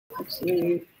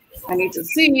Actually, I need to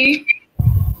see.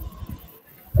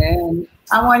 And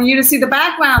I want you to see the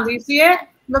background. Do you see it?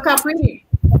 Look how pretty.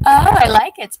 Oh, I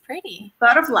like it. It's pretty.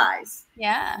 Butterflies.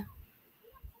 Yeah.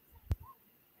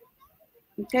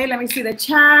 Okay, let me see the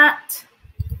chat.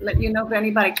 Let you know if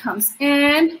anybody comes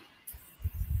in.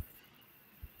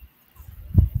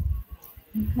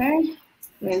 Okay,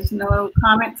 there's no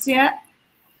comments yet.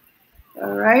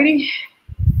 All righty.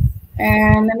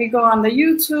 And let me go on the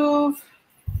YouTube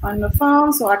on the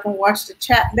phone so I can watch the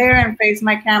chat there and face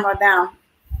my camera down.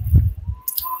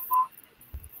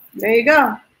 There you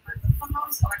go.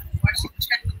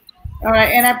 All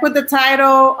right, and I put the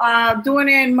title, doing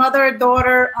it in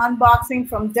mother-daughter unboxing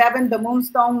from Devan, the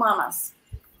Moonstone Mamas.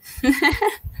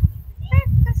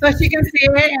 So she can see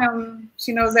it and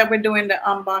she knows that we're doing the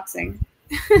unboxing.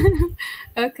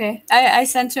 Okay, I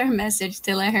sent her a message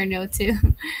to let her know too.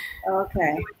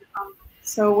 Okay,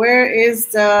 so where is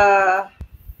the...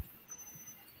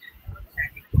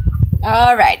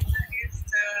 All right.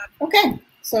 Okay,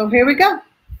 so here we go.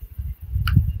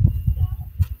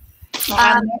 So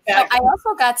I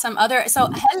also got some other. So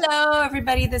hello,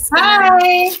 everybody.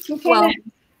 Hi. Well,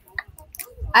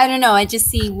 I don't know. I just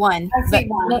see one. I see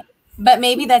one. But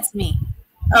maybe that's me.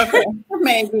 Okay,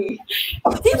 maybe.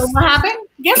 So what happened?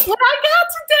 Guess what I got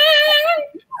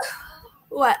today?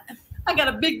 What? I got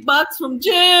a big box from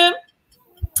Jim.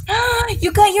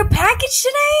 You got your package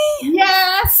today?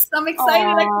 Yes, I'm excited.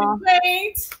 I can't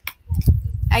wait.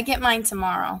 I get mine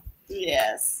tomorrow.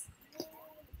 Yes.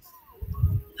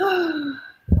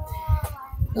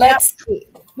 Let's see.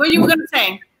 What are you going to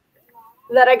say?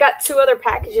 That I got 2 other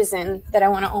packages in that I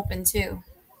want to open too.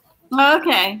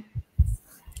 Okay.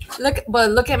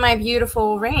 Look at my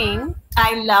beautiful ring.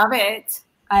 I love it.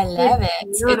 I love it.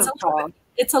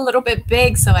 It's a little bit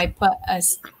big, so I put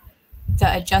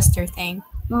the adjuster thing.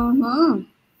 Mm-hmm.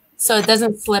 So it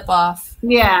doesn't slip off.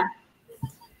 Yeah.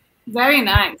 Very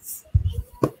nice.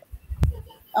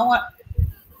 I want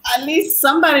at least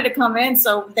somebody to come in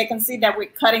so they can see that we're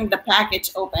cutting the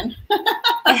package open.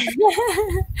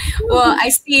 Well, I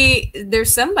see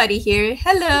there's somebody here.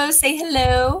 Hello, say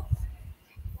hello.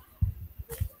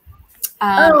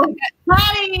 Oh,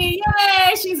 Patty!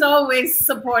 Yay! She's always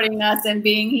supporting us and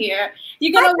being here.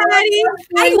 You're gonna Patty.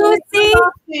 Hi, Lucy.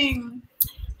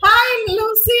 Hi,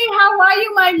 Lucy. How are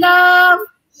you, my love?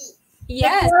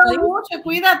 Yes.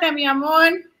 Cuídate, mi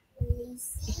amor.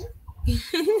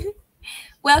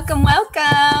 Welcome,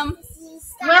 welcome.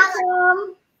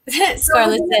 Welcome.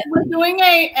 Scarlett, we're doing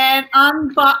an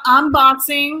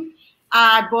unboxing.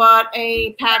 I bought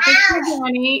a package for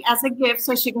Jenny as a gift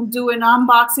so she can do an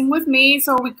unboxing with me.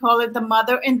 So we call it the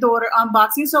mother and daughter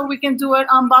unboxing. So we can do an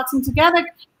unboxing together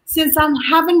since I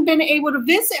haven't been able to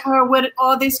visit her with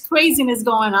all this craziness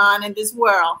going on in this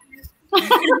world.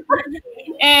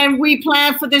 And we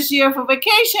planned for this year for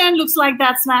vacation. Looks like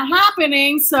that's not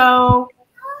happening. So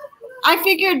I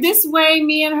figured this way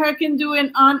me and her can do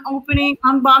an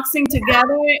unboxing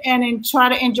together and try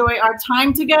to enjoy our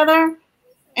time together.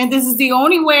 And this is the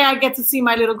only way I get to see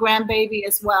my little grandbaby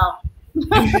as well.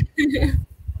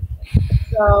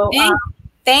 So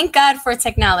thank God for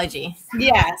technology.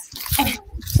 Yes.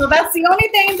 So that's the only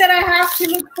thing that I have to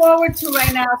look forward to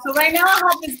right now. So right now I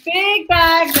have this big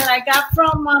bag that I got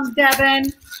from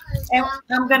Devan, and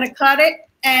I'm going to cut it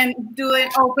and do an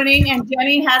opening. And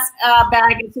Jenny has a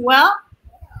bag as well.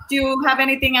 Do you have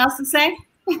anything else to say?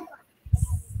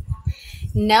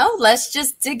 No, let's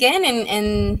just dig in.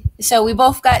 And so we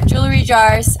both got jewelry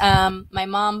jars. My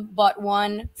mom bought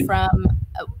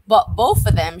both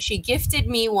of them. She gifted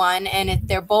me one, and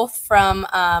they're both from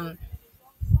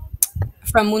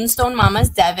Moonstone Mamas,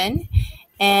 Devan.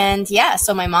 And yeah,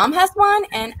 so my mom has one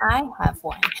and I have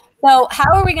one. So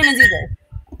how are we going to do this?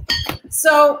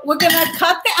 So we're going to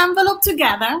cut the envelope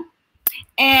together,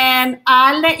 and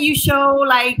I'll let you show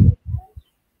like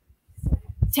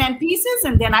 10 pieces,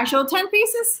 and then I show 10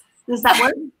 pieces. Does that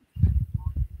work?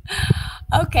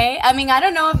 Okay. I mean, I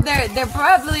don't know if they're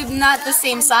probably not the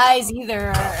same size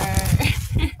either.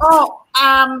 Oh,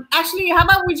 actually, how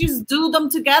about we just do them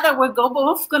together? We're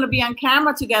both going to be on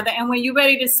camera together, and when you're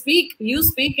ready to speak, you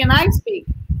speak and I speak.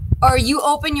 Or you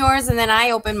open yours and then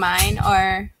I open mine,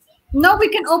 or... No, we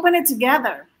can open it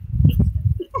together.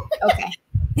 Okay.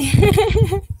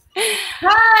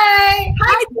 Hi,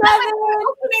 we're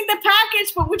opening the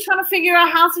package, but we're trying to figure out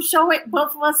how to show it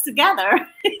both of us together.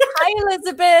 Hi,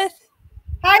 Elizabeth.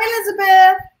 Hi,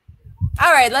 Elizabeth.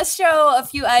 All right, let's show a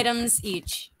few items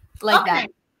each, like that.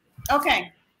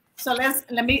 Okay. So let's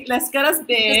get us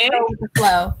big. Just go with the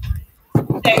flow.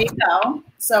 There you go.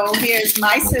 So here's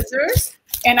my scissors.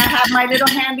 And I have my little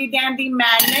handy dandy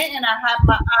magnet, and I have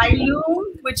my eye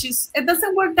loom, which it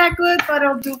doesn't work that good, but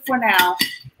it'll do for now.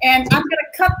 And I'm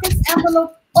gonna cut this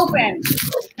envelope open.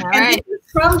 All and right. This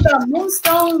is from the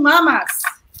Moonstone Mamas.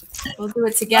 We'll do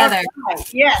it together. Okay.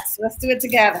 Yes, let's do it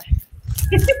together.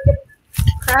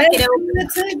 Crack it open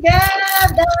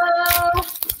together.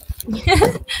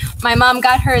 My mom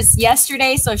got hers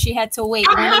yesterday, so she had to wait.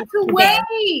 I have to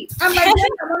wait. I'm like, I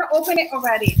want to open it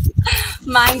already.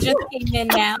 Mine just came in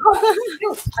now.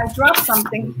 I dropped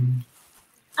something.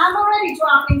 I'm already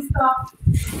dropping stuff.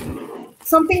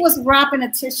 Something was wrapped in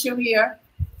a tissue here.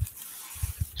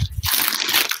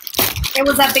 It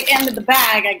was at the end of the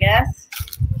bag, I guess.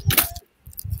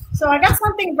 So I got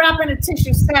something wrapped in a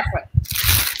tissue separate.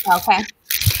 Okay.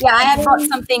 Yeah, I had bought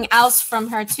something else from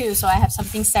her too, so I have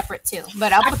something separate too.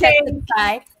 But I'll put that to the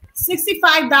side.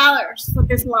 $65 for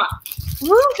this lot.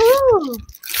 Woohoo!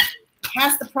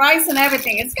 Has the price and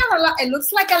everything. It's got a lot. It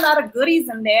looks like a lot of goodies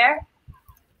in there.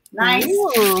 Nice.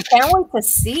 Ooh, can't wait to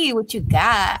see what you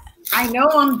got. I know.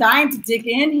 I'm dying to dig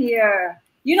in here.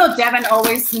 You know, Devan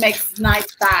always makes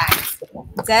nice bags.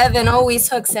 Devan always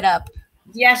hooks it up.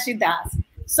 Yes, she does.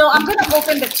 So I'm going to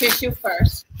open the tissue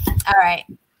first. All right.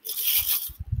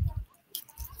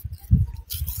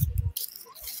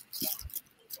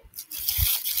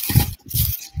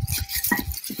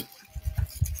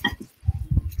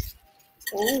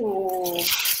 Oh.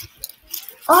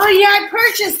 Oh, yeah, I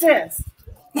purchased this.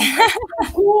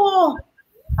 Cool.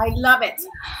 I love it.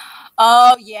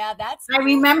 Oh, yeah, that's I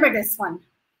remember this one.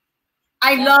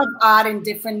 I love art and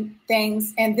different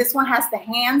things, and this one has the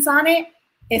hands on it.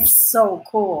 It's so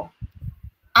cool.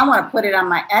 I want to put it on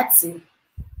my Etsy.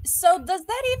 So does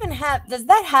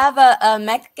that have a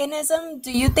mechanism?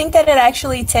 Do you think that it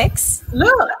actually ticks?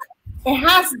 Look, it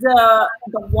has the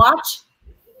watch,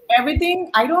 everything.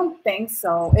 I don't think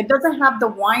so. It doesn't have the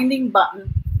winding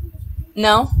button.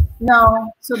 No?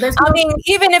 No. So there's I mean,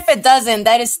 even if it doesn't,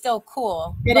 that is still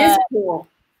cool. It is cool.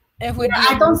 It would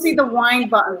I don't see the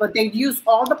wind button, but they use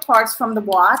all the parts from the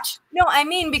watch. No, I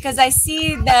mean, because I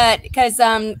see that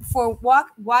for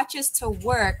watches to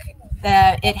work,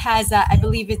 it has I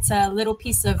believe it's a little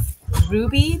piece of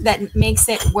ruby that makes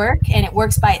it work, and it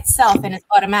works by itself, and it's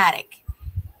automatic.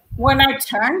 When I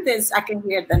turn this, I can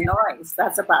hear the noise.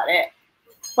 That's about it.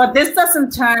 But this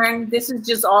doesn't turn. This is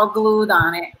just all glued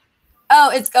on it. Oh,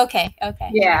 it's okay.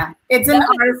 Okay. Yeah, it's an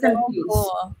artisan piece.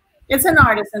 Cool. It's an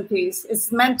artisan piece.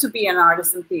 It's meant to be an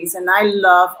artisan piece, and I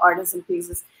love artisan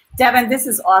pieces. Devan, this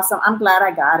is awesome. I'm glad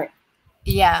I got it.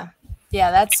 Yeah,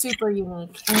 yeah, that's super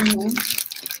unique. Mm-hmm.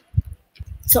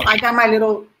 So I got my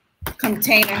little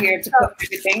container here to put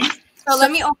everything. So let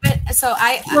me open. So go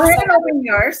ahead and open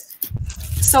yours.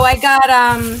 So I got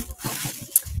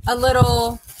a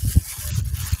little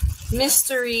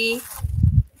mystery.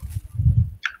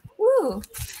 Ooh.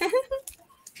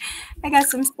 I got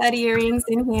some stud earrings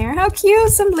in here. How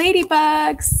cute. Some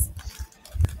ladybugs.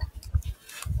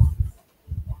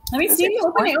 Let me see you.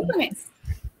 Open it.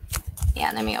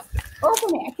 Yeah, let me open it.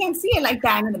 Open it. I can't see it like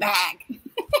that in the bag.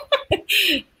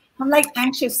 I'm like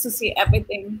anxious to see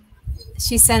everything.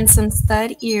 She sent some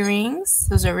stud earrings.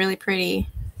 Those are really pretty.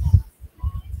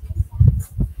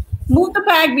 Move the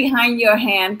bag behind your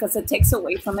hand because it takes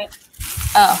away from it.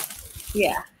 Oh.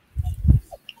 Yeah.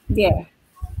 Yeah.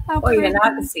 Oh, yeah, now I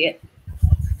can see it.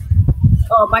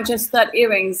 Oh, a bunch of stud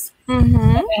earrings.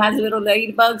 Mm-hmm. It has little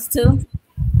ladybugs too.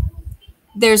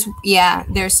 There's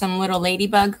some little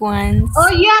ladybug ones. Oh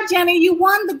yeah, Jenny, you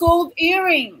won the gold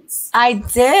earrings. I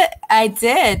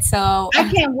did. So I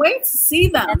can't wait to see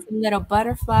them. Some little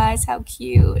butterflies. How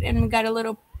cute. And we got a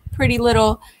little pretty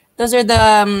little, those are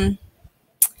the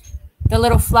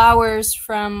little flowers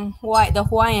from Hawaii, the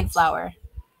Hawaiian flower.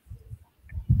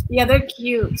 Yeah, they're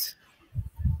cute.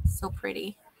 So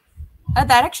pretty. Oh,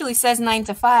 that actually says 9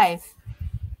 to 5.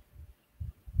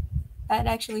 That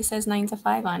actually says 9 to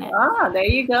 5 on it. Ah, there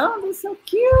you go. They're so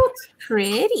cute.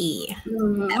 Pretty.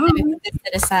 Mm-hmm. Let me put this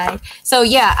to the side. So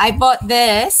yeah, I bought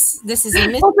this. This is a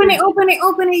mystery.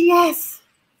 Open it. Yes.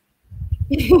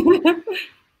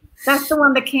 That's the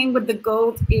one that came with the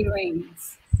gold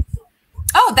earrings.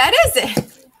 Oh, that is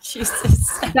it.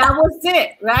 Jesus. That was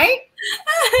it, right?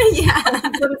 Yeah.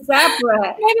 Put it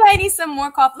separate. Maybe I need some more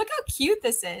coffee. Look how cute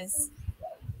this is.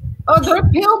 Oh, they're a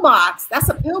pill box. That's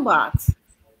a pill box.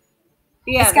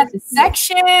 Yeah. It's got the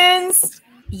sections.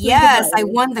 Yes, I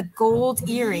won the gold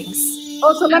earrings.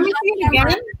 Oh, so let me see it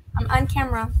again. I'm on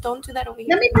camera. Don't do that over here.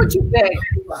 Let me put you there.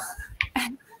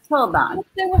 Hold on. Let's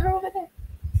do her over there.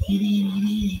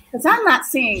 Because I'm not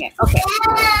seeing it. Okay.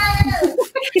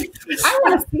 I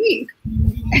want to see.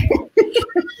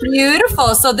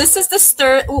 Beautiful. So this is the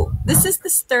this is the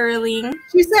sterling.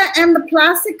 She said, and the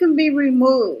plastic can be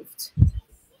removed.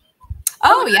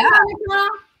 Oh yeah.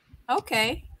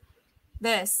 Okay.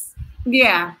 This.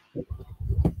 Yeah.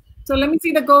 So let me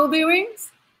see the gold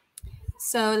earrings.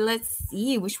 So let's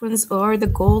see which ones are the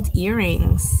gold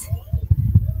earrings.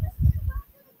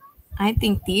 I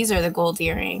think these are the gold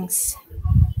earrings.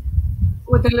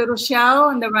 With the little shell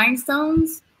and the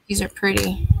rhinestones. These are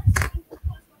pretty.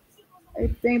 I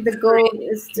think the gold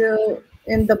is still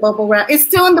in the bubble wrap. It's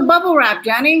still in the bubble wrap,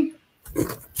 Johnny.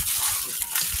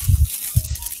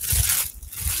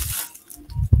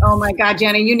 Oh my God,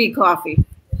 Jenny, you need coffee.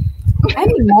 I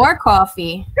need more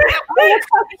coffee. Oh, look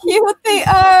how cute they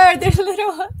are.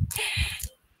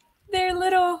 They're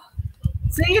little.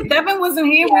 See, if Devan wasn't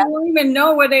here, we wouldn't even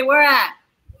know where they were at.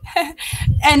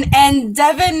 and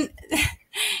Devan,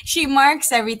 she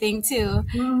marks everything too.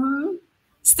 Mm-hmm.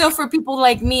 Still for people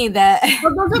like me that.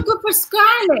 But those are good for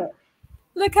Scarlett.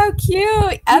 Look how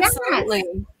cute. Absolutely.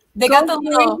 Yes. They got the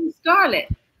little Scarlett.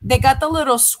 They got the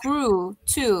little screw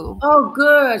too. Oh,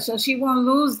 good. So she won't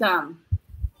lose them.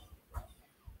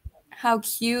 How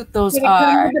cute those Did it are.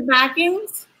 come with the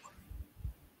backings?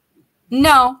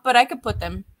 No, but I could put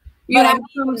them. You but have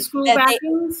some screw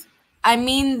backings? I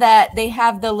mean that they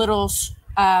have the little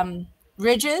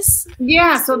ridges.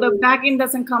 Yeah, so the backing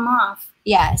doesn't come off.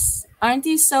 Yes. Aren't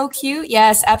these so cute?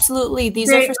 Yes, absolutely.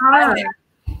 These are for Scarlett.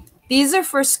 These are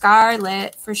for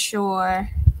Scarlett for sure.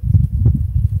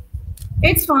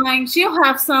 It's fine. She'll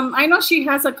have some. I know she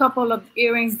has a couple of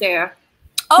earrings there.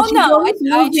 Oh no, she's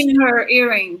losing her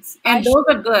earrings, and those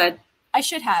are good. I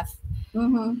should have.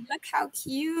 Mm-hmm. Look how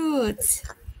cute.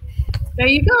 There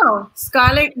you go.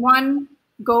 Scarlett won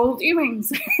gold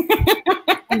earrings.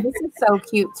 And this is so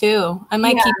cute too. I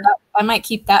might keep that. I might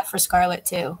keep that for Scarlett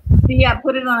too. Yeah,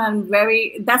 put it on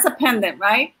that's a pendant,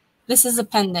 right? This is a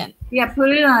pendant. Yeah, put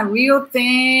it on real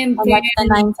thin that's the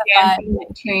 9 to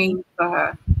 5 chain for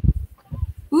her.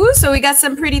 Ooh, so we got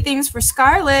some pretty things for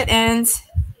Scarlett, and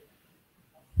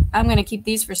I'm gonna keep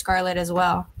these for Scarlett as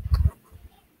well.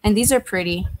 And these are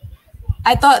pretty.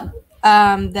 I thought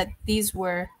that these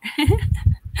were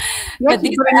but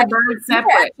these are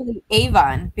actually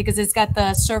Avon because it's got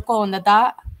the circle and the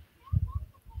dot.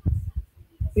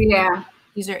 Yeah.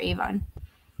 These are Avon.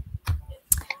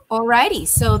 Alrighty,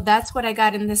 so that's what I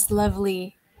got in this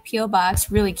lovely peel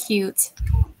box. Really cute.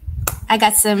 I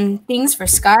got some things for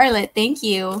Scarlett. Thank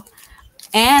you.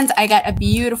 And I got a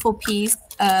beautiful piece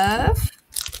of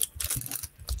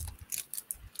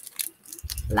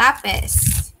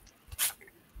lapis.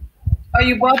 Oh,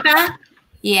 you bought that?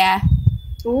 Yeah.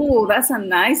 Ooh, that's a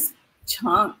nice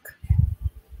chunk.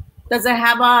 Does it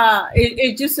have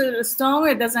it's just a stone?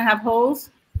 It doesn't have holes?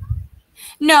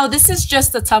 No, this is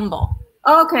just a tumble.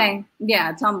 Okay.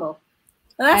 Yeah, tumble.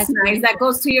 Well, that's nice. That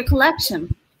goes to your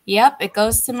collection. Yep, it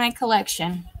goes to my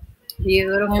collection.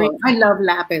 Beautiful. I love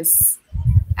lapis.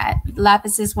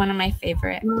 Lapis is one of my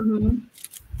favorite. Mm-hmm.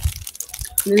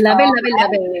 Love it, love it,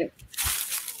 love it.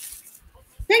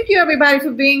 Thank you, everybody,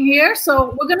 for being here.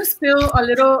 So we're gonna spill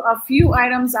a few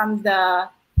items on the.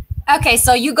 Okay,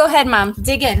 so you go ahead, Mom.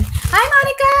 Dig in. Hi,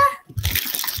 Monica.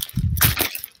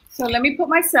 So let me put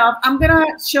myself. I'm gonna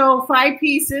show 5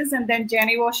 pieces, and then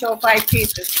Jenny will show 5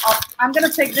 pieces. I'm gonna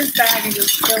take this bag and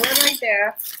just fill it right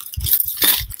there,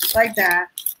 like that.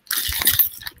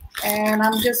 And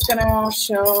I'm just gonna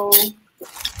show.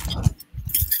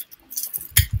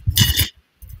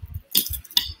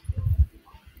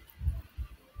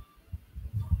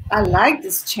 I like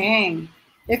this chain.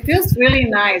 It feels really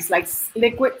nice, like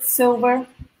liquid silver.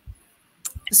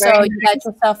 So you got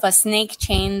yourself a snake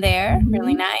chain there. Mm-hmm.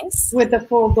 Really nice. With the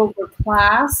fold over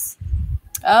clasp.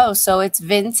 Oh, so it's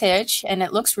vintage and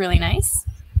it looks really nice.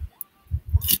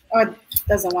 Oh, it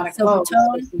doesn't want to close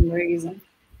for some reason.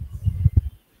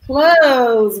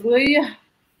 Close, will you?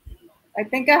 I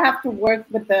think I have to work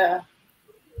with the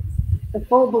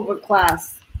fold over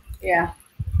clasp. Yeah,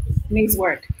 needs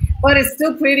work. But it's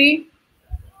still pretty.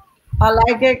 I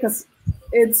like it because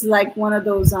it's like one of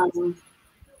those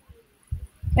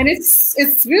and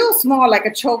it's real small, like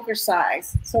a choker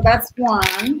size. So that's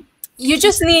one. You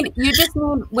just need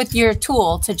with your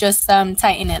tool to just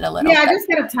tighten it a little. Yeah, I just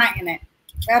gotta tighten it.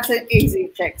 That's an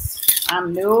easy fix.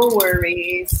 No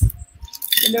worries.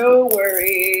 No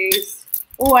worries.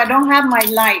 Oh, I don't have my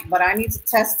light, but I need to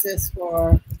test this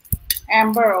for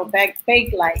amber or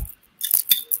bake light.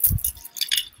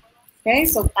 Okay,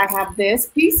 so I have this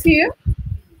piece here.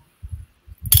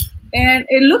 And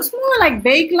it looks more like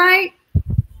Bakelite.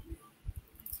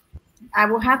 I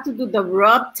will have to do the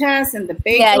rub test and the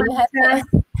Bakelite test.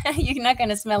 You're not going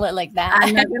to smell it like that.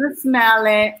 I'm not going to smell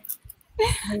it.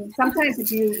 And sometimes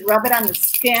if you rub it on the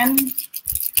skin,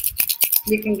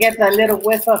 you can get the little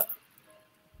whiff of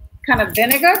kind of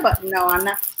vinegar, but no, I'm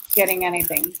not getting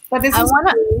anything. But this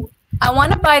I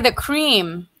wanna buy the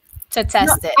cream to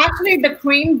test it. Actually, the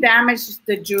cream damaged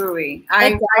the jewelry.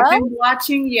 I've been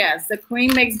watching. Yes, the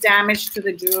cream makes damage to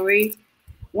the jewelry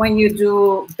when you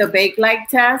do the bake like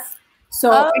test.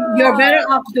 So you're better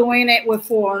off doing it with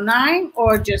 409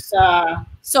 or just.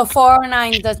 So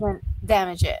 409 doesn't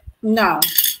damage it. No,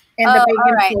 and the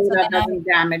baking soda doesn't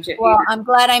damage it. Well, either. I'm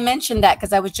glad I mentioned that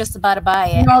because I was just about to buy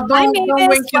it. No, don't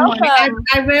waste your money.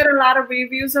 I read a lot of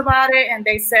reviews about it, and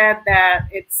they said that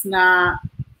it's not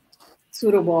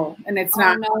suitable, and it's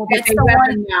not. No,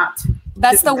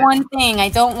 that's the one thing. I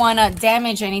don't want to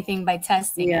damage anything by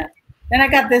testing it. Then I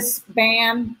got this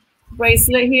band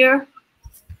bracelet here.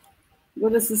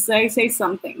 What does it say? Say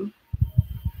something.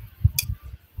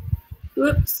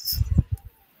 Oops.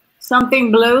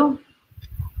 Something blue.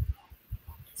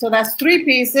 So that's 3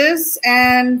 pieces,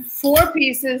 and 4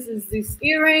 pieces is these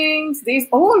earrings. These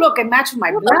look, it matches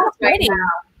my blouse right now.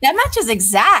 That matches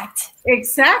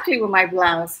exactly with my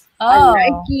blouse. Oh,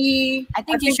 I think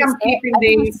I'm keeping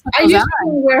these. I used to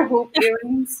wear hoop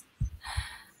earrings,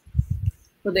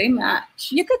 so they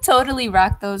match. You could totally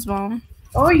rock those, Mom.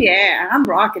 Oh yeah, I'm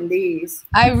rocking these.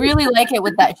 I really like it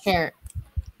with that shirt.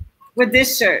 With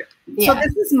this shirt. Yeah. So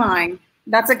this is mine.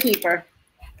 That's a keeper.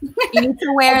 You need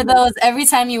to wear those every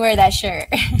time you wear that shirt.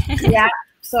 Yeah.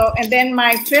 So, and then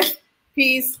my 5th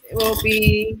piece will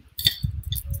be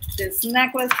this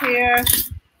necklace here.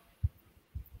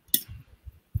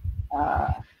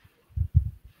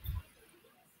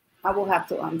 I will have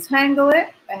to untangle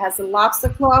it. It has a lobster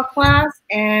claw clasp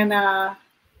and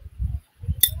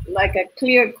like a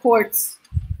clear quartz.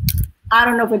 I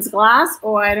don't know if it's glass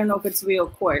or I don't know if it's real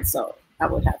quartz. So I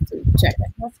would have to check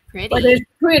it. That's pretty. But it's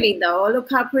pretty though. Look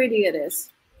how pretty it is.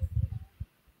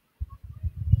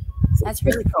 That's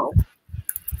really cool.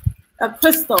 A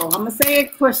crystal. I'm gonna say a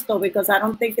crystal because I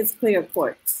don't think it's clear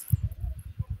quartz.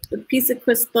 A piece of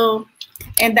crystal,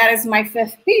 and that is my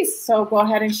 5th piece. So go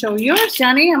ahead and show yours,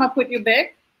 Johnny. I'm gonna put you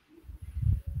big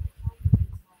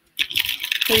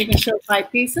so you can show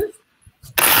 5 pieces.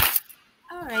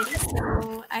 All right.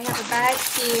 So I have a bag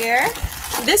here.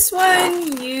 This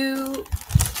one you.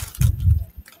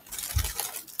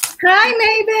 Hi,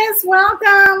 Mavis.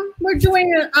 Welcome. We're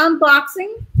doing an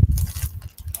unboxing.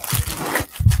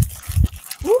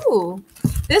 Ooh,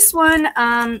 this one,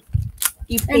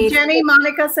 you paid. And Jenny,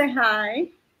 Monica, say hi.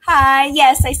 Hi.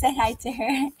 Yes, I said hi to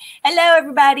her. Hello,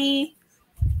 everybody.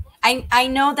 I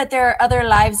know that there are other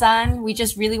lives on. We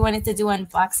just really wanted to do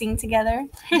unboxing together.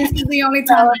 This is the only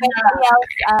time. So if anybody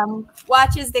else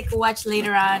watches, they can watch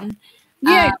later on.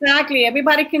 Yeah, exactly.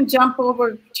 Everybody can jump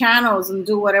over channels and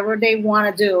do whatever they want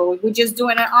to do. We're just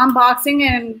doing an unboxing,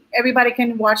 and everybody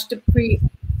can watch the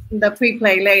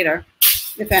pre-play later,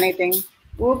 if anything.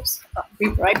 Oops, I'll be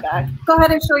right back. Go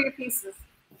ahead and show your pieces.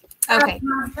 Okay.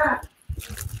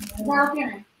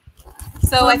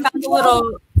 So I found a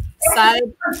little side.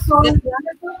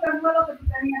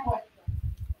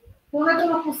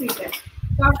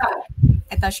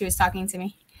 I thought she was talking to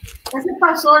me.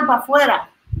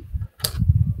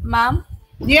 Mom?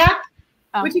 Yeah?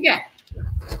 Oh. What you get?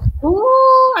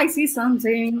 Ooh, I see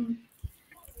something.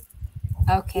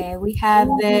 Okay, we have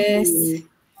this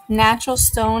natural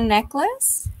stone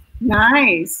necklace.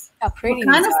 Nice. How pretty.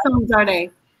 What kind of stones are they?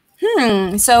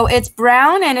 So it's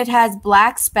brown and it has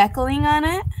black speckling on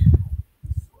it.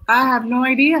 I have no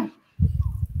idea.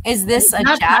 Is this a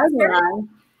jasper?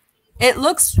 It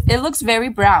looks very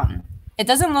brown. It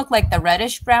doesn't look like the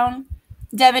reddish brown.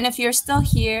 Devin, if you're still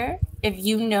here, if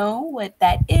you know what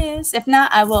that is. If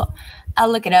not, I'll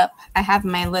look it up. I have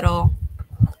my little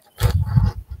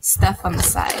stuff on the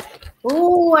side.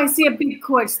 Oh, I see a big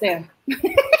quartz there.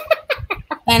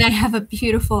 And I have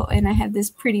I have this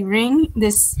pretty ring.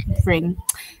 This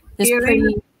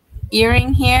pretty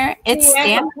earring here. It's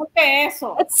stamped.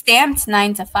 It's stamped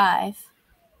 9 to 5.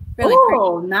 Really pretty.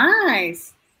 Oh,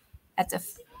 nice. That's a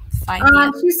fine.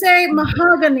 She say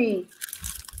mahogany.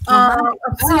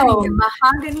 Obsidian.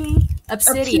 Mahogany.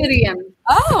 Obsidian.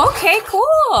 Oh, okay,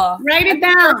 cool. Write it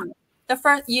down. The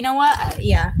first, you know what?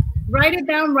 Yeah. Write it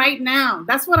down right now.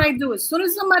 That's what I do. As soon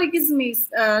as somebody gives me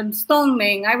stone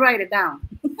ring, I write it down.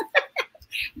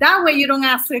 That way you don't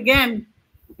ask again.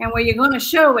 And when you're going to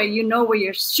show it, you know where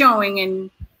you're showing and,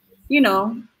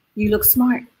 you look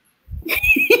smart.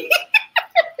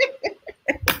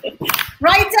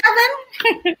 Right,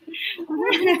 Devin?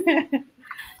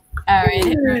 All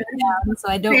right. So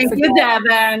I don't forget. You,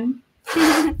 Devin.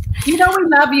 We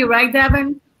love you, right,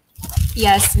 Devin?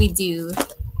 Yes, we do.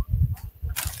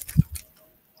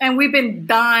 And we've been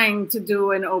dying to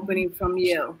do an opening from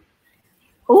you.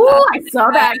 Oh, I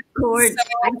saw that cord.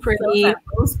 So pretty.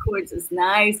 Those cords is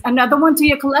nice. Another one to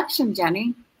your collection,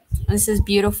 Jenny. This is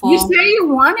beautiful. You say you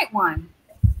wanted one.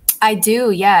 I do,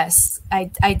 yes. I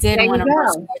did want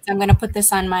to. I'm going to put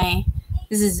this on my.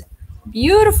 This is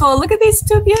beautiful. Look at these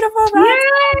two beautiful rats.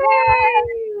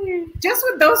 Yay! Just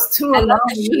with those two alone,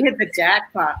 you hit the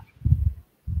jackpot.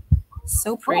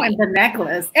 So pretty. Oh, and the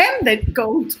necklace and the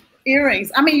gold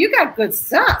earrings. I mean, you got good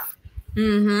stuff.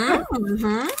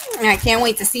 I can't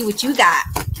wait to see what you got.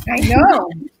 I know.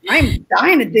 I'm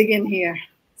dying to dig in here.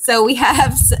 So we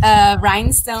have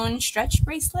rhinestone stretch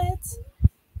bracelets.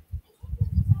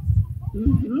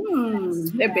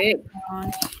 They're big.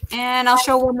 And I'll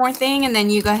show one more thing, and then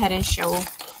you go ahead and show.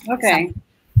 Okay.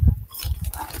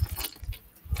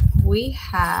 We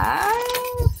have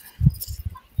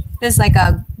this like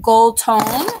a gold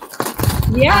tone.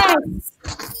 Yes.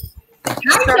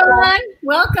 Hi, Dawn.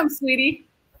 Welcome, sweetie.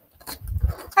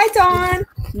 Hi, Dawn.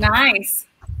 Nice.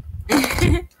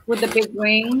 With the big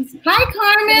rings. Hi,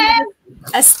 Carmen.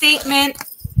 A statement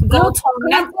gold tone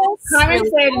necklace. Carmen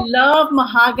said, love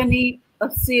mahogany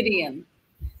obsidian.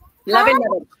 Love it,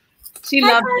 love it. She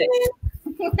loved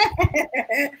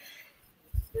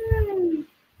it.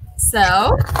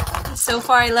 So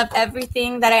far I love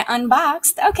everything that I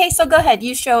unboxed. Okay, so go ahead.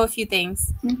 You show a few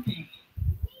things. Okay.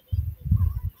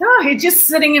 Oh, he's just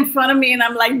sitting in front of me and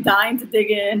I'm like dying to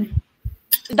dig in.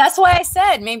 That's why I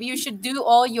said maybe you should do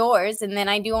all yours and then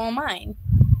I do all mine.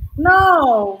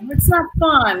 No, it's not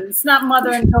fun. It's not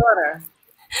mother and daughter.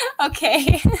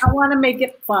 Okay. I want to make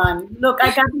it fun. Look,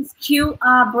 I got this cute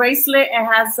bracelet. It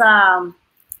has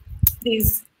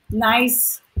these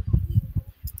nice,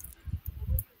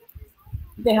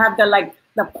 they have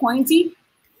the pointy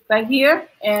right here.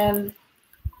 And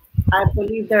I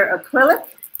believe they're acrylic.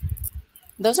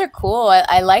 Those are cool.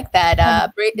 I like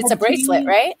that. It's a bracelet,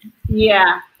 right?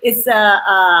 Yeah, it's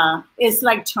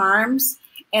like charms,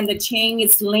 and the chain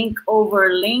is link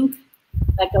over link,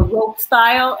 like a rope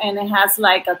style, and it has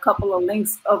like a couple of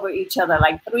links over each other,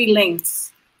 like 3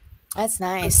 links. That's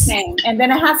nice. And then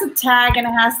it has a tag, and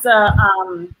it has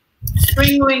the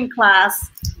spring ring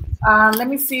clasp. Let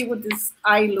me see with this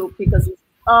eye loop because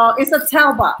it's a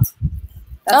Talbot.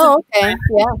 Okay.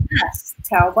 Yeah. Yes,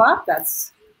 Talbot.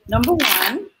 That's number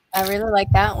 1. I really like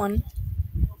that one.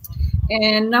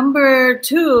 And number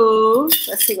 2,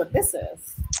 let's see what this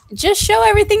is. Just show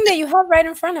everything that you have right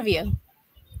in front of you.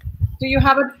 Do you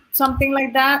have something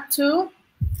like that too?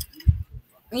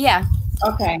 Yeah.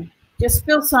 Okay. Just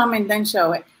fill some and then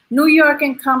show it. New York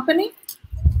and Company.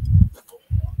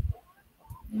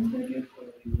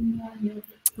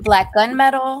 Black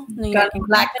gunmetal. New York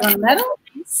Black gunmetal.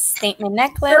 Statement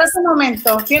necklace. Espera un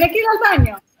momento. ¿Tiene que ir al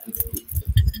baño?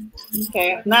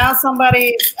 Okay. Now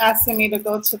somebody's asking me to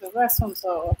go to the restroom,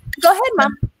 so go ahead,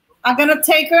 Mom. I'm gonna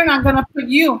take her and I'm gonna put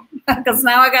you because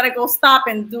now I gotta go stop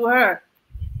and do her.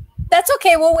 That's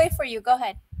okay. We'll wait for you. Go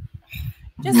ahead.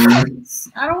 I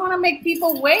don't want to make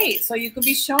people wait, so you could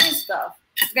be showing stuff.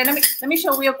 Okay, let me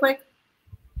show real quick.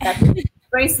 That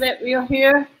bracelet real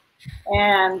here,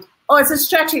 and it's a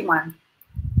stretchy one.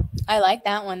 I like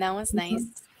that one. That one's nice.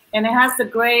 And it has the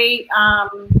gray,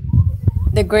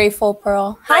 the gray full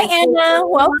pearl. Hi, Anna.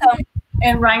 Welcome.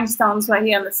 And rhinestones right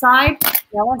here on the side.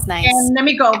 That one's nice. And let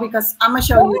me go because I'm gonna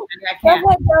show you. I can't. Go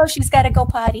ahead, girl. She's got to go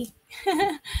potty.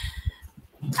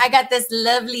 I got this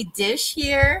lovely dish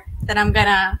here that I'm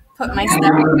gonna put my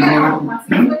stuff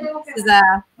in. This is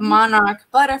a monarch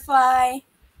butterfly.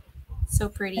 So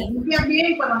pretty.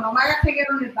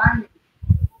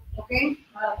 Okay.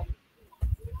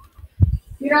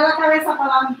 Tira la cabeza para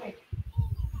adelante.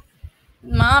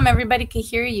 Mom, everybody can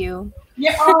hear you.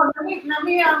 Yeah. Oh, let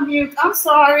me unmute. I'm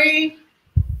sorry.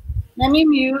 Let me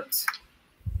mute.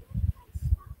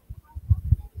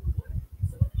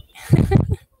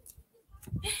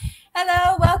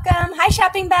 Hello, welcome. Hi,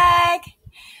 shopping bag.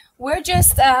 We're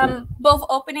just both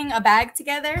opening a bag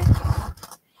together,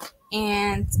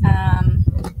 and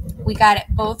we got it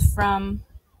both from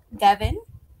Devan.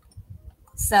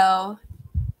 So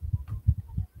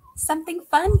something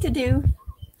fun to do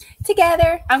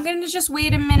together. I'm gonna just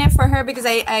wait a minute for her because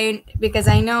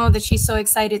I know that she's so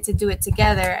excited to do it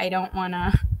together. I don't want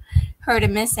her to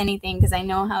miss anything because I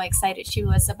know how excited she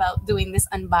was about doing this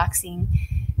unboxing.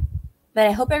 But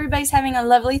I hope everybody's having a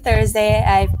lovely Thursday.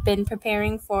 I've been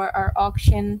preparing for our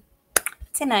auction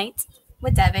tonight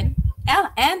with Devan.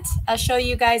 And I'll show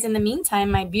you guys in the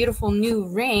meantime my beautiful new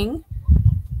ring.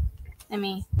 Let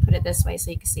me put it this way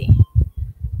so you can see.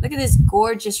 Look at this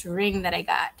gorgeous ring that I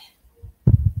got.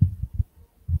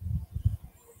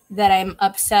 That I'm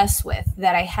obsessed with,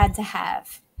 that I had to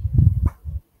have.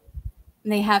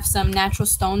 They have some natural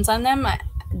stones on them.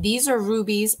 These are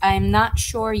rubies. I'm not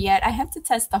sure yet. I have to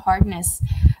test the hardness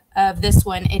of this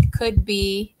one. It could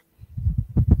be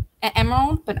an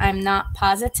emerald, but I'm not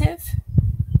positive.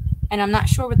 And I'm not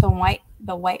sure what the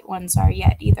white ones are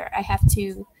yet either. I have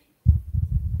to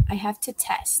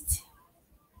test.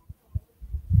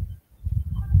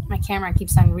 My camera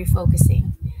keeps on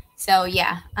refocusing. So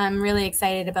yeah, I'm really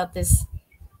excited about this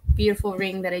beautiful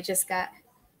ring that I just got.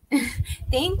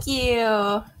 Thank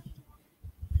you.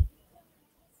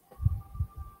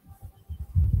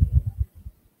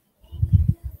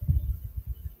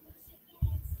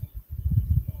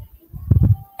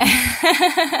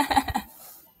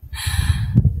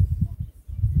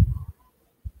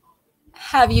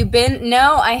 Have you been?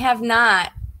 No, I have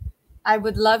not. I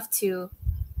would love to.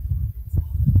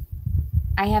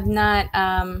 I have not.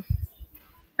 Are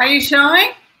you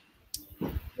showing?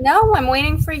 No, I'm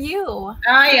waiting for you. Oh,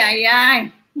 yeah.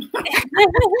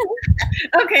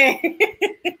 Okay.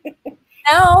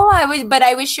 No,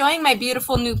 I was showing my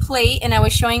beautiful new plate, and I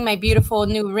was showing my beautiful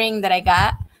new ring that I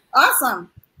got.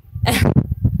 Awesome.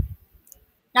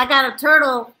 I got a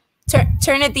turtle.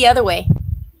 Turn it the other way.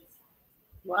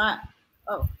 What?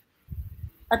 Oh,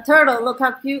 a turtle. Look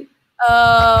how cute.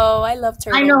 Oh, I love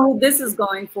turtles. I know who this is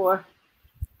going for.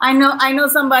 I know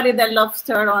somebody that loves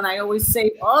turtle, and I always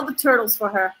save all the turtles for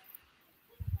her.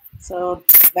 So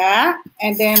that,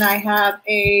 and then I have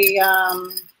a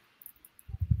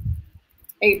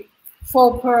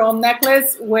faux pearl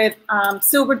necklace with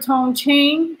silver tone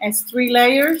chain. It's 3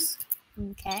 layers.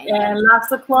 Okay. And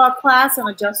lobster claw clasp and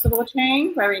adjustable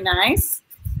chain. Very nice.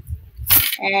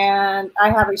 And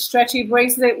I have a stretchy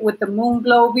bracelet with the moon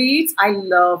glow beads. I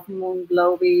love moon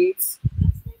glow beads.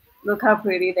 Look how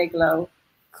pretty they glow.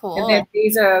 Cool. And then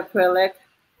these are acrylic.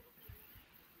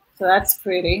 So that's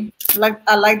pretty.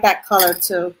 I like that color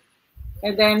too.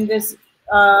 And then this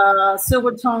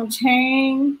silver tone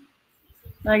chain,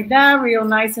 like that, real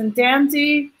nice and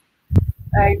dainty.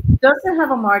 It doesn't have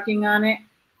a marking on it.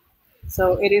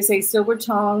 So it is a silver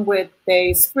tone with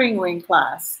a spring ring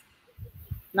clasp.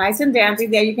 Nice and dainty.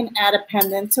 There you can add a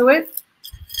pendant to it.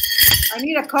 I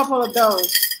need a couple of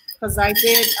those because I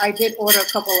did order a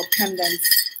couple of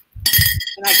pendants.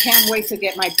 And I can't wait to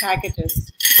get my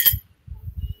packages.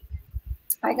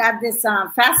 I got this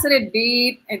faceted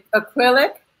bead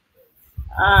acrylic.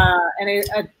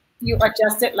 And you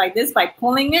adjust it like this by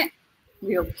pulling it.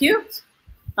 Real cute.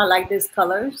 I like these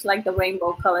colors, like the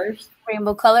rainbow colors.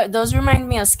 Rainbow color. Those remind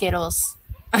me of Skittles.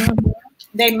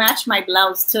 They match my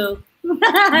blouse too.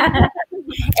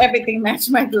 Everything matched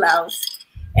my blouse.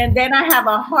 And then I have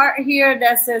a heart here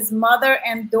that says mother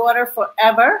and daughter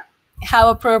forever. How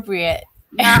appropriate.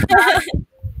 And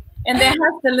then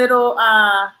has the little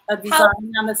a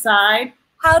design on the side.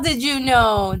 How did you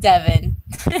know, Devin?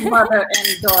 Mother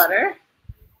and daughter.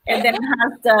 And then it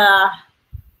has the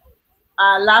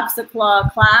lobster claw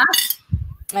clasp.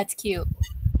 That's cute.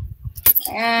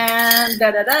 And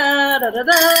my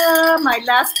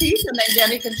last piece, and then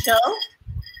Jenny can show.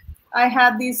 I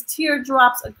have these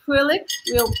teardrops acrylic,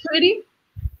 real pretty.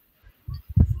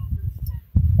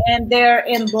 And they're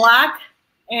in black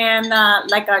and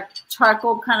like a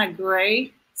charcoal kind of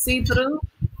gray, see-through,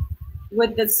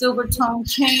 with the silver tone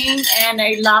chain and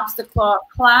a lobster claw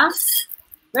clasp.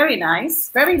 Very nice,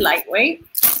 very lightweight.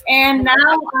 And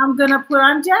now I'm gonna put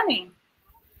on Jenny.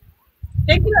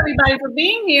 Thank you everybody for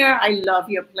being here. I love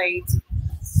your plate.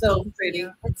 So pretty.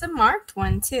 It's a marked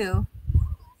one too.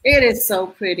 It is so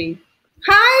pretty.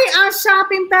 Hi, our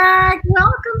shopping bag.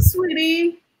 Welcome,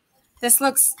 sweetie. This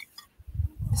looks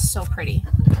so pretty.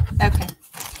 Okay.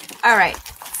 All right.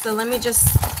 So let me just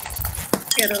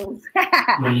throw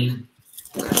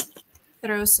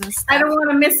some stuff. I don't want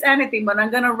to miss anything, but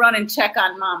I'm going to run and check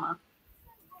on Mama.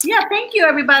 Yeah, thank you,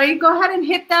 everybody. Go ahead and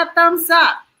hit that thumbs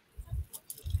up.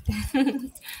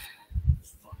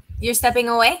 You're stepping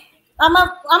away? I'm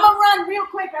gonna run real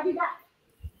quick. I'll be back.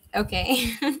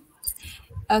 Okay.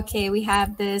 Okay, we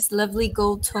have this lovely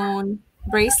gold tone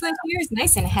bracelet here. It's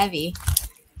nice and heavy.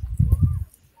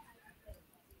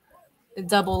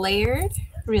 Double layered,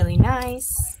 really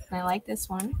nice. I like this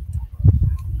one.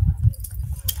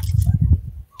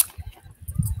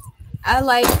 I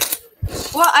like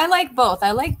both.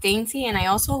 I like dainty, and I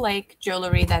also like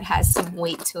jewelry that has some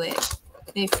weight to it.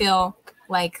 They feel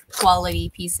like quality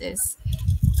pieces.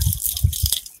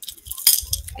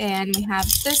 And we have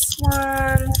this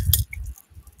one.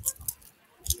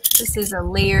 This is a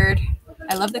layered,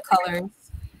 I love the colors,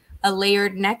 a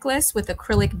layered necklace with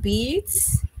acrylic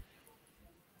beads.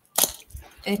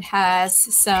 It has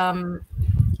some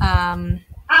I'm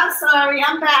sorry,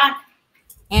 I'm back.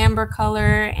 Amber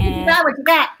color and what you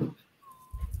got?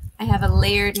 I have a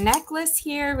layered necklace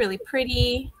here, really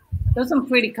pretty. Those are some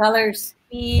pretty colors.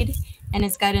 Bead, and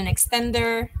it's got an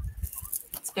extender.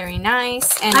 It's very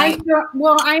nice. And I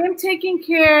am taking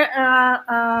care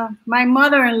my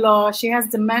mother-in-law. She has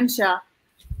dementia,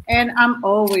 and I'm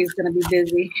always gonna be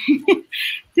busy.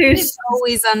 She's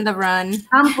always on the run.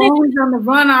 I'm always on the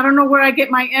run. I don't know where I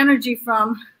get my energy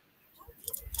from.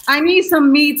 I need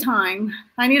some me time.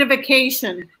 I need a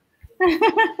vacation.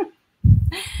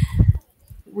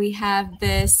 We have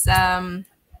this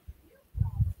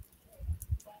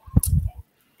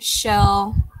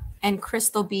shell and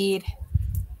crystal bead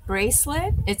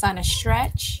bracelet. It's on a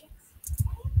stretch.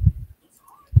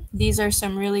 These are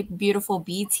some really beautiful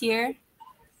beads here.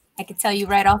 I can tell you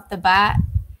right off the bat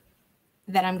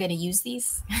that I'm going to use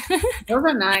these. Those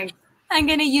are nice. I'm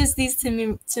going to use these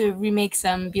to remake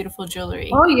some beautiful jewelry.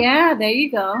 Oh, yeah. There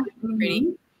you go.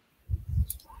 Pretty.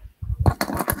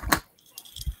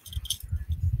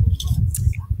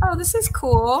 Oh, this is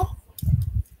cool.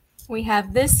 We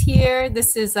have this here.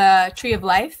 This is a Tree of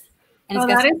Life. And it's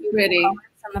got that is pretty. On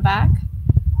the back.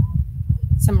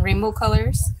 Some rainbow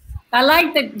colors. I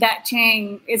like that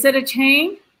chain. Is it a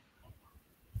chain?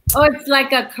 Oh, it's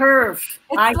like a curve.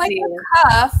 It's like a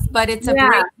cuff, but it's a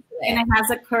bracelet. And it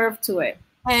has a curve to it.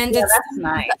 And it's that's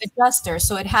nice. An adjuster,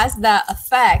 so it has the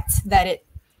effect that it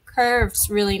curves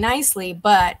really nicely,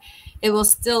 but it will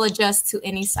still adjust to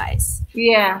any size.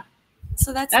 Yeah.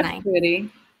 So that's nice. Pretty.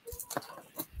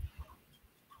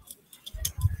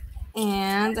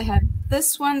 And I have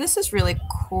this one. This is really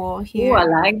cool here. Oh, I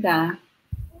like that.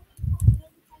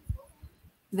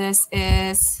 This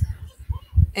is,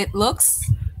 it looks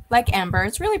like amber.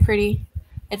 It's really pretty.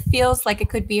 It feels like it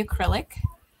could be acrylic.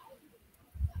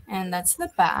 And that's the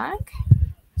back.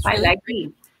 I like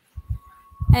it.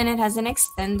 And it has an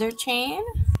extender chain.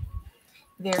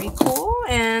 Very cool.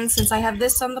 And since I have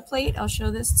this on the plate, I'll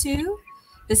show this too.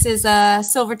 This is a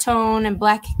silver tone and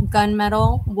black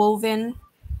gunmetal woven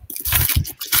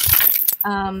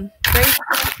bracelet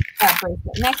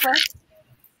necklace.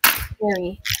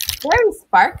 Very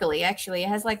sparkly, actually. It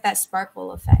has like that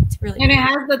sparkle effect. Really. And it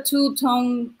has the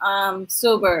two-tone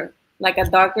silver, like a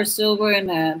darker silver and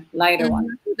a lighter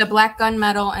one. The black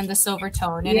gunmetal and the silver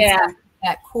tone. And yeah. It's got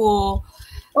that cool.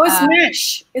 Oh, it's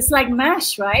mesh. It's like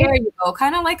mesh, right? There you go.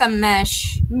 Kind of like a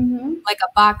mesh, like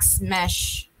a box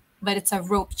mesh, but it's a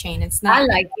rope chain. It's not. I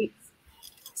like it.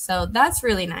 So that's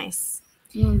really nice.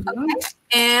 Okay.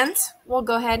 And we'll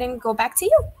go ahead and go back to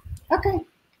you. Okay.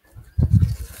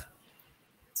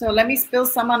 So let me spill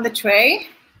some on the tray.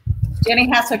 Jenny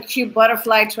has her cute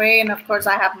butterfly tray, and of course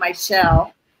I have my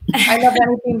shell. I love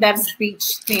anything that's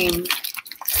beach themed.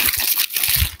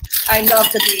 I love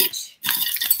the beach.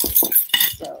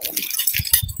 So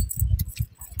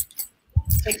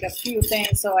take a few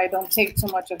things so I don't take too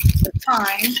much of the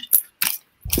time.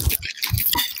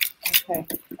 Okay.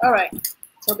 All right.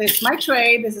 So this is my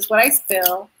tray. This is what I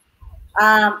spill.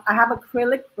 I have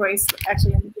acrylic bracelet.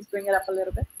 Actually, let me just bring it up a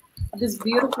little bit. This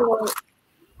beautiful.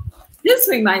 This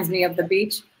reminds me of the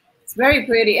beach. It's very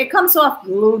pretty. It comes off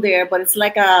blue there, but it's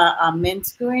like a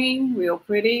mint green, real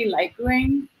pretty, light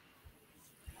green.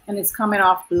 And it's coming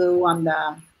off blue on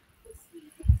the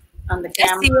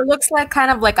camera. See, it looks like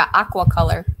kind of like an aqua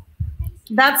color.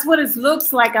 That's what it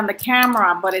looks like on the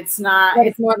camera, but it's not. But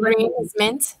it's more green. It's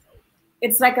mint.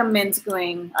 It's like a mint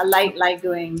green, a light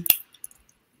green.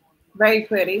 Very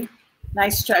pretty.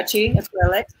 Nice stretchy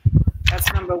acrylic.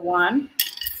 That's number one.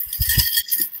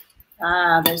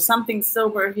 There's something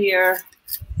silver here.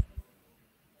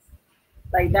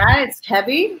 Like that. It's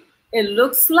heavy. It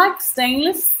looks like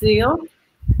stainless steel,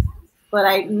 but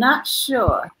I'm not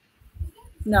sure.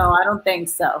 No, I don't think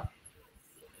so.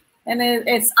 And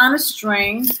it's on a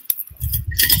string.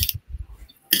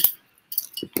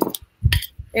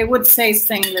 It would say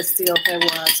stainless steel if it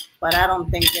was, but I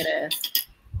don't think it is.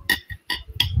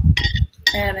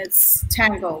 And it's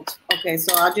tangled. Okay,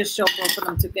 so I'll just show both of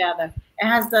them together. It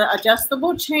has the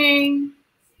adjustable chain,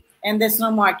 and there's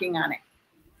no marking on it.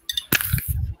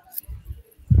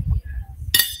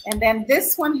 And then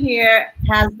this one here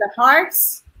has the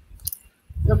hearts.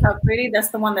 Look how pretty. That's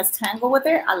the one that's tangled with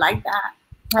it. I like that.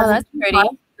 Oh, that's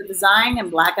pretty. The design and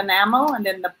black enamel, and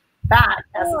then the back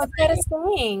has what's that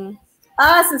saying?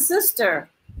 It's a sister.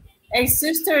 A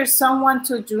sister is someone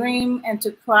to dream and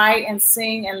to cry and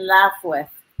sing and laugh with.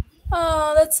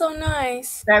 Oh, that's so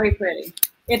nice. Very pretty.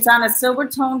 It's on a silver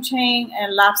tone chain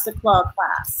and lobster claw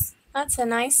clasp. That's a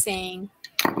nice saying.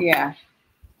 Yeah.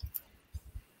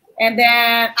 And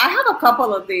then I have a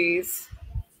couple of these.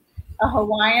 A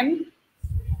Hawaiian.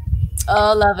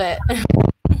 Oh, love it.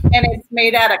 And it's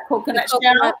made out of coconut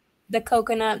shell. The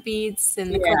coconut beads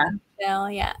and the coconut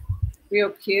shell, yeah. Real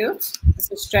cute.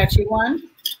 It's a stretchy one.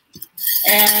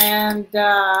 And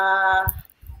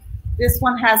this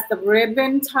one has the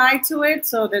ribbon tied to it.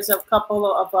 So there's a couple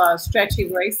of stretchy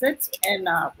bracelets. And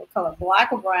what color?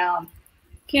 Black or brown?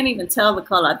 Can't even tell the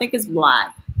color. I think it's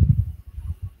black.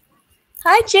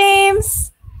 Hi,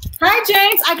 James. Hi,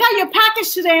 James. I got your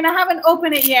package today and I haven't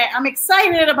opened it yet. I'm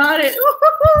excited about it.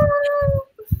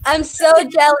 I'm so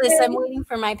jealous. I'm waiting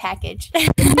for my package.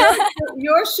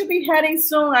 Yours should be heading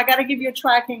soon. I got to give you a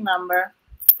tracking number.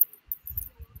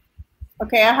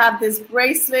 Okay, I have this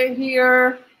bracelet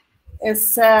here. It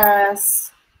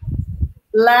says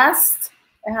blessed.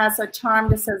 It has a charm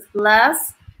that says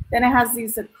blessed. Then it has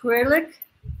these acrylic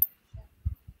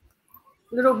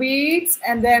little beads.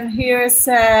 And then here it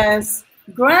says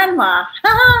grandma.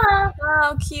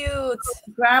 Oh, cute.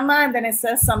 Grandma. And then it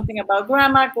says something about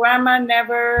grandma. Grandma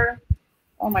never.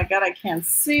 Oh my God, I can't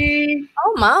see.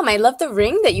 Oh, Mom, I love the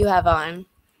ring that you have on.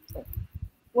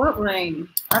 What ring?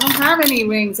 I don't have any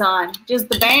rings on, just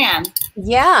the band.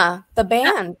 Yeah, the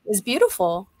band is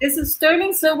beautiful. It's a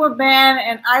sterling silver band,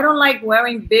 and I don't like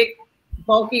wearing big,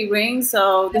 bulky rings,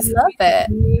 so this is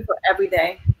me for every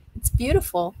day. It's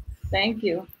beautiful. Thank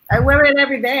you. I wear it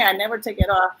every day. I never take it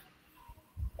off.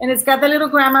 And it's got the little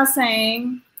grandma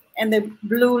saying and the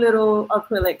blue little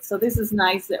acrylic. So this is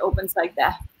nice. It opens like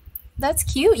that. That's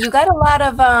cute. You got a lot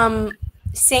of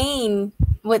saying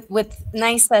with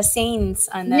nice sayings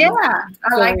on them. Yeah,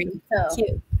 I like it too.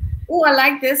 Cute. Oh, I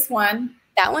like this one.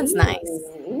 That one's nice.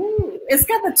 Ooh. It's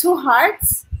got the 2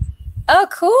 hearts. Oh,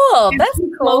 cool. That's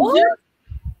cool. Closures.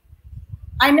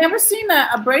 I never seen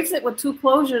a bracelet with 2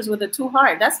 closures with a 2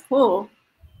 heart. That's cool.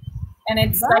 And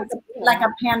it's like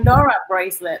a Pandora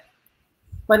bracelet,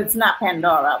 but it's not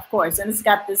Pandora, of course. And it's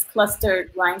got this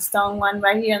clustered rhinestone one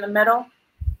right here in the middle.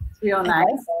 It's real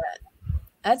nice.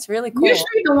 That's really cool.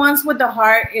 Usually the ones with the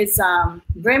heart is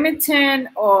Remington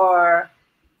or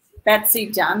Betsy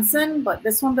Johnson, but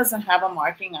this one doesn't have a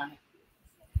marking on it.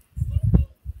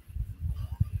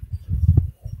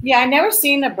 Yeah, I never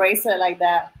seen a bracelet like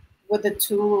that with the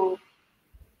 2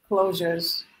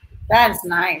 closures. That is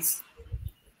nice.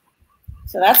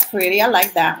 So that's pretty. I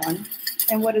like that one.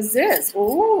 And what is this?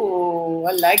 Ooh,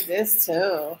 I like this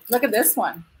too. Look at this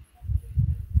one.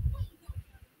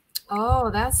 Oh,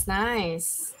 that's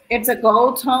nice. It's a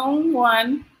gold tone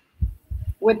one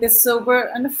with the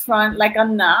silver in the front, like a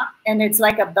knot, and it's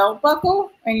like a belt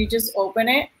buckle, and you just open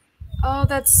it. Oh,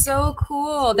 that's so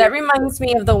cool. That reminds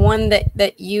me of the one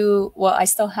that you, well, I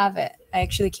still have it. I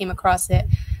actually came across it.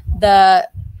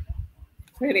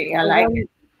 Pretty, I like it.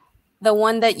 The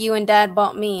one that you and Dad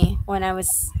bought me when I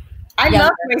was younger.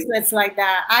 Love bracelets like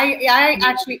that. I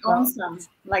actually own some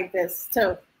like this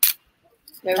too.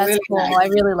 They're That's really cool. nice. I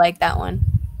really like that one.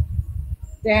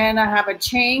 Then I have a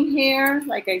chain here,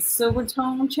 like a silver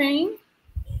tone chain.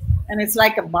 And it's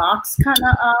like a box kind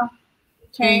of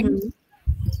chain.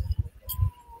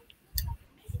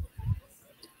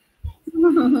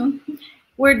 Mm-hmm.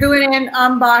 We're doing an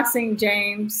unboxing,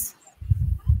 James,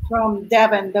 from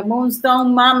Devan, the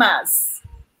Moonstone Mamas.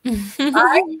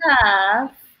 I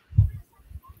have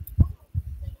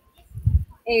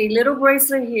a little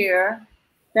bracelet here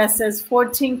that says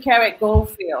 14 karat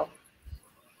gold feel.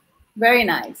 Very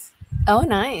nice. Oh,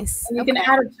 nice. And you can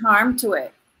add a charm to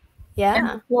it. Yeah. And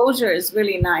the closure is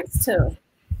really nice too.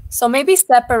 So maybe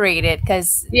separate it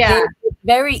because it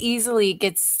very easily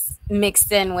gets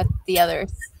mixed in with the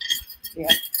others.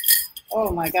 Yeah.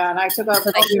 Oh my God. I took out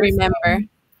so that you remember.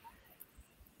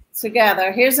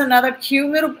 Together. Here's another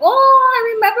cute little, oh,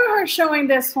 I remember her showing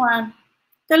this one.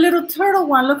 The little turtle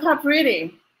one. Look how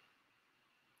pretty.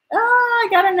 Oh, I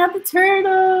got another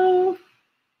turtle.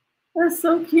 That's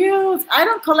so cute. I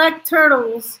don't collect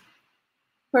turtles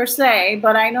per se,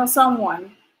 but I know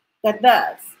someone that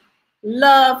does.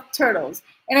 Love turtles.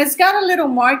 And it's got a little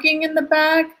marking in the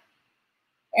back.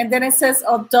 And then it says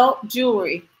adult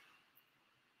jewelry.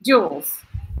 Jewels.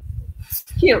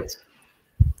 Cute.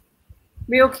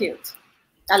 Real cute.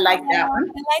 I like that one.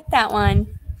 I like that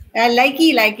one. I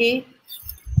likey.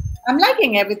 I'm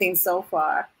liking everything so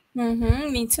far.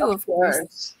 Me too, of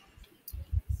course.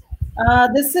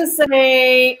 This is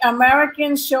a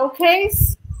American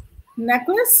showcase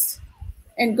necklace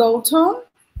in gold tone.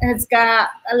 And it's got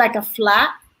like a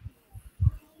flat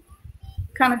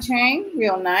kind of chain.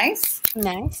 Real nice.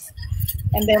 Nice.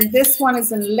 And then this one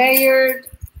is in layered.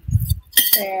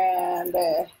 And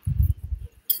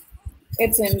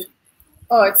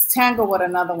it's tangled with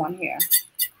another one here.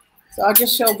 So I'll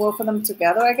just show both of them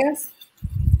together, I guess.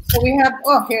 So we have,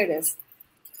 oh, here it is.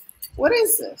 What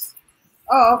is this?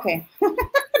 Oh, okay. I'm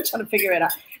trying to figure it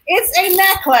out. It's a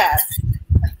necklace.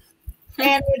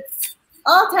 And it's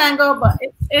all tango, but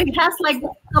it has like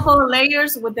a couple of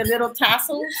layers with the little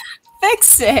tassels.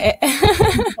 Fix it.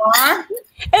 Bar.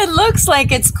 It looks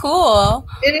like it's cool.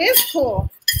 It is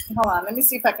cool. Hold on, let me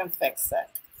see if I can fix it.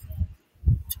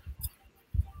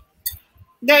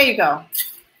 There you go.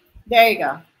 There you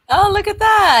go. Oh, look at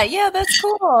that. Yeah, that's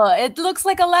cool. It looks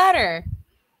like a ladder.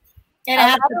 And it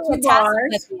has the two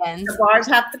bars. The bars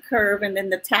have the curve, and then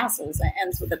the tassels. It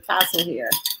ends with a tassel here.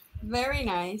 Very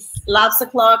nice. Lobster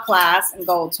claw clasp and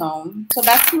gold tone. So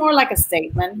that's more like a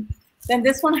statement. Then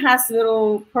this one has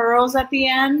little pearls at the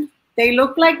end. They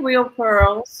look like real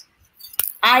pearls.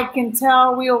 I can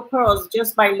tell real pearls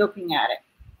just by looking at it.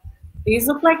 These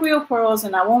look like real pearls,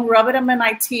 and I won't rub them in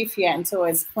my teeth yet until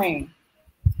it's clean.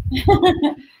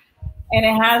 And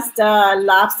it has the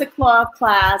lobster claw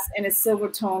clasp and a silver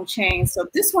tone chain. So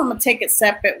this one, I'm gonna take it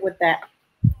separate with that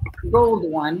gold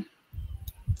one,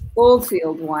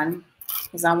 Goldfield one,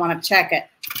 because I want to check it.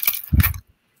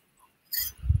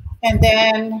 And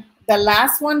then the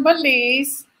last one but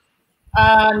least,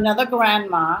 another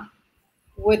grandma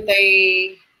with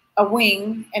a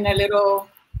wing and a little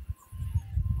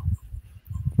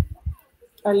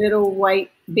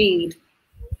white bead,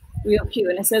 real cute,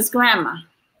 and it says grandma.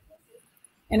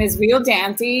 And it's real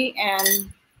dainty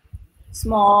and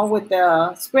small with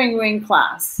the spring ring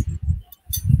clasp.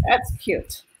 That's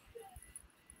cute.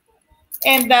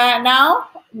 And now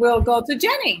we'll go to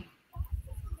Jenny.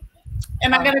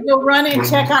 And I'm gonna go run and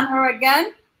check on her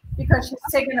again because she's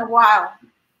taking a while. Okay.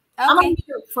 I'm gonna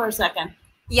mute for a second.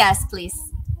 Yes,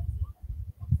 please.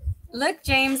 Look,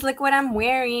 James, look what I'm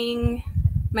wearing.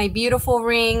 My beautiful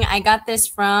ring. I got this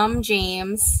from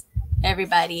James,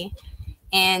 everybody.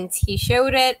 And he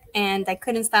showed it, and I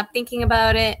couldn't stop thinking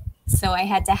about it, so I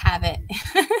had to have it.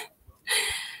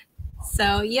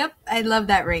 So, yep, I love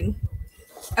that ring.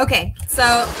 Okay,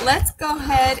 so let's go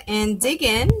ahead and dig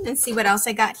in and see what else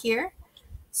I got here.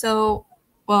 So,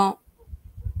 well,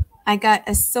 I got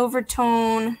a silver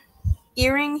tone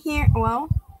earring here. Well,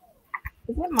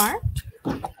 is it marked?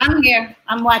 I'm here.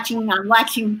 I'm watching.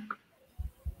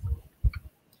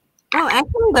 Oh,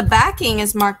 actually, the backing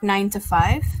is marked 9 to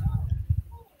 5.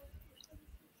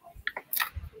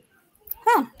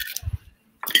 Huh.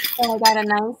 So I got a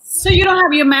nice. So you don't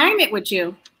have your magnet with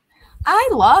you? I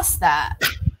lost that.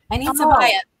 I need to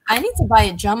buy it. I need to buy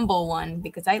a jumbo one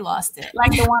because I lost it.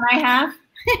 Like the one I have?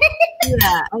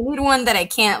 Yeah, I need one that I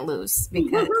can't lose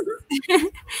because.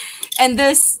 And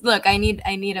this, look, I need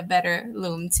a better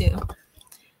loom too.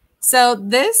 So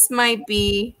this might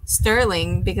be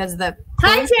sterling because the.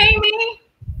 Hi, Jamie.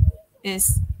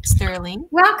 Is sterling.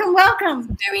 Welcome,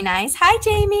 welcome. Very nice. Hi,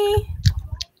 Jamie.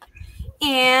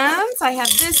 And I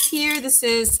have this here. This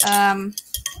is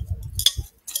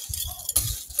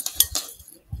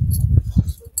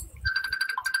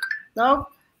Nope.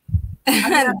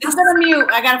 I'm gonna mute.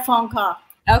 I got a phone call.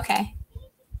 Okay.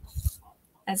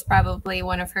 That's probably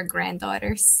one of her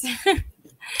granddaughters.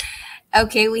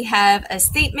 Okay, we have a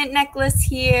statement necklace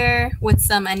here with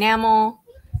some enamel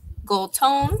gold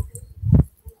tone.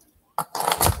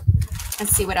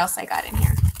 Let's see what else I got in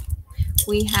here.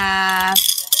 We have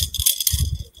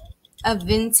a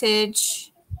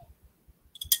vintage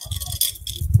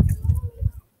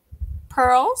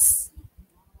pearls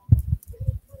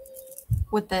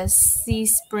with the C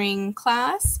spring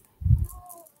clasp.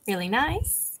 Really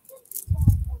nice.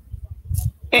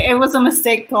 It was a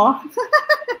mistake call.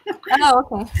 Oh,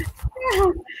 okay.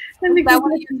 Was that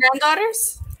one of your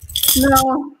granddaughters?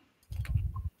 No.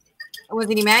 Was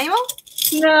it Emmanuel?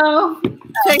 No.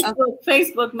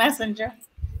 Facebook Messenger.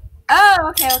 Oh,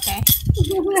 okay.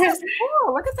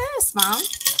 Oh, look at this, Mom.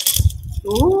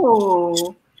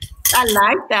 Ooh, I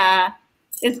like that.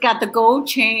 It's got the gold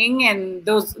chain, and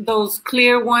those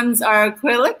clear ones are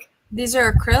acrylic. These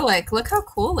are acrylic. Look how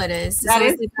cool it is. That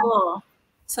is cool.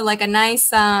 So like a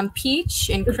nice peach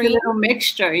and it's cream. A little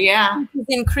mixture, yeah.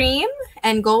 In cream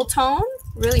and gold tone.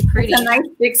 Really pretty. It's a nice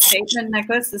big statement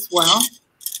necklace as well.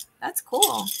 That's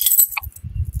cool.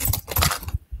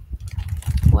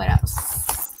 What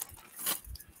else?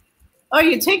 Oh,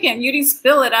 you didn't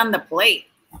spill it on the plate.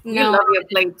 No. You love your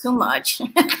plate too much.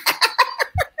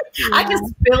 Yeah. I just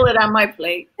spill it on my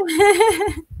plate.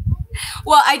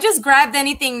 Well, I just grabbed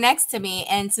anything next to me,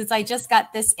 and since I just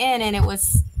got this in and it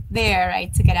was there, I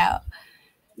took it out.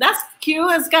 That's cute.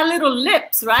 It's got little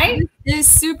lips, right? It is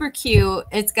super cute.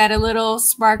 It's got a little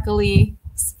sparkly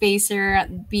spacer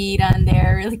bead on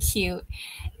there. Really cute.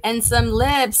 And some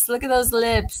lips. Look at those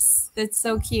lips. That's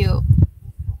so cute.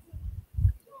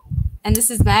 And this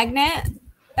is magnet.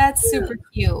 That's super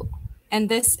cute. And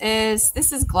this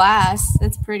is glass.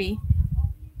 That's pretty.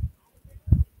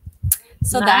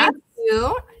 So nice. That's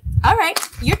cute. All right,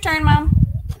 your turn, Mom.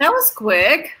 That was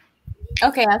quick.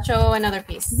 Okay, I'll show another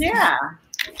piece. Yeah.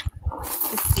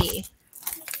 Let's see.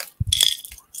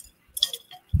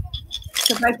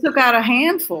 Because I took out a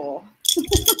handful.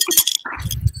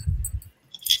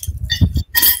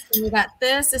 We got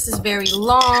this. This is very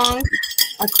long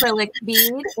acrylic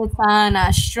bead. It's on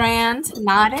a strand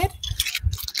knotted.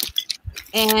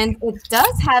 And it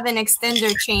does have an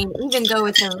extender chain, even though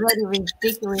it's already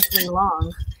ridiculously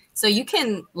long. So you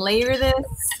can layer this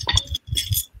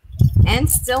and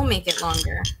still make it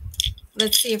longer.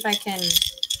 Let's see if I can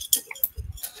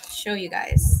show you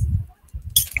guys.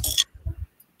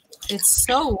 It's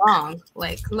so long,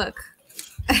 like, look.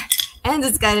 And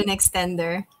it's got an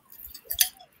extender.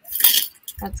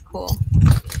 That's cool.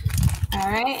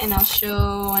 All right, and I'll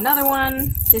show another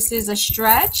one. This is a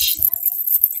stretch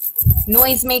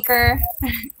noisemaker.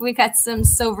 We got some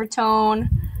silver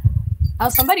tone. Oh,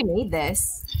 somebody made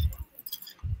this.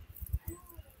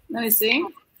 Let me see.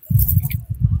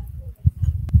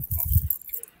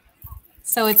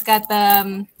 So it's got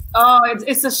the oh,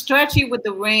 it's a stretchy with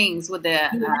the rings with the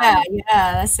yeah,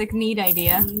 that's a neat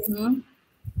idea. Mm-hmm.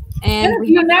 And if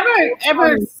you never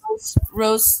ever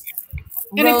rose.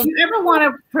 And if you ever want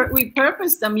to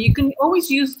repurpose them, you can always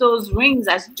use those rings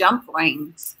as jump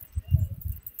rings.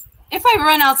 If I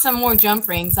run out some more jump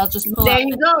rings, I'll just pull there out.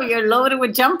 You go. You're loaded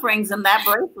with jump rings in that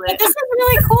bracelet. But this is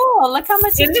really cool. Look how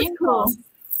much it is cool.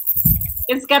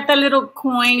 It's got the little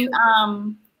coin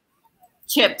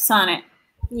chips on it.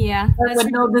 Yeah.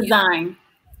 With no design.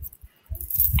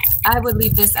 I would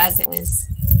leave this as it is.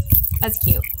 That's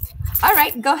cute. All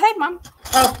right. Go ahead, Mom.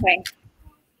 Okay.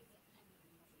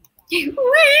 Look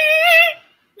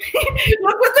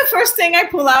what the first thing I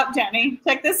pull out, Jenny.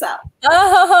 Check this out.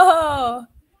 Oh.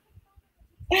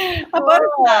 A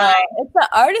butterfly. It's an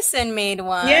artisan made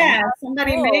one. Yeah,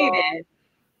 somebody made it.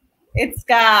 It's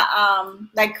got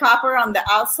like copper on the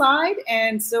outside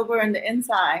and silver on the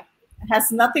inside. It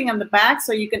has nothing on the back,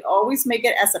 so you can always make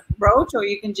it as a brooch, or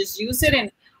you can just use it,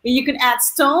 and you can add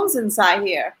stones inside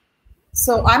here.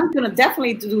 So I'm gonna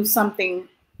definitely do something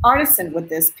artisan with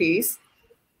this piece.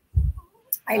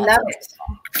 I love it.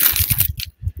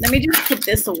 Let me just put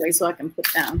this away so I can put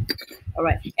down. All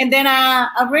right, and then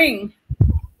a ring.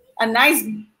 A nice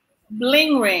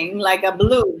bling ring, like a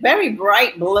blue, very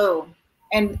bright blue.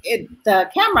 And the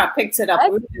camera picks it up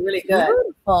really, really good.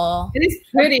 Beautiful. It is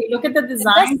pretty. Look at the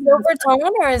design. Is that silver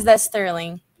tone or is that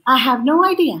sterling? I have no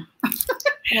idea.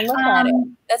 Well, look at it.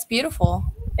 That's beautiful.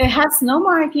 It has no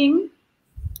marking.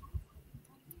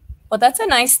 Well, that's a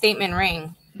nice statement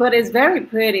ring. But it's very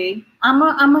pretty. I'm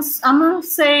gonna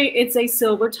say it's a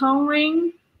silver tone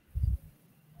ring.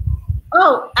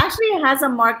 Oh, actually, it has a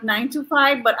mark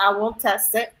 925, but I will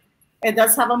test it. It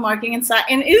does have a marking inside,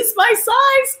 and it's my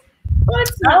size, but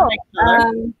it's not my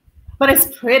color. But it's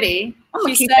pretty. I'm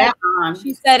gonna keep that on.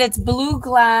 She said it's blue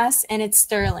glass and it's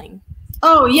sterling.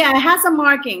 Oh yeah, it has a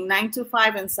marking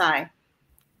 925 inside.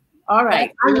 All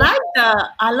right,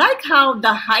 I like how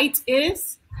the height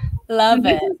is. Love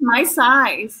it. This is my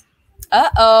size.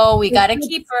 Uh-oh, we got a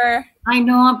keeper. I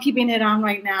know I'm keeping it on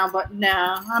right now, but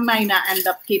no, I might not end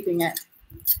up keeping it.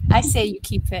 I say you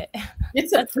keep it.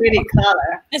 It's a pretty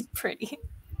color. It's pretty.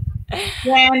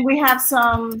 Then we have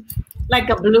some, like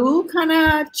a blue kind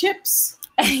of chips.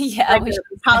 Yeah. Like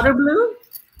a powder blue.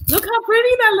 Look how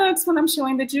pretty that looks when I'm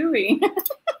showing the jewelry.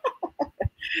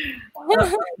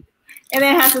 And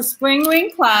it has a spring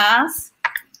ring clasp.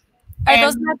 Are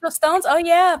those natural stones? Oh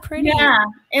yeah, pretty. Yeah,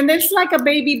 and it's like a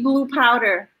baby blue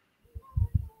powder.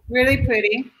 Really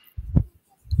pretty.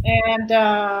 And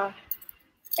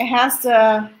it has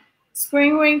the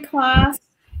spring ring clasp.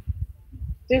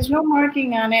 There's no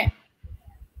marking on it.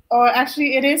 Or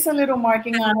actually, it is a little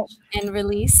marking on it. And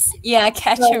release. Yeah,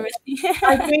 catch and release.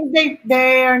 I think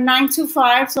they are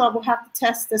 925, so I will have to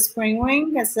test the spring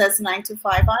ring. It says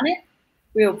 925 on it.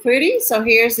 Real pretty. So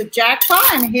here's the jackpot,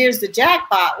 and here's the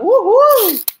jackpot.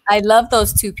 Woohoo! I love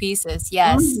those two pieces.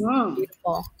 Yes. Mm-hmm.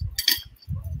 Beautiful.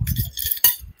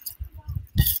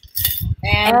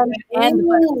 And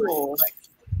ooh.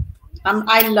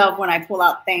 I love when I pull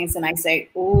out things and I say,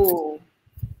 ooh.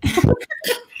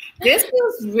 This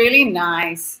feels really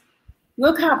nice.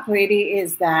 Look how pretty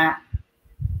is that.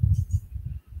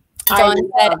 Dawn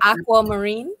said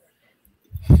aquamarine.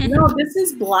 No, this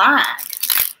is black.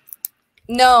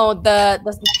 No, the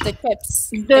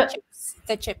chips.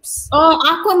 The chips. Oh,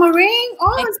 aquamarine.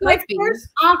 Oh, it's my first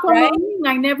aquamarine.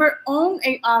 Right? I never owned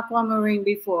a aquamarine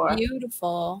before.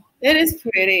 Beautiful. It is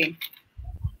pretty.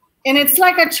 And it's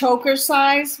like a choker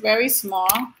size, very small.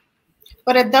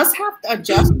 But it does have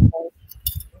adjustable.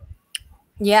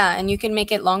 Yeah, and you can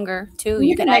make it longer too.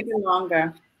 You can make it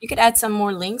longer. You could add some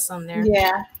more links on there.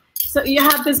 Yeah. So you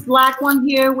have this black one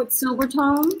here with silver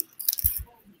tone.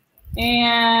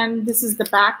 And this is the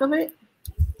back of it.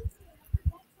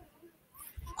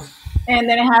 And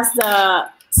then it has the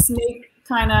snake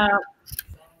kind of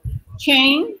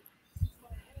chain.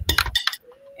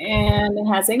 And it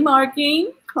has a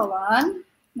marking. Hold on.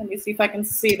 Let me see if I can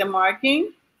see the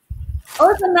marking. Oh,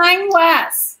 it's a 9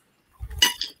 West.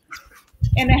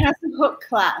 And it has a hook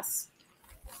clasp.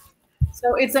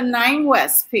 So it's a 9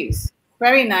 West piece.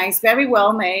 Very nice, very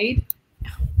well made.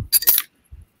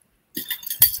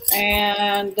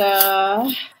 And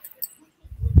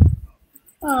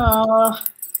oh,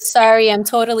 sorry, I'm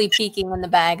totally peeking in the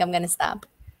bag. I'm gonna stop.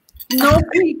 No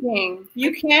peeking.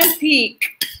 You can't peek.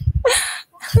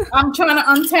 I'm trying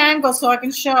to untangle so I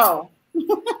can show.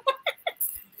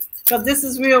 Because this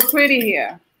is real pretty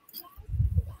here.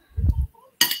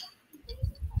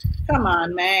 Come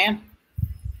on, man.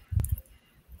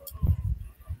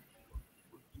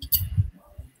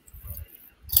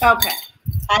 Okay.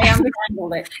 I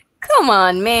untangled it. Come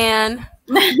on, man.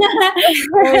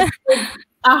 A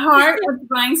heart with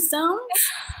rhinestones.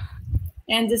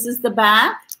 And this is the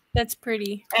back. That's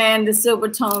pretty. And the silver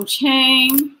tone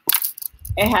chain.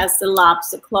 It has the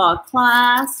lobster claw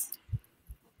clasp.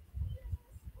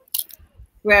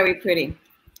 Very pretty.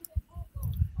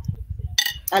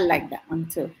 I like that one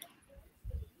too.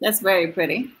 That's very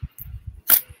pretty.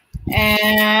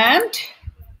 And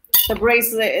the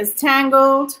bracelet is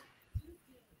tangled,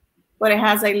 but it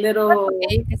has a little,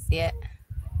 okay, you can see it.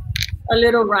 A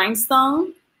little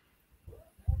rhinestone.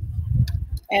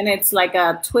 And it's like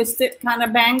a twisted kind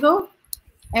of bangle.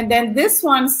 And then this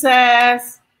one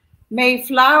says, "May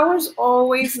flowers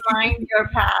always line your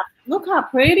path." Look how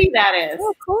pretty that is.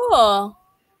 Oh, cool.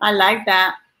 I like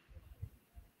that.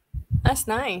 That's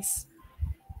nice.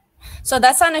 So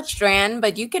that's on a strand,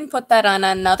 but you can put that on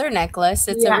another necklace.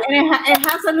 It's and it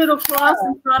has a little cross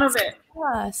in front of it.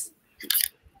 Cross.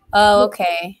 Oh,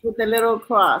 okay. With the little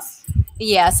cross.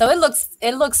 Yeah, so it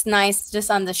looks nice just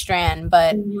on the strand,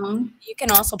 but you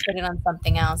can also put it on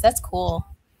something else. That's cool.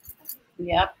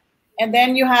 Yep. And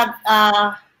then you have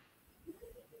a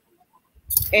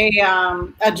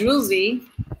druzy.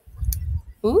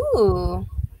 Ooh,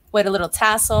 with a little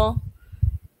tassel.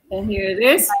 And here it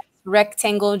is.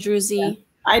 Rectangle druzy. Yeah.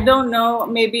 I don't know.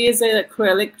 Maybe it's an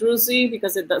acrylic druzy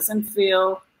because it doesn't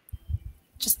feel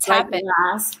just tap like it.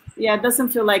 Glass. Yeah, it doesn't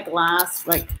feel like glass.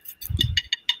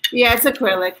 Yeah, it's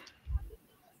acrylic.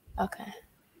 Okay,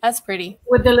 that's pretty.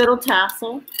 With the little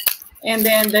tassel, and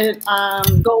then the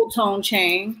gold tone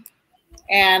chain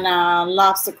and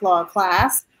lobster claw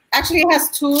clasp. Actually, it has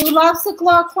 2 lobster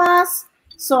claw clasps.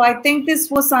 So I think this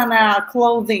was on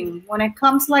clothing. When it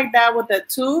comes like that with the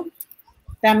 2,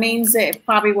 that means it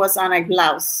probably was on a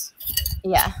blouse.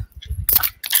 Yeah.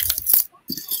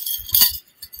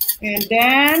 And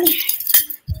then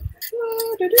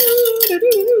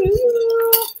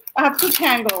I have 2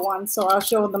 tangle ones, so I'll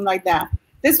show them like that.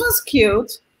 This one's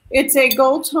cute. It's a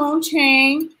gold tone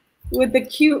chain with the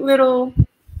cute little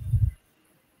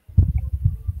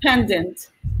pendant.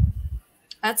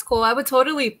 That's cool. I would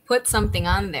totally put something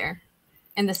on there.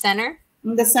 In the center?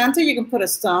 In the center, you can put a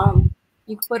stone.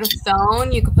 You could put a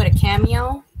stone. You could put a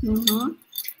cameo.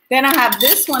 Then I have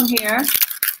this one here.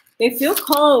 They feel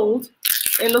cold.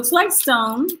 It looks like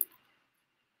stone.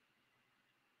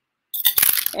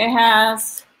 It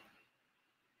has,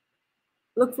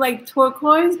 looks like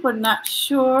turquoise, but not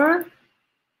sure.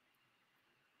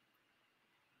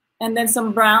 And then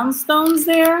some brown stones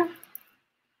there.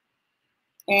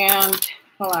 And,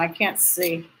 hold on, I can't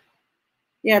see.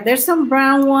 Yeah, there's some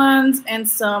brown ones and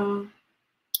some,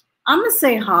 I'm going to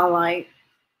say highlight.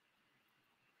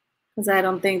 Because I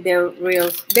don't think they're real.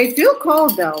 They feel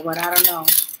cold though, but I don't know.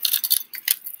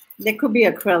 They could be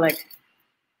acrylic.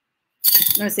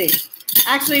 Let me see.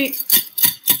 Actually,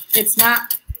 it's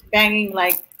not banging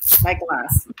like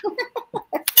glass.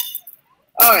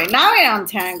 All right, now I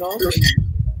untangled.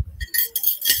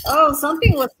 Oh,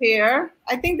 something was here.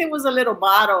 I think there was a little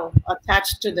bottle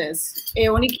attached to this. It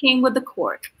only came with the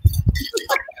cork.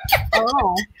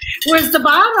 Oh. Where's the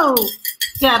bottle?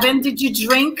 Devin, did you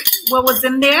drink what was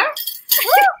in there?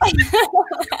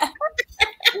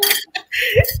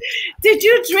 Did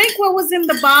you drink what was in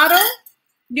the bottle?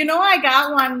 You know, I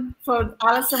got one for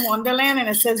Alice in Wonderland, and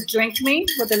it says "Drink Me"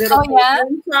 with a little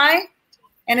inside,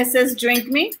 and it says "Drink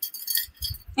Me."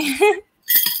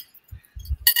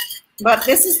 But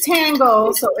this is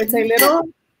tango, so it's a little.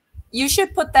 You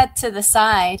should put that to the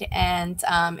side, and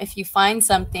if you find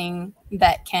something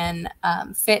that can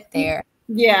fit there.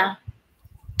 Yeah.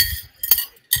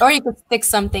 Or you could stick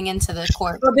something into the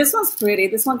cork. Oh, this one's pretty.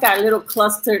 This one got little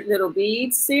clustered little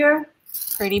beads here.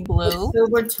 Pretty blue.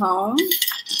 Silver tone.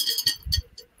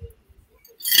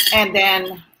 And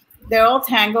then they're all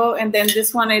tangled. And then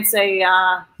this one, it's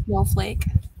a snowflake.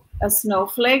 A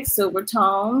snowflake, silver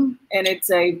tone. And it's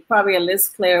probably a Liz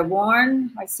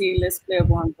Claiborne. I see Liz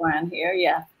Claiborne brand here.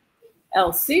 Yeah.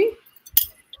 Elsie.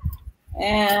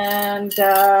 And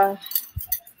the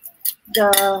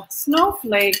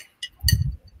snowflake,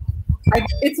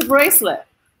 it's a bracelet.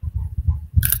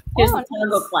 Here's the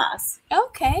tango class.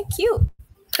 Okay, cute.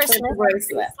 Christmas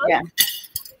bracelet. Yeah.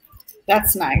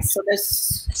 That's nice.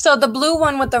 So the blue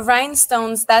one with the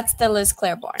rhinestones, that's the Liz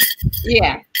Claiborne.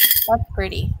 Yeah. That's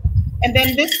pretty. And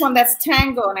then this one that's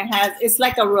tango, and it's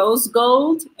like a rose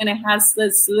gold, and it has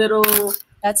this little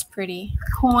that's pretty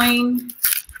coin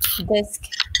disc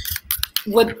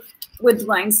with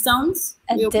rhinestones.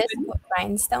 A disc with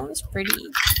rhinestones, pretty.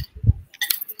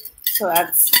 So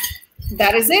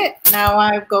that is it. Now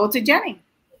I go to Jenny.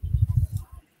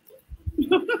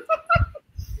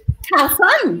 Have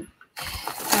fun.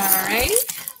 All right.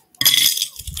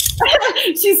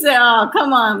 She said, "Oh,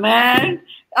 come on, man.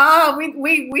 Oh,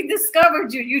 we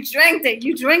discovered you. You drank it.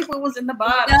 You drank what was in the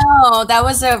bottle." No, that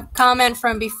was a comment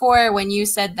from before when you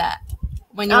said that.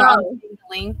 When you were on the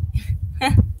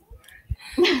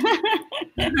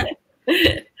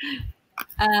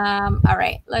all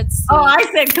right, let's see. Oh, I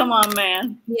said, come on,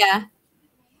 man. Yeah.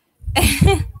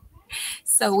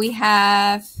 So we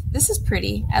have, this is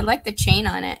pretty. I like the chain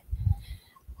on it.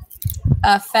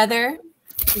 A feather,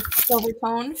 silver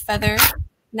tone feather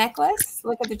necklace.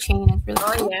 Look at the chain. It's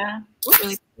really cool. Yeah. It's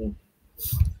really pretty.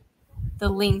 The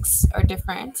links are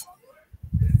different.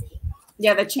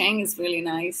 Yeah, the chain is really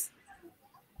nice.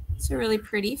 It's a really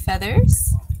pretty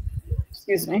feathers.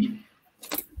 Excuse me.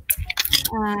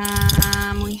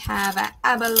 We have an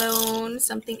abalone,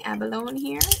 something abalone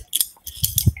here.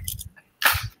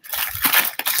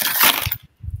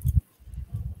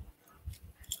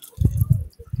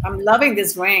 I'm loving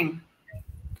this ring.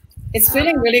 It's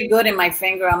feeling really good in my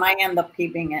finger. I might end up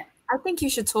keeping it. I think you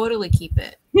should totally keep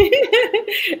it.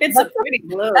 It's a pretty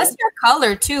blue. That's your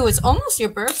color too. It's almost your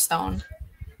birthstone.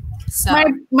 So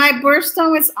my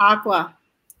birthstone is aqua.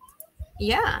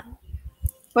 Yeah.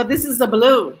 But this is the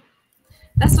blue.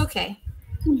 That's okay.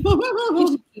 You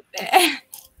should keep it.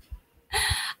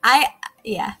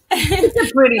 Yeah.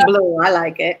 It's a pretty blue. I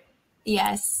like it.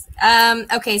 Yes.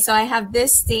 Okay, so I have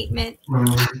this statement.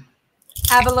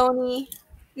 Abalone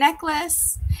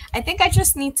necklace. I think I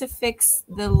just need to fix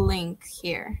the link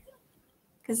here.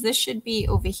 Because this should be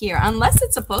over here. Unless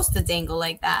it's supposed to dangle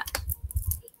like that.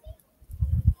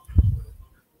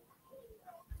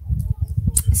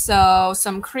 So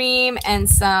some cream and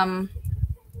some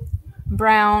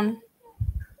brown.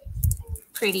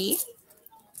 Pretty.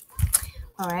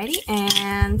 Alrighty,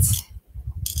 and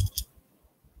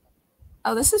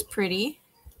oh, this is pretty.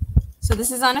 So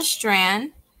this is on a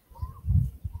strand.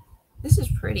 This is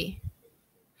pretty.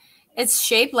 It's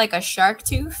shaped like a shark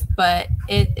tooth, but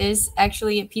it is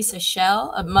actually a piece of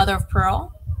shell, a mother of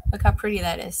pearl. Look how pretty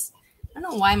that is. I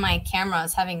don't know why my camera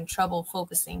is having trouble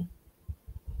focusing.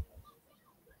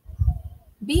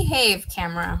 Behave,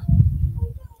 camera.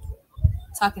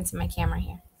 Talking to my camera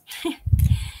here.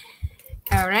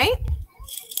 All right.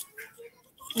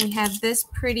 We have this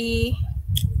pretty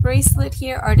bracelet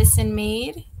here, artisan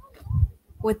made,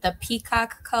 with the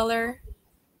peacock color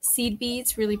seed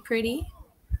beads, really pretty.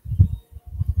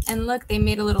 And look, they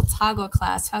made a little toggle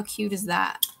clasp. How cute is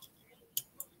that?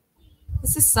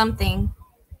 This is something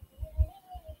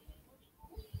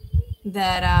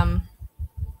that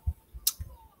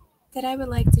that I would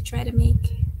like to try to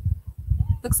make.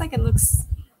 Looks like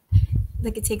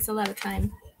it takes a lot of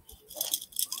time.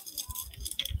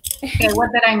 Okay,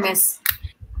 what did I miss?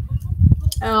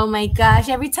 Oh my gosh,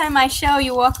 every time I show,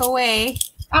 you walk away.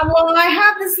 Well, I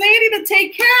have this lady to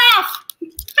take care of.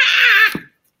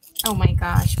 Oh my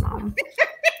gosh, Mom.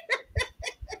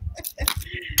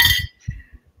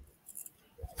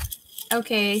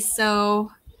 Okay,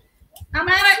 so I'm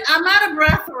out of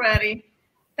breath already.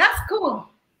 That's cool.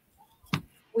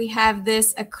 We have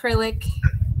this acrylic.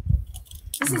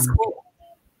 This is cool.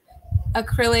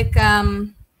 Acrylic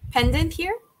pendant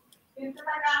here.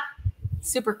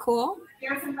 Super cool.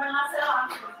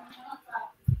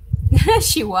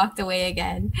 She walked away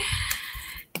again.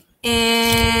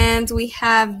 And we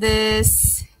have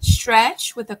this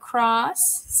stretch with a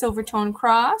cross, silver tone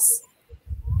cross,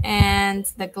 and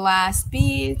the glass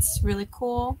beads, really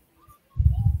cool.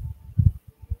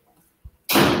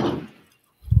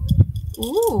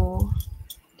 Ooh.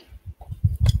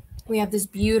 We have this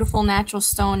beautiful natural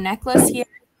stone necklace here,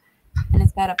 and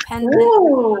It's got a pendant.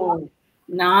 Ooh,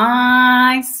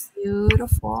 nice.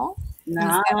 Beautiful.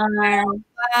 Nice.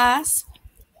 Clasp.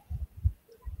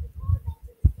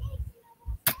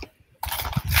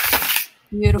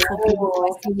 Beautiful, beautiful.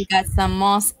 I see we got some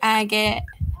moss agate,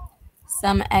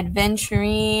 some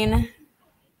adventurine,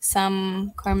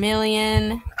 some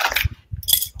carmelian,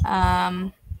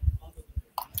 some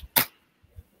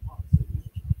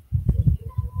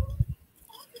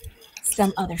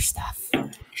other stuff.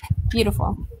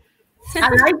 Beautiful. I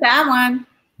like that one.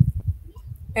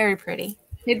 Very pretty.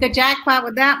 Hit the jackpot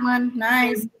with that one.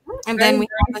 Nice. And then we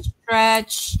have a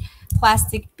stretch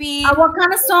plastic bead. What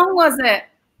kind of song was it?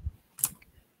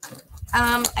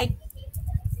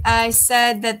 I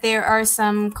said that there are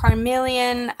some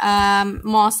carmelian,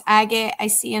 moss agate I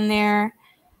see in there,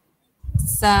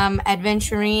 some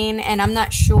adventurine, and I'm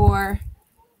not sure.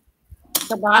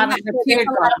 The bottom, the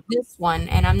teardrop. This one,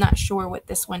 and I'm not sure what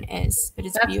this one is, but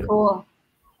it's beautiful. Cool.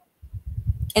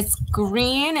 It's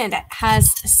green and it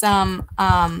has some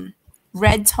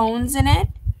red tones in it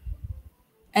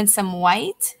and some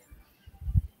white.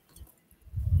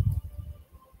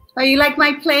 Oh, you like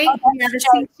my plate? Oh, yeah,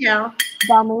 the seashell.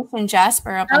 Dalmatian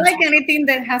jasper. I like anything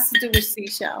that has to do with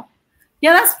seashell.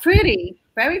 Yeah, that's pretty.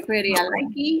 Very pretty. I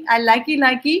like it. I like it,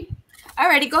 like it.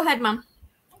 Alrighty, go ahead, Mom.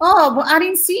 Oh, but I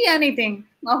didn't see anything.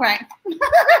 All right.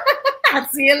 I'll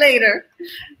see you later.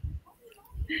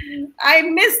 I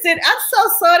missed it. I'm so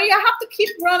sorry. I have to keep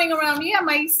running around. Yeah,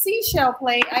 my seashell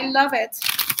plate. I love it.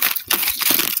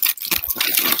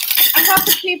 I have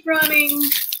to keep running.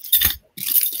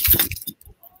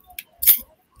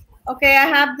 Okay, I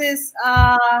have this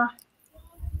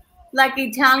like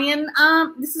Italian,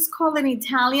 this is called an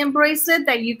Italian bracelet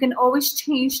that you can always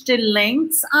change the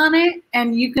lengths on it,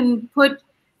 and you can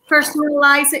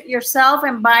personalize it yourself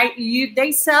and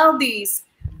they sell these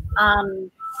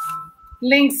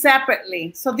links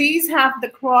separately. So these have the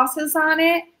crosses on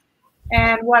it,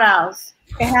 and what else?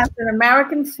 It has an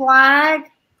American flag,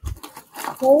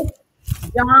 Hope,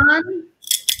 John.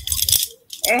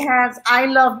 It has I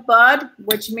love Bud,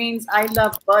 which means I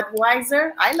love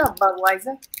Budweiser. I love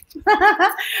Budweiser.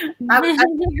 I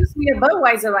could use me a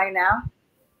Budweiser right now.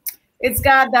 It's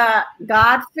got the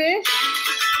godfish.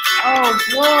 Oh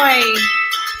boy.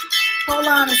 Hold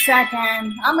on a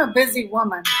second. I'm a busy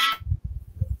woman.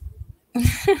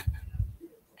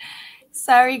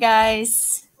 Sorry,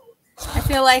 guys. I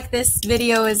feel like this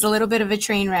video is a little bit of a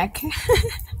train wreck.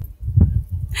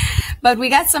 But we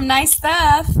got some nice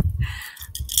stuff.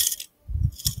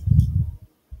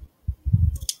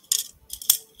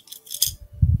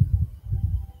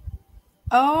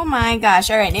 Oh my gosh.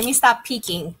 All right, let me stop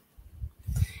peeking.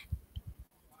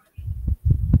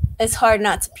 It's hard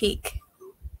not to peek.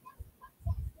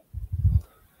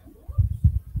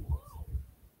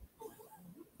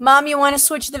 Mom, you want to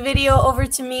switch the video over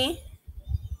to me?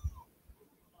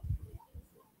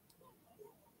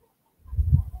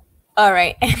 All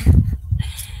right.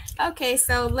 Okay,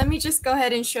 so let me just go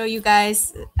ahead and show you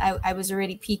guys. I was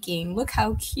already peeking. Look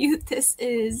how cute this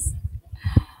is.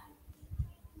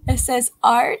 It says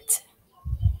art.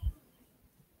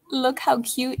 Look how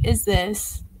cute is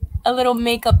this? A little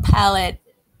makeup palette.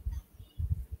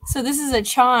 So this is a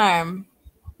charm.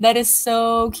 That is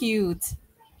so cute.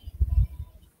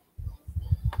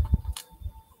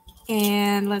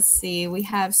 And let's see, we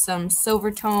have some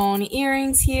silver tone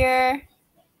earrings here.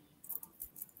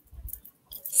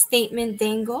 Statement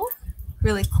dangle.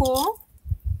 Really cool.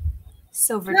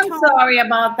 Silver tone. I'm sorry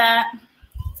about that.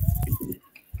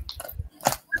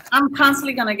 I'm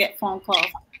constantly going to get phone calls.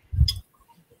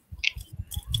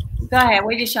 Go ahead.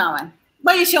 What are you showing?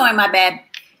 What are you showing, my bad?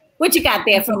 What you got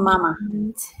there from Mama?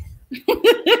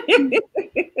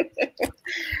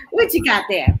 What you got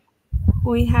there?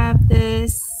 We have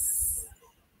this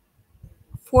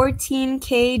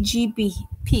 14K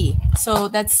GBP. So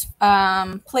that's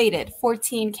plated,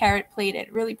 14 karat plated.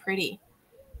 Really pretty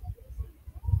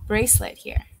bracelet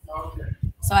here.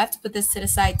 So I have to put this to the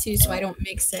side too so I don't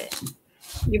mix it.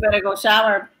 You better go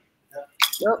shower.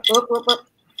 Whoop, whoop, whoop, whoop.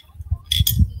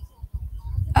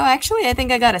 Oh, actually, I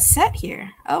think I got a set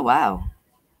here. Oh, wow.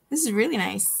 This is really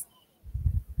nice.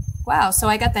 Wow, so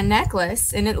I got the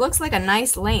necklace, and it looks like a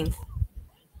nice length.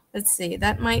 Let's see.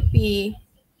 That might be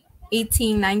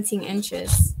 18, 19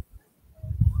 inches.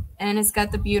 And it's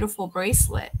got the beautiful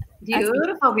bracelet.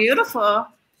 Beautiful, beautiful.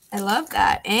 I love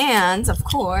that. And, of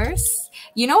course,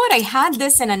 you know what? I had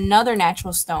this in another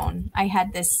natural stone. I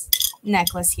had this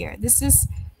necklace here. This is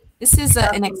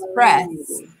an express.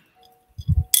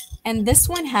 And this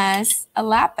one has a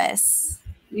lapis.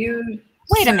 You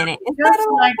wait a minute. Is just that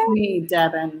a like lapis? me,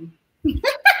 Devan.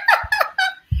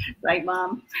 Right,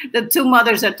 Mom? The two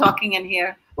mothers are talking in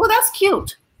here. Oh, that's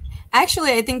cute.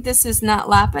 Actually, I think this is not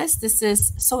lapis. This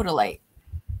is sodalite.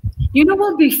 You know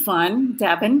what would be fun,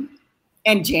 Devin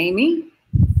and Jamie?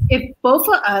 If both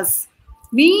of us,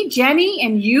 me, Jenny,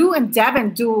 and you and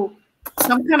Devin do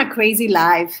some kind of crazy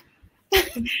live.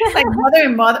 Like mother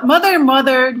and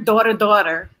mother, daughter,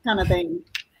 daughter kind of thing.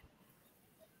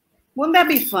 Wouldn't that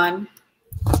be fun?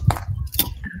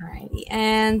 Alrighty.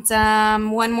 And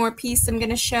one more piece I'm going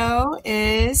to show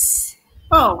is...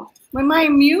 Oh, am I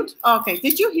mute? Okay.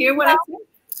 Did you hear what I said?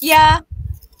 Yeah.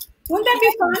 Wouldn't that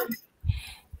be fun?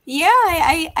 Yeah,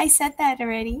 I said that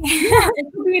already. Yeah,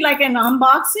 it could be like an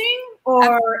unboxing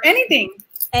or anything.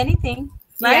 Anything.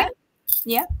 Right?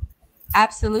 Yeah.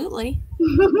 Absolutely.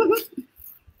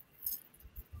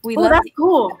 We Oh, love that's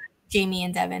cool. Jamie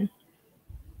and Devin.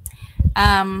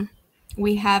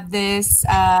 We have this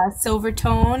silver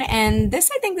tone, and this,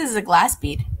 I think this is a glass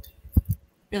bead.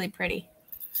 Really pretty.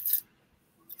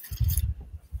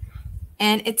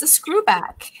 And it's a screw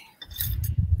back.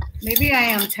 Maybe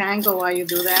I untangle while you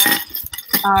do that.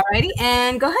 Alrighty,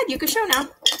 and go ahead, you can show now.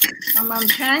 I'm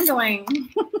untangling.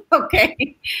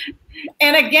 Okay.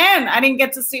 And again, I didn't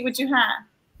get to see what you had.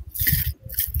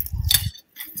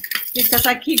 Because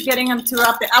I keep getting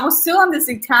interrupted. I was still on this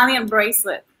Italian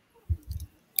bracelet.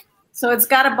 So it's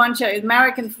got a bunch of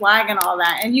American flag and all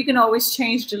that. And you can always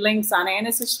change the links on it. And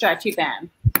it's a stretchy band.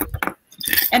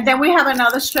 And then we have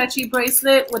another stretchy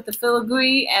bracelet with the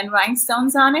filigree and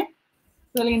rhinestones on it.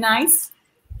 Really nice.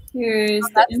 Here's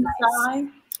the inside.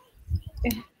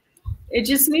 Nice. It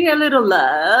just needs a little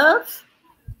love.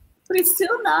 But it's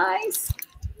still nice.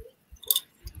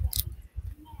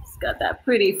 It's got that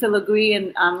pretty filigree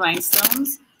and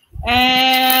rhinestones.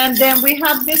 And then we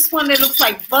have this one that looks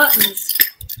like buttons.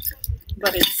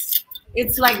 But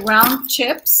it's like round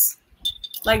chips,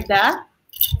 like that.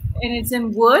 And it's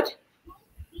in wood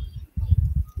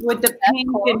with the pink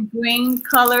and green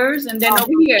colors. And then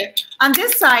over here, on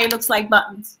this side, it looks like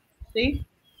buttons. See?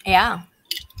 Yeah.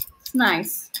 It's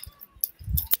nice.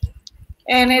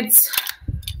 And it's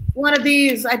one of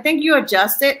these, I think you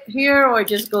adjust it here or it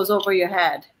just goes over your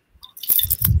head.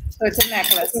 So it's a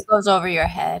necklace. It goes over your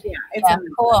head. Yeah, it's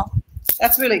cool.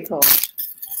 That's really cool.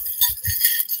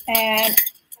 And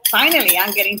finally,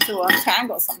 I'm getting to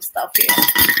untangle some stuff here.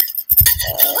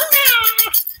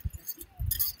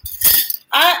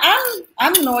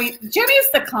 I'm noisy.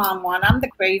 Jenny's the calm one. I'm the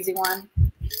crazy one.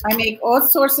 I make all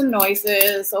sorts of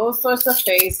noises, all sorts of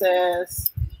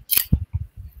faces.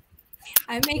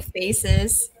 I make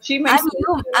faces. She makes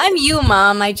I'm you,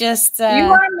 Mom. I just you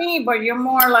are me, but you're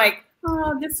more like,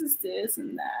 oh, this is this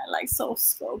and that, like so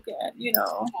spoken, you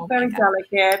know, very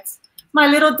delicate. My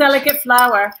little delicate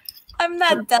flower. I'm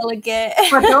not delicate.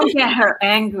 But don't get her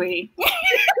angry.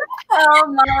 Oh,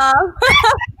 Mom.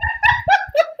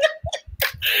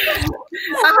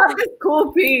 I have this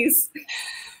cool piece.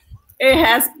 It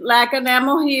has black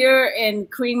enamel here and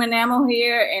cream enamel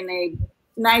here and a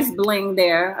nice bling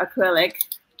there, acrylic.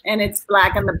 And it's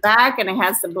black on the back and it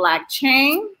has the black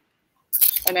chain.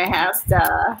 And it has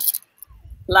the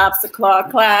lobster claw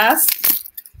clasp.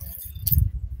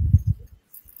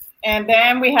 And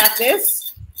then we have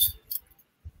this.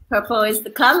 Purple is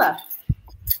the color.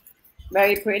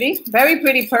 Very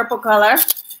pretty purple color.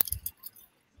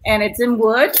 And it's in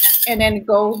wood and then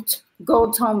gold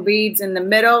tone beads in the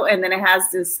middle. And then it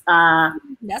has this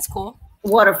that's cool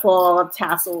waterfall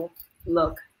tassel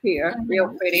look here, real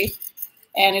pretty.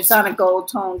 And it's on a gold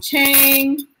tone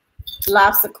chain,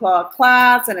 lobster claw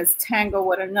clasp, and it's tangled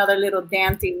with another little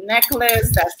dainty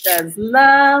necklace that says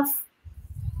love.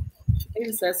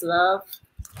 It says love.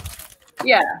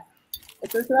 Yeah.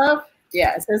 It says love?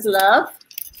 Yeah, it says love.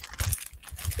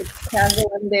 It's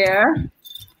tangled in there.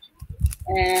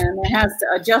 And it has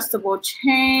the adjustable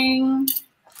chain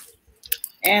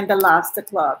and the lobster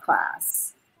claw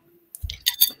clasp.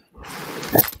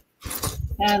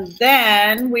 And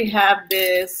then we have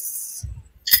this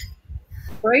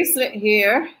bracelet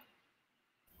here.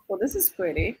 Well, this is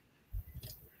pretty.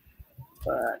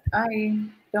 But I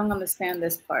don't understand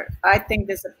this part. I think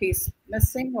there's a piece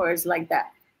missing or it's like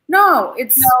that. No,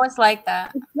 it's like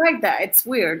that. It's like that. It's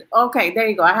weird. Okay, there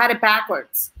you go. I had it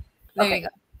backwards. There you go.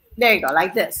 There you go,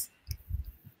 like this.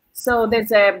 So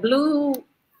there's a blue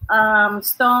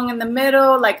stone in the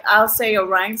middle, like I'll say a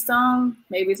rhinestone.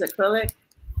 Maybe it's acrylic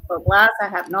or glass. I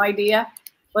have no idea.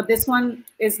 But this one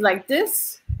is like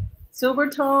this. Silver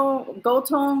tone, gold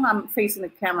tone. I'm facing the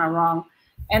camera wrong.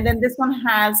 And then this one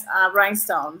has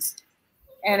rhinestones.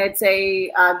 And it's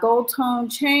a gold tone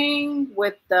chain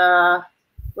with the,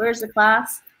 where's the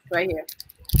clasp? Right here.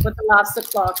 With the lobster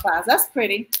claw clasp. That's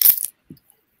pretty.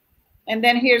 And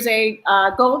then here's a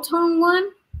gold tone one.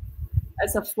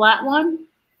 It's a flat one.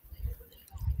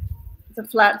 It's a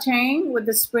flat chain with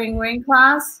the spring ring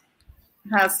clasp.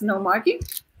 Has no marking.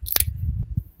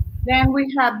 Then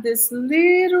we have this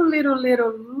little,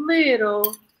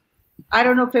 I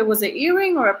don't know if it was an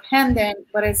earring or a pendant,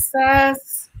 but it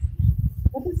says,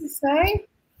 what does it say?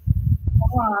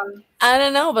 Hold on. I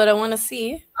don't know, but I want to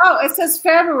see. Oh, it says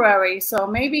February, so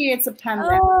maybe it's a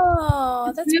pendant.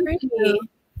 Oh, that's pretty.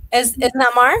 Is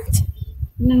that marked?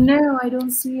 No, I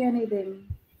don't see anything.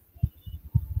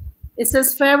 It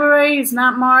says February, it's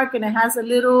not marked, and it has a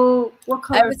little, what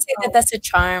color? I would say that that's a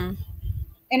charm.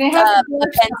 And it has a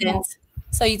pendant.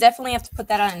 So you definitely have to put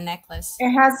that on a necklace.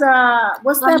 It has a,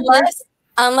 what's that?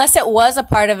 Unless it was a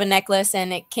part of a necklace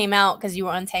and it came out because you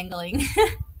were untangling.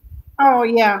 Oh,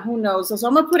 yeah, who knows? So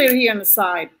I'm going to put it here on the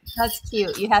side. That's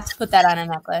cute. You have to put that on a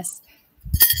necklace.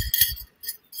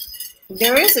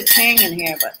 There is a chain in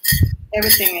here, but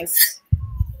everything is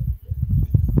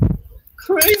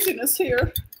craziness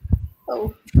here.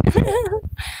 Oh.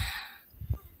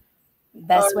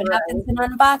 That's what happens in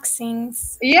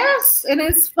unboxings. Yes, and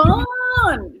it's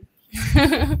fun.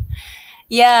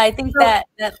 Yeah, I think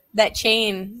that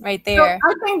chain right there. So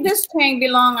I think this chain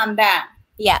belongs on that.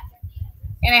 Yeah.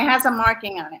 And it has a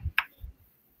marking on it.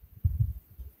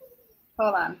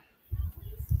 Hold on.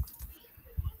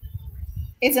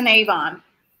 It's an Avon.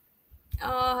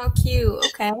 Oh, how cute.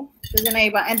 Okay. It's an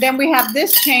Avon. And then we have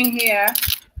this chain here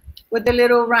with the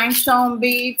little rhinestone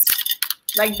beads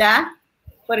like that,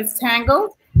 but it's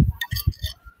tangled.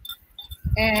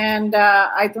 And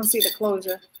I don't see the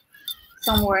closure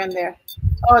somewhere in there.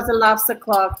 Oh, it's a lobster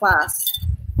claw clasp.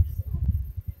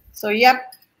 So,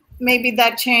 yep, maybe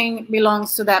that chain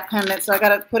belongs to that pendant. So I got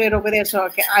to put it over there so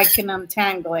I can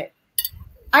untangle it.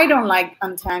 I don't like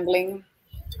untangling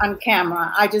on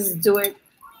camera. I just do it.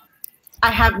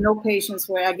 I have no patience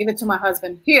for it. I give it to my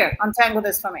husband. Here, untangle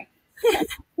this for me.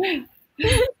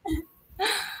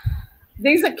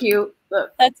 These are cute.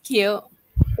 Look. That's cute.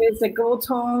 It's a gold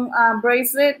tone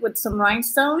bracelet with some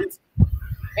rhinestones.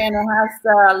 And it has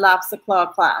the lobster claw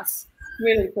clasp.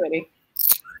 Really pretty.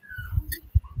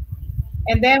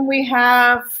 And then we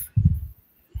have,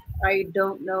 I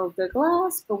don't know the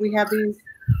glass, but we have these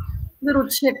little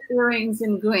chip earrings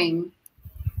in green.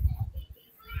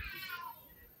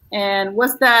 And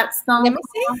what's that stone? Let me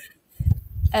see.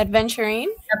 Aventurine?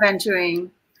 Aventurine.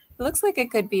 It looks like it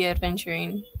could be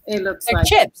aventurine. It looks they're like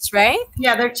chips, right?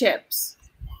 Yeah, they're chips.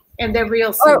 And they're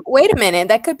real silver. Or wait a minute,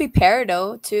 that could be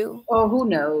peridot too. Oh, who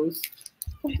knows?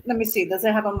 Let me see. Does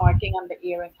it have a marking on the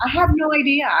earring? I have no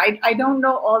idea. I don't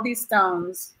know all these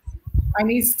stones. I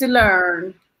need to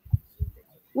learn.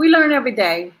 We learn every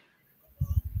day.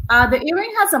 The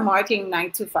earring has a marking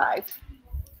 925.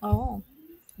 Oh.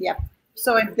 Yep.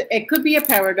 So it could be a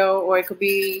peridot or it could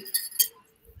be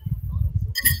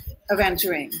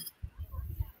aventurine.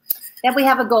 Then we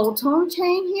have a gold tone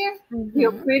chain here. Mm-hmm.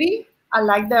 Real pretty. I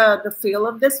like the feel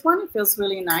of this one. It feels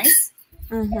really nice.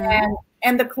 Mm-hmm.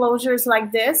 And the closure is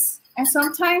like this. And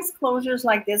sometimes closures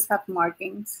like this have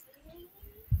markings.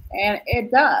 And it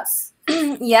does.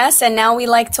 Yes, and now we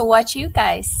like to watch you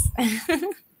guys.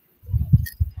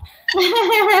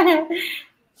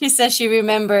 She says she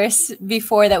remembers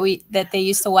before that they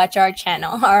used to watch our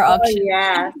channel, our auction. Oh,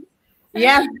 yeah.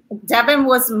 Yeah, Devan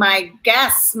was my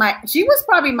guest. She was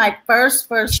probably my first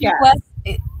guest.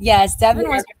 Yes,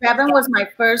 Devan was my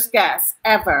first guest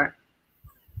ever.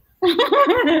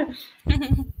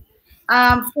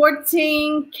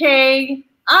 14K.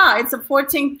 It's a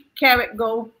 14 karat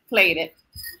gold plated.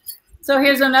 So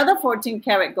here's another 14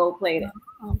 karat gold plated.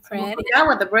 Oh, pretty. Yeah,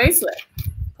 with the bracelet.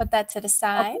 Put that to the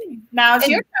side. Okay. Now it's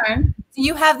your turn. Do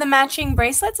you have the matching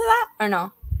bracelet to that or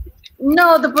no?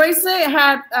 No, the bracelet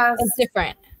had. It's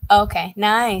different. Okay,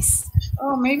 nice.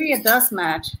 Oh, maybe it does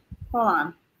match. Hold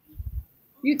on.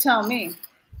 You tell me.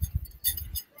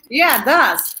 Yeah, it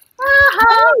does.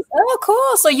 Nice. Oh,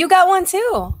 cool. So you got one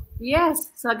too.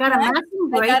 Yes. So I got a matching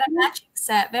bracelet. I got a matching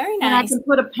set. Very nice. And I can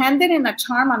put a pendant and a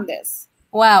charm on this.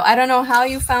 Wow. I don't know how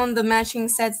you found the matching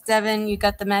sets, Devan. You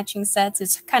got the matching sets.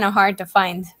 It's kind of hard to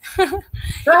find. Go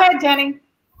ahead, Jenny.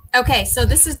 Okay. So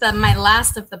this is my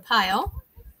last of the pile.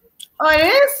 Oh, it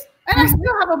is? And I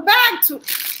still have a bag too.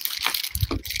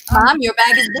 Mom, your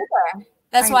bag is bigger.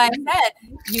 That's why I said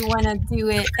you want to do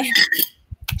it.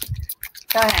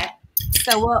 Go ahead.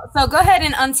 So go ahead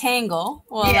and untangle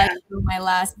while I do my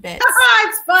last bit.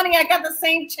 It's funny. I got the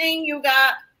same chain you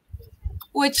got.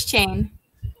 Which chain?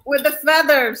 With the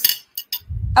feathers.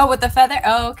 Oh, with the feather?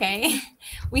 Oh, okay.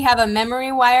 We have a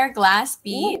memory wire glass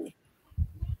bead. Ooh.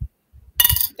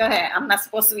 Go ahead. I'm not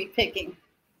supposed to be picking.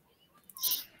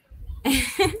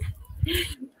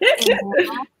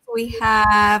 We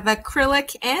have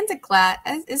acrylic and a glass.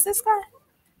 Is this glass?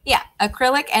 Yeah,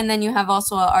 acrylic, and then you have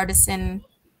also an artisan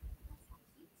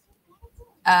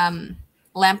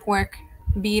lamp work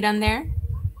bead on there,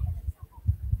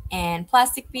 and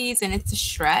plastic beads, and it's a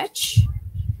stretch.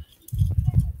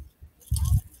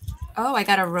 Oh, I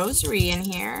got a rosary in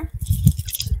here.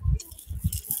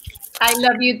 I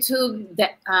love you too,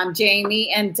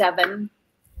 Jamie and Devan.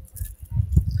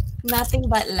 Nothing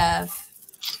but love.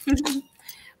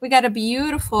 We got a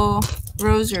beautiful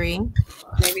rosary.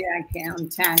 Maybe I can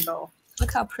untangle.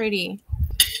 Look how pretty.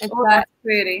 That's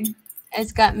pretty.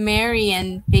 It's got Mary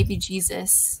and baby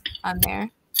Jesus on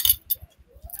there.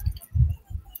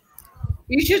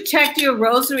 You should check your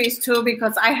rosaries too,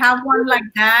 because I have one like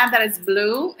that is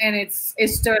blue and it's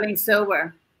sterling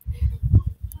silver.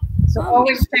 So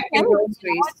always check your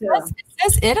rosaries too. It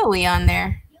says Italy on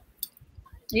there.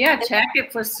 Yeah, check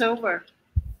it for silver.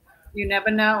 You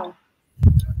never know.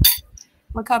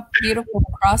 Look how beautiful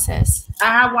the cross is. I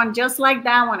have one just like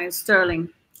that one in sterling.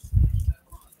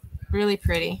 Really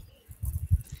pretty.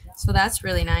 So that's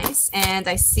really nice. And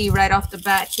I see right off the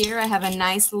bat here, I have a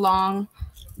nice long,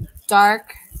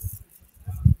 dark,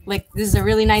 like this is a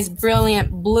really nice,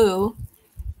 brilliant blue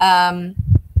dyed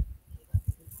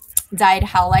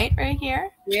howlite right here.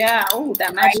 Yeah. Oh,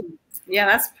 that matches. Yeah,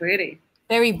 that's pretty.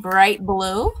 Very bright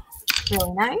blue.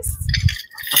 Really nice.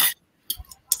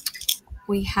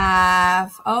 We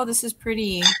have, oh, this is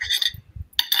pretty.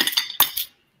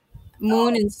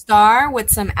 Moon and star with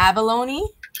some abalone.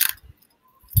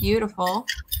 Beautiful.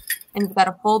 And it's got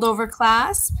a fold over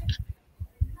clasp.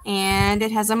 And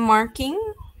it has a marking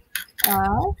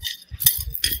of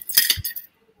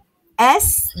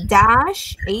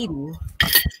S-80.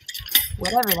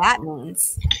 Whatever that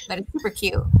means. But it's super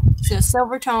cute. So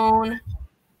silver tone,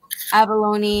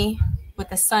 abalone with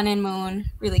the sun and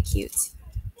moon. Really cute.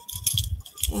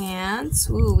 And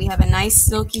ooh, we have a nice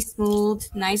silky smooth,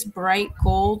 nice bright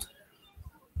gold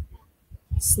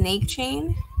snake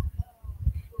chain.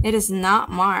 It is not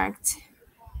marked.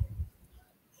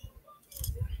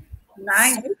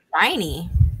 Nice. So shiny.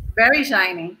 Very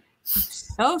shiny.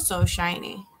 So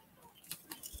shiny.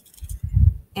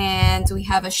 And we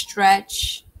have a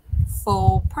stretch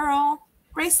faux pearl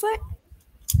bracelet.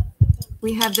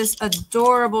 We have this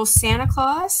adorable Santa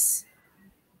Claus.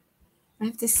 I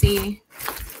have to see.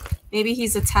 Maybe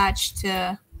he's attached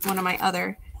to one of my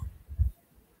other.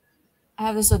 I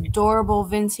have this adorable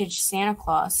vintage Santa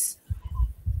Claus.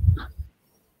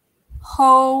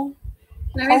 Let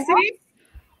me see.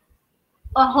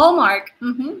 A Hallmark.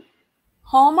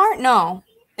 Hallmark? No.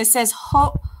 It says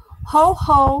ho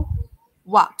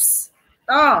wops.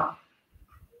 Oh.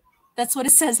 That's what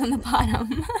it says on the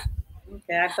bottom.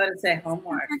 Okay, I thought it said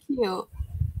Hallmark. Super cute.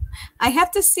 I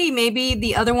have to see. Maybe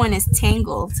the other one is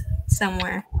tangled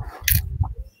somewhere.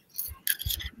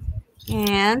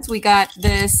 And we got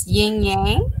this yin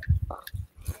yang.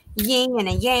 Yin and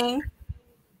a yang.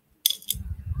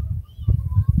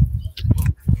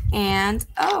 And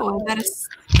oh,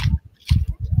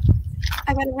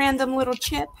 I got a random little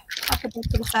chip. I'll put that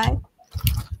to the side.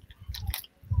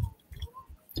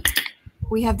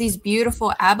 We have these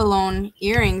beautiful abalone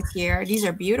earrings here. These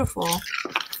are beautiful.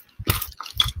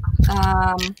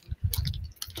 Oh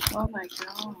my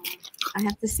God. I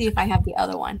have to see if I have the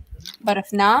other one. But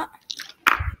if not,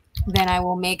 then I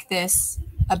will make this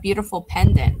a beautiful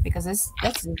pendant because this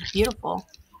is beautiful.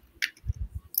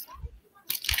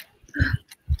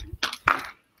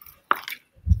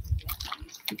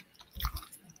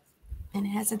 And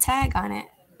it has a tag on it.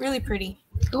 Really pretty.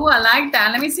 Ooh, I like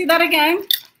that. Let me see that again.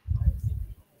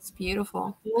 It's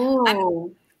beautiful.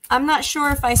 Ooh. I'm not sure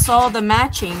if I saw the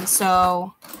matching,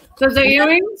 so. Does the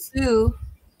earrings?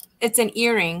 It's an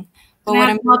earring. But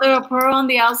what mother of pearl on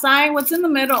the outside? What's in the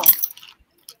middle?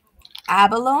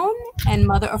 Abalone and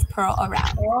mother of pearl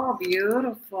around. Oh,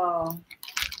 beautiful.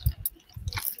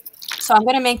 So I'm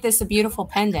going to make this a beautiful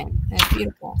pendant. It's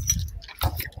beautiful.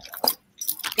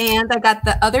 And I got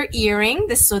the other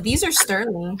earring. So these are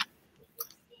sterling.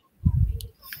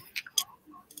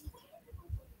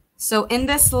 So in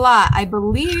this lot, I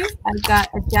believe I got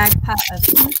a jackpot of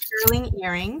 2 sterling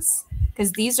earrings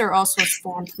because these are also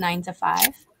stamped 9 to 5.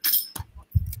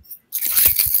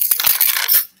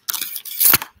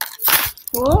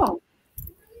 Cool.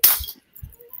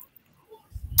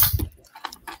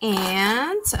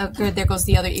 And oh, good, there goes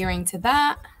the other earring to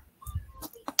that.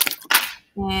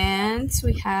 And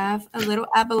we have a little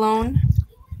abalone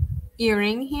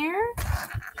earring here.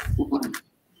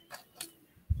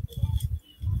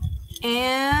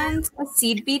 And a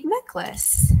seed bead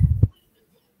necklace.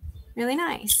 Really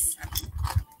nice.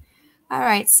 All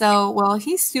right. So, well,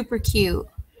 he's super cute.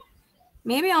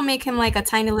 Maybe I'll make him like a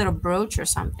tiny little brooch or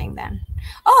something then.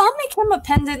 Oh, I'll make him a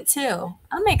pendant too.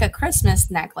 I'll make a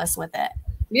Christmas necklace with it.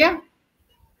 Yeah.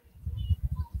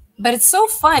 But it's so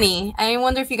funny. I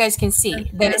wonder if you guys can see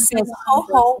that it says ho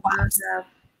ho wops.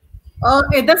 Oh,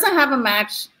 it doesn't have a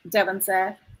match, Devan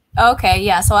said. Okay,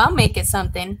 yeah. So I'll make it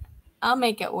something. I'll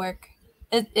make it work.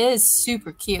 It is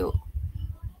super cute.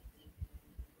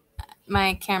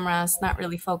 My camera is not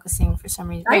really focusing for some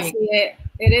reason. I see it.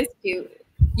 It is cute.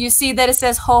 You see that it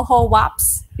says ho ho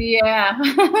wops? Yeah,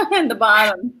 in the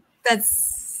bottom.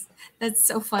 That's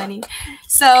so funny.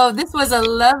 So this was a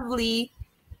lovely,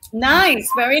 nice,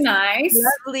 very nice,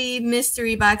 lovely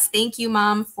mystery box. Thank you,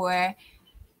 Mom, for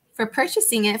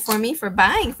purchasing it for me, for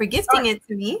gifting it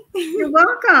to me. You're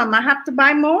welcome. I have to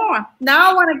buy more.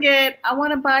 Now I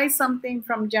want to buy something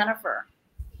from Jennifer.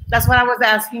 That's what I was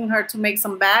asking her to make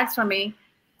some bags for me.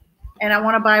 And I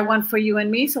want to buy one for you and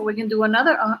me so we can do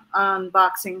another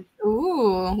unboxing.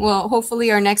 Ooh, well, hopefully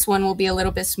our next one will be a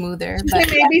little bit smoother. But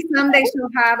maybe someday she'll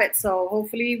have it, so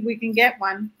hopefully we can get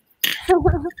one.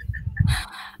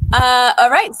 All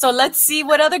right, so let's see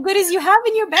what other goodies you have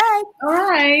in your bag. All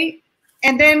right.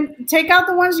 And then take out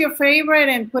the ones your favorite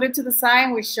and put it to the side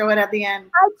and we show it at the end.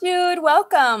 Hi, Jude.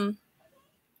 Welcome.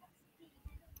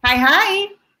 Hi, hi.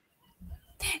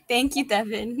 Thank you,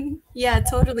 Devin. Yeah,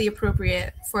 totally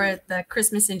appropriate for the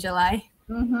Christmas in July.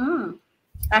 Mm-hmm.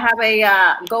 I have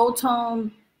a gold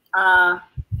tone,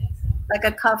 like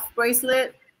a cuff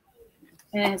bracelet,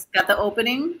 and it's got the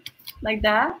opening like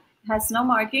that. It has no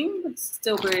marking, but it's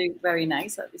still very, very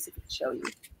nice. Let me see if I can show you.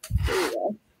 There you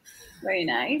go. Very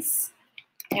nice.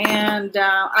 And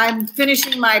I'm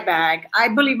finishing my bag. I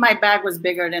believe my bag was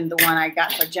bigger than the one I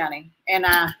got for Jenny. And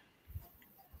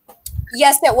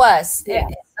yes, it was. Yeah.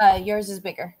 Yours is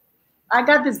bigger. I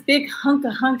got this big hunk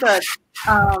of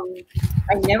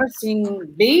I've never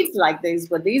seen beads like these,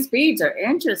 but these beads are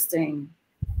interesting.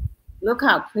 Look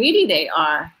how pretty they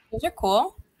are. Those are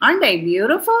cool. Aren't they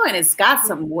beautiful? And it's got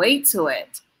some weight to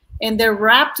it. And they're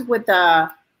wrapped with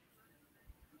a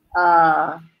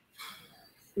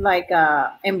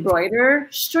embroider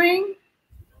string.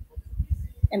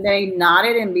 And they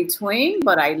knotted in between,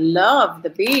 but I love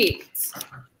the beads.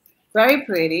 Very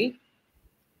pretty.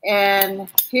 And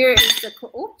here is the,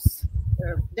 oops,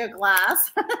 they're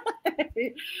glass.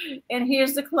 And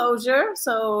here's the closure.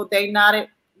 So they knotted,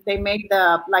 they made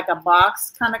like a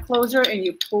box kind of closure, and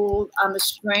you pull on the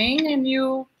string and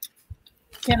you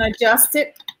can adjust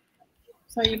it.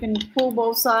 So you can pull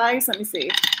both sides. Let me see.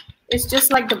 It's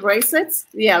just like the bracelets.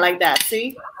 Yeah, like that,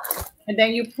 see? And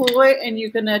then you pull it and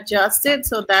you can adjust it.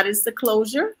 So that is the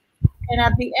closure. And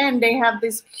at the end, they have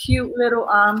these cute little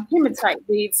hematite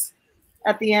beads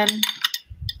at the end.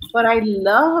 But I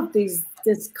love this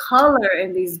color,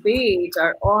 and these beads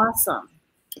are awesome.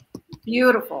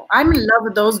 Beautiful. I'm in love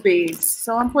with those beads.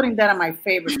 So I'm putting that on my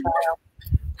favorite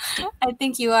pile. I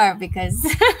think you are, because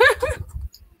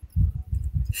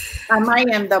I might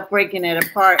end up breaking it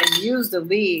apart and use the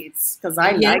beads because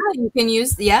I like it. You can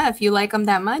use, if you like them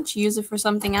that much, use it for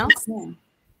something else. Yeah.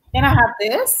 And I have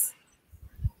this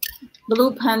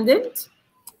blue pendant.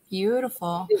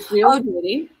 Beautiful. It's real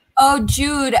pretty. Oh,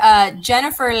 Jude,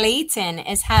 Jennifer Layton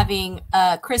is having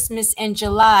Christmas in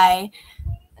July.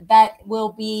 That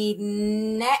will be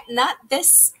not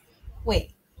this.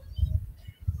 Wait,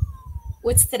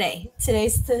 what's today?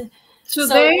 Today's the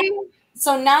today.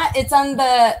 So not, it's on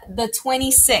the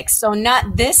 26th. So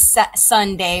not this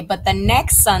Sunday, but the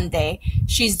next Sunday,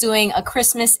 she's doing a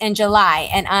Christmas in July,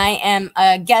 and I am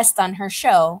a guest on her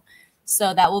show.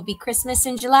 So that will be Christmas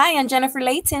in July on Jennifer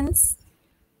Layton's.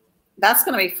 That's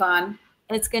going to be fun.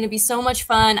 It's going to be so much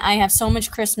fun. I have so much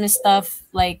Christmas stuff.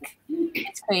 Like,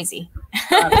 it's crazy.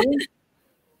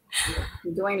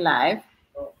 You're doing live?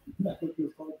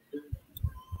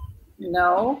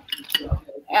 No.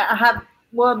 I have,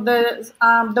 well,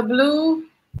 the blue,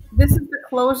 this is the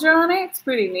closure on it. It's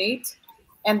pretty neat.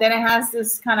 And then it has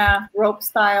this kind of rope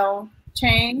style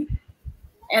chain.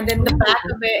 And then the back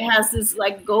of it has this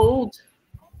like gold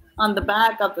on the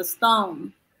back of the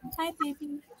stone. Hi,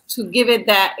 baby. To give it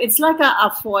that, it's like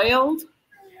a foiled,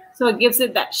 so it gives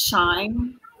it that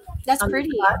shine. That's pretty.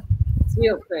 It's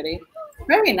real pretty.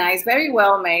 Very nice, very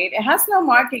well made. It has no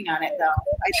marking on it though.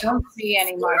 I don't see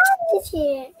any marking. Mommy's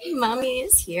here. Mommy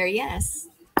is here, yes.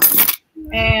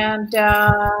 And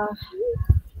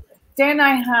then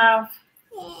I have,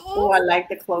 oh, I like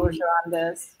the closure on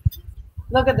this.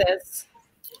 Look at this.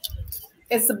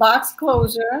 It's the box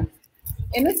closure,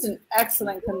 and it's in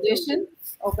excellent condition.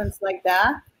 Opens like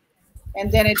that. And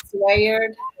then it's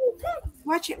layered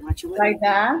Watch it. like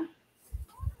that.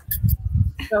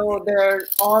 So they're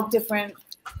all different.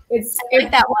 It's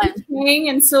that one. chain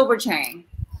and silver chain.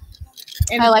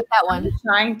 And I like that one.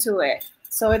 shine to it.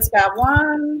 So it's got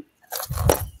 1,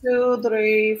 2,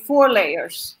 3, 4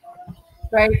 layers.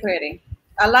 Very pretty.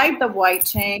 I like the white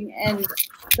chain, and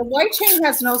the white chain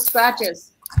has no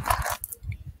scratches.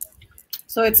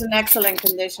 So it's in excellent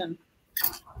condition.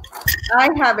 I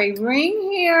have a ring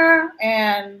here,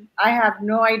 and I have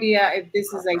no idea if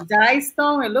this is a dye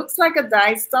stone. It looks like a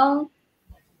dye stone,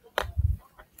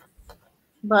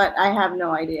 but I have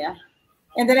no idea.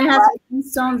 And then it has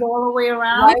stones all the way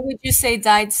around. Why would you say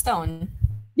dyed stone?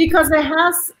 Because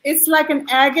it's like an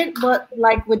agate, but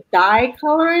like with dye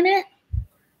color in it.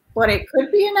 But it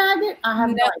could be an agate. I have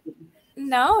no idea.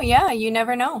 No, yeah, you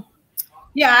never know.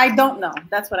 Yeah, I don't know.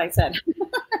 That's what I said.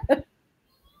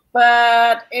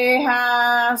 But it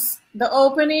has the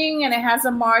opening, and it has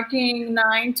a marking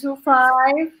 925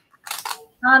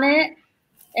 on it.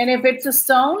 And if it's a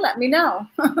stone, let me know.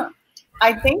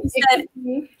 I think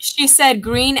she said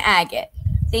green agate.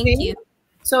 Thank you.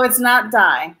 So it's not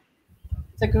dye.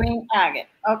 It's a green agate.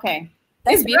 Okay.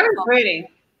 That's beautiful. Very pretty.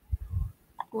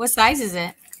 What size is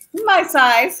it? My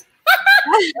size.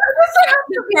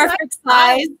 The perfect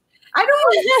size. I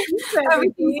don't know.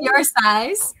 Everything's your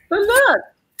size. But look,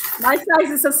 my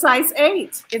size is a size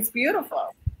 8. It's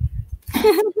beautiful.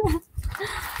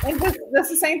 And this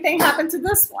the same thing happened to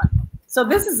this one. So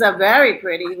this is a very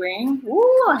pretty ring.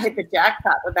 Ooh, I hit the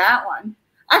jackpot with that one.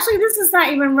 Actually, this is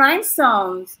not even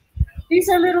rhinestones. These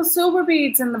are little silver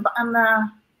beads on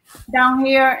the down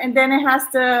here, and then it has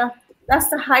that's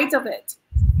the height of it.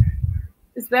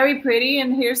 It's very pretty,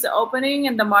 and here's the opening,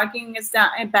 and the marking is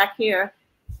down and back here.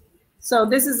 So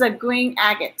this is a green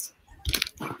agate.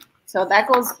 So that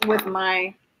goes with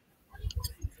my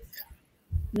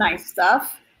nice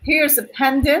stuff. Here's a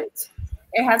pendant.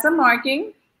 It has a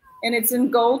marking, and it's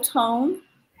in gold tone.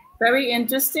 Very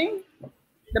interesting,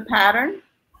 the pattern.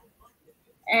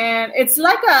 And it's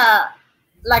like a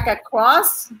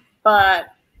cross,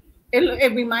 but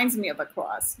it reminds me of a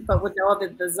cross, but with all the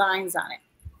designs on it.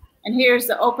 And here's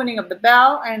the opening of the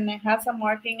bell, and it has a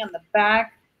marking on the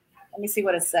back. Let me see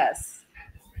what it says.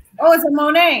 Oh, it's a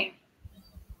Monet.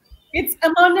 It's a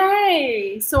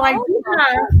Monet. So I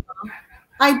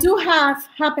do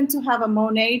happen to have a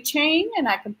Monet chain, and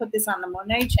I can put this on the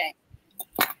Monet chain.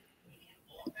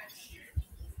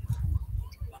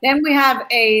 Then we have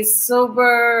a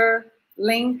silver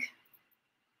link.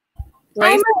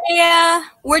 Hi, Maria.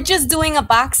 We're just doing a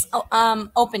box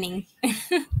opening.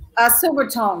 A silver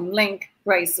tone link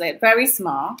bracelet, very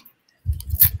small.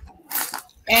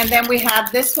 And then we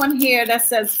have this one here that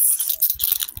says,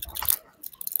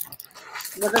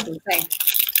 what does it say?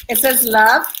 It says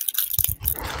love,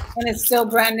 and it's still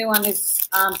brand new on this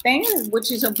thing, which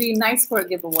will be nice for a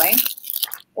giveaway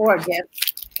or a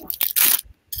gift.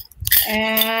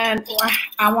 And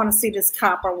I want to see this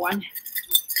copper one.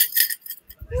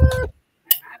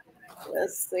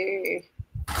 Let's see.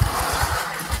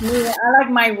 Yeah, I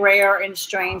like my rare and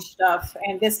strange stuff,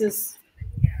 and this is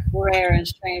rare and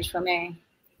strange for me.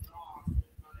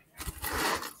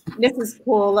 This is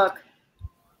cool. Look,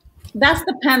 that's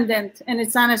the pendant, and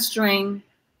it's on a string,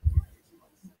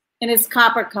 and it's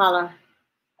copper color,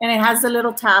 and it has a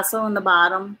little tassel in the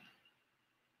bottom,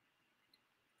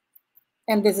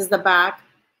 and this is the back.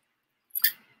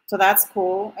 So that's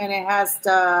cool, and it has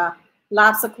the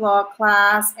lobster claw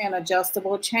clasp and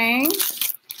adjustable chain.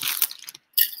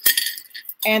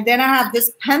 And then I have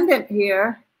this pendant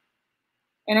here,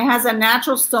 and it has a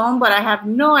natural stone, but I have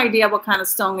no idea what kind of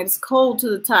stone. It's cold to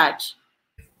the touch.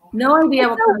 No idea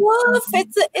what kind of wolf.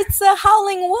 It's a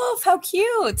howling wolf. How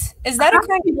cute! Is that a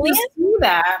carnelian? See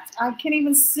that? I can't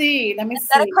even see. Let me see. Is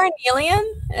that a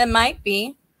carnelian? It might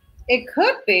be. It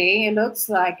could be. It looks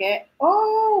like it.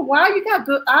 Oh wow, you got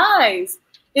good eyes.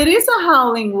 It is a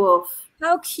howling wolf.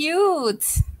 How cute!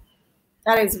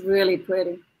 That is really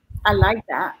pretty. I like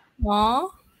that. Aww.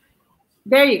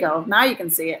 There you go. Now you can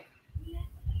see it.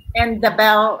 And the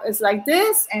bell is like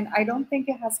this, and I don't think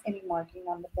it has any marking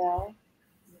on the bell.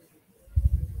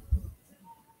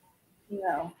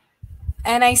 No.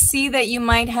 And I see that you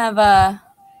might have a...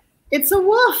 It's a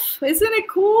wolf. Isn't it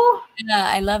cool?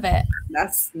 Yeah, I love it.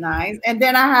 That's nice. And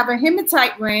then I have a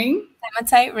hematite ring.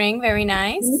 Hematite ring, very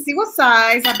nice. Let me see what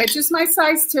size. I bet you it's my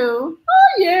size too.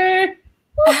 Oh, yeah.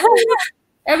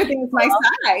 Everything is my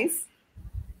size.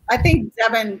 I think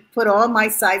Devan put all my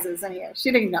sizes in here. She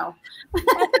didn't know.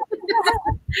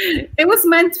 It was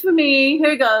meant for me.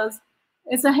 Here it goes.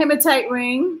 It's a hematite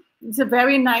ring. It's a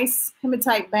very nice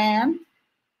hematite band.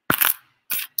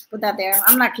 Put that there.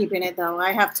 I'm not keeping it though.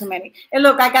 I have too many. And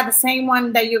look, I got the same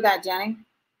one that you got, Jenny.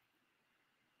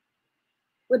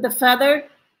 with the feather.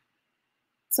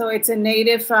 So it's a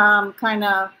native kind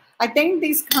of, I think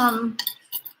these come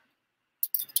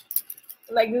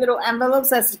like little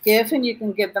envelopes as a gift, and you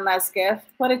can give them as gift,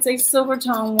 but it's a silver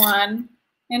tone one,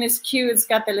 and it's cute. It's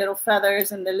got the little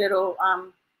feathers and the little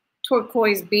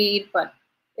turquoise bead, but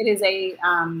it is a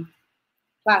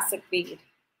plastic bead.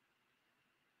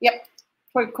 Yep,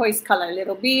 turquoise color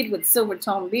little bead with silver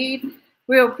tone bead,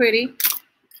 real pretty.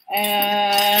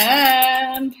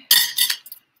 And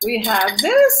we have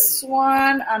this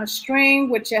one on a string,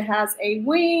 which it has a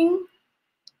wing,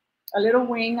 a little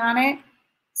wing on it.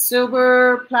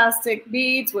 Silver plastic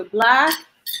beads with black,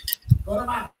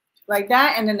 like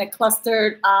that, and then the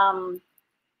clustered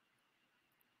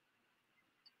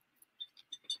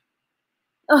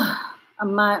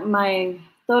my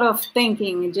thought of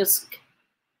thinking just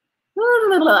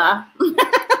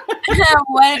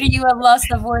what do you have lost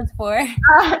the words for?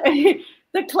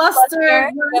 The cluster.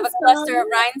 We have a cluster of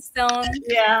rhinestones.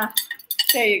 Yeah,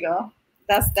 there you go.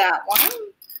 That's that one.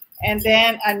 And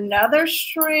then another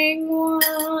string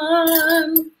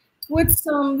one with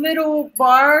some little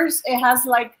bars. It has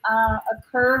like a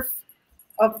curve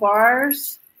of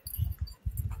bars.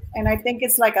 And I think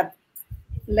it's like a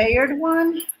layered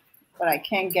one, but I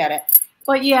can't get it.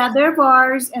 But yeah, they're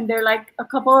bars, and they're like a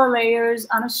couple of layers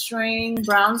on a string,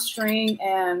 brown string,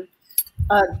 and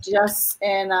just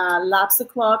in a lobster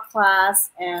claw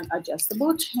clasp and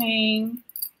adjustable chain.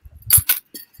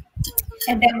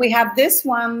 And then we have this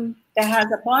one that has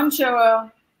a bunch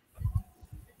of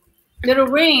little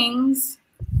rings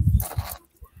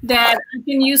that you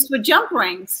can use for jump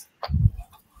rings.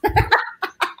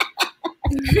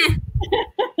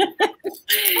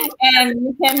 And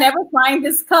you can never find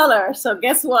this color. So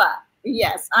guess what?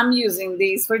 Yes, I'm using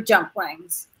these for jump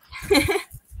rings.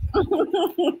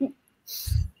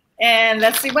 And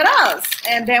let's see what else.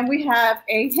 And then we have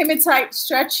a hematite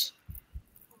stretch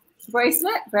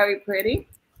bracelet, very pretty.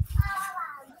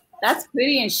 That's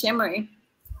pretty and shimmery.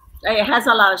 It has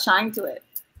a lot of shine to it.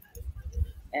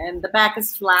 And the back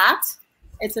is flat.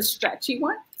 It's a stretchy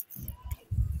one.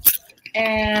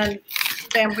 And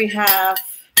then we have,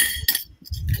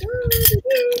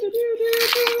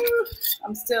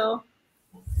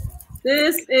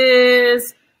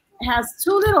 this has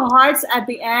two little hearts at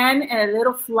the end and a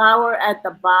little flower at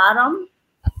the bottom.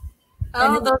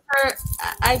 Oh, those are,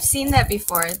 I've seen that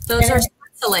before. Those are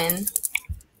Switzerland.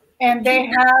 And they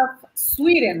have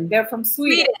Sweden. They're from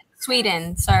Sweden.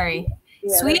 Sweden, sorry.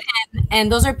 Yeah, Sweden,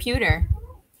 and those are pewter.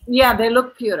 Yeah, they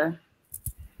look pewter.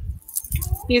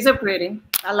 These are pretty.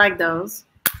 I like those.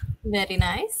 Very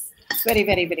nice. Very,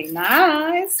 very, very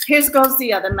nice. Here goes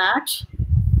the other match.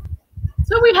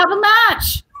 So we have a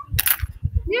match.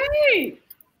 Yay.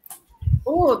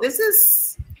 Oh,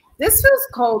 this feels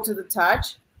cold to the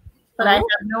touch, but I have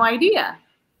no idea.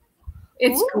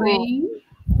 It's green,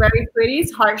 very pretty.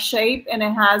 It's heart shaped, and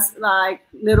it has like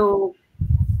little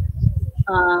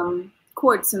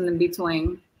quartz in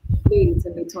between, beads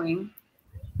in between.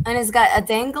 And it's got a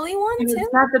dangly one and too?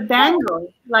 It's got the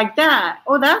dangle like that.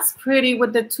 Oh, that's pretty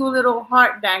with the two little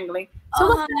heart dangling. So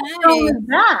what stone is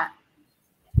that?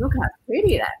 Look how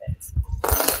pretty that is.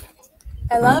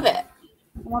 I love it. I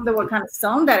wonder what kind of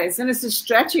stone that is. And it's a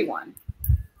stretchy one.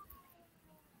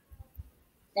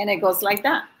 And it goes like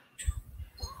that.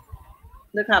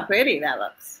 Look how pretty that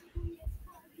looks.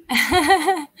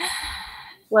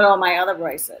 With all my other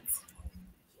bracelets.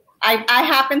 I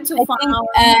happen to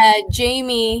find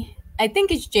Jamie, I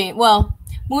think it's Jamie. Well,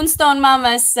 Moonstone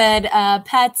Mama said,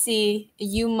 Patsy,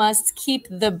 you must keep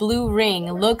the blue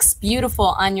ring. Looks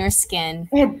beautiful on your skin.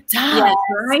 It does, yes,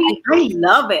 right? I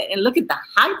love it. And look at the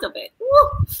height of it.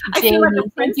 Woo! I feel like a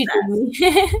princess.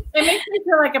 It makes me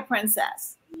feel like a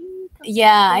princess.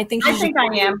 Yeah, I think I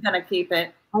am gonna keep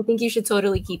it. I think you should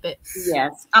totally keep it.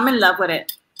 Yes, I'm in love with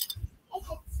it.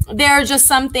 There are just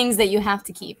some things that you have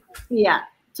to keep. Yeah.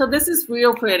 So this is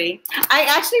real pretty. I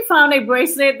actually found a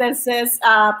bracelet that says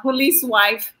police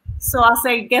wife. So I'll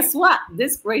say, guess what?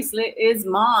 This bracelet is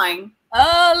mine.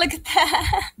 Oh, look at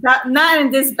that. Not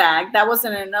in this bag. That was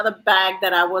in another bag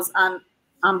that I was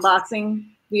unboxing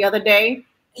the other day.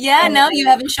 Yeah, no, you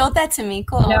haven't showed that to me.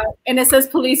 Cool. No, and it says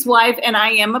police wife, and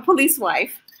I am a police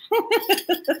wife.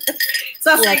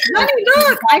 So I was like, honey,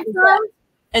 look, I found.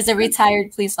 As a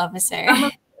retired police officer.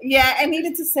 Yeah, I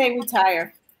needed to say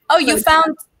retire. Oh, you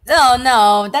found? Oh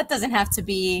no, that doesn't have to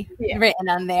be written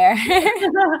on there.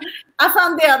 I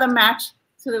found the other match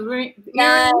to the ring.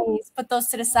 Nice. Put those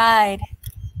to the side.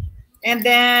 And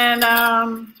then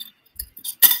I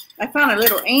found a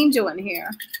little angel in here,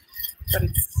 but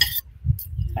it's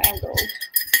tangled.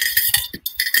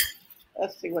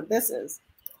 Let's see what this is.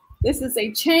 This is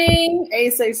a chain.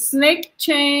 It's a snake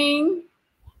chain.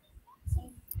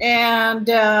 And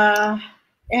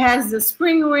it has the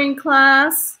spring ring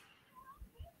clasp.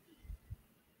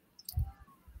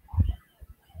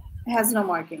 It has no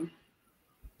marking.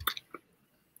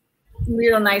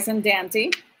 Real nice and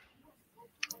dainty.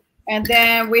 And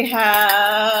then we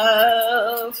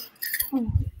have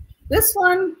this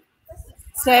one.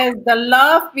 Says the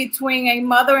love between a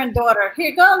mother and daughter.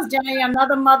 Here goes, Jenny,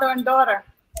 another mother and daughter.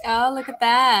 Oh, look at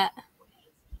that.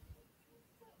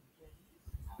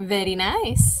 Very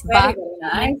nice. Very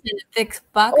nice. Thick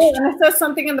box. Oh, and it says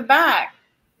something in the back.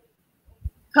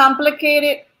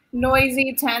 Complicated,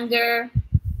 noisy, tender,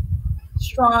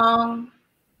 strong,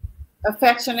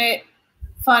 affectionate,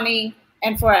 funny,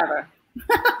 and forever.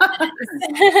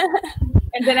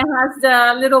 And then it has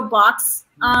the little box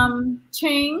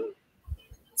chain,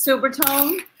 silver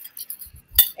tone,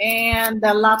 and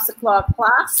the lobster claw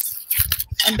clasp.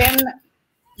 And then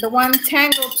the one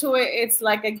tangled to it, it's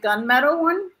like a gunmetal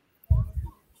one.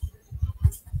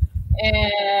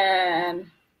 And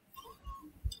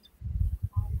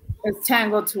it's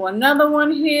tangled to another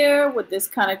one here with this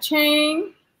kind of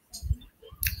chain.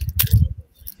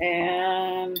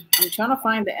 And I'm trying to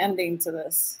find the ending to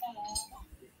this.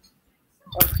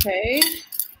 Okay.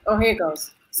 Oh, here it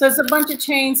goes. So it's a bunch of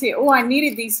chains here. Oh, I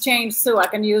needed these chains too. I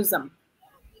can use them.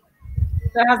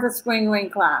 That has the spring ring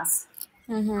clasp.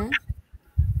 Mm-hmm.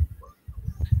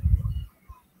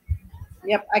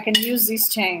 Yep, I can use these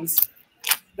chains.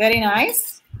 Very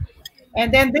nice.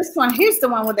 And then this one, here's the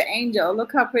one with the angel.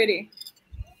 Look how pretty.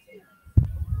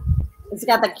 It's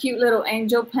got the cute little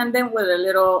angel pendant with a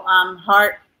little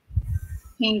heart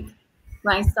pink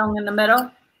rhinestone in the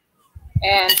middle.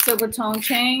 And silver tone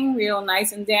chain, real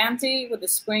nice and dainty with the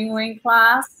spring ring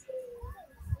clasp.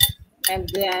 And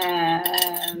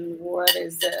then, what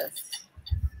is this?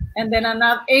 And then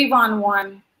another Avon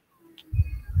one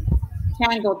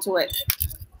tangled to it.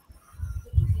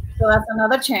 So that's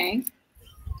another chain.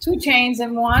 2 chains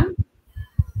in one.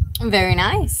 Very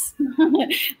nice.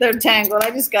 They're tangled.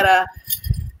 I just gotta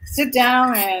sit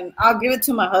down and I'll give it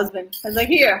to my husband. I was like,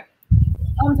 here,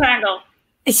 untangle.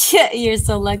 Yeah, you're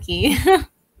so lucky.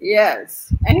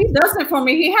 Yes. And he does it for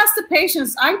me. He has the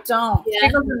patience. I don't. Yeah.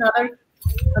 Here goes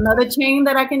another chain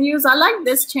that I can use. I like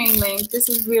this chain link. This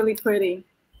is really pretty.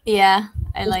 Yeah,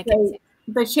 I like it.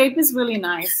 The shape is really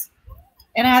nice.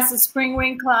 And it has a spring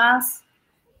ring clasp.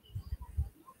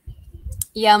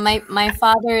 Yeah, my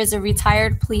father is a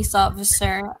retired police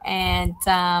officer, and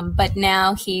but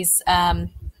now he's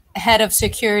head of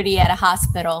security at a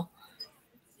hospital,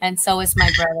 and so is my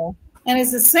brother. And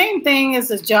it's the same thing as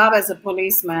a job as a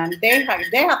policeman. They have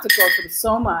to go through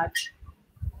so much.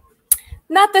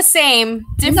 Not the same,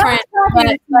 different, but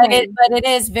it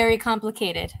is very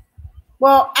complicated.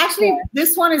 Well, actually,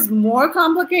 this one is more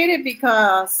complicated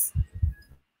because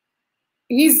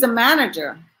he's the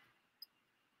manager.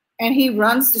 And he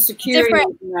runs the security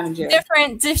manager.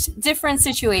 Different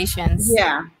situations.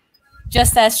 Yeah.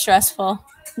 Just as stressful.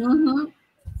 Mm-hmm.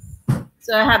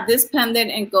 So I have this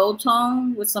pendant in gold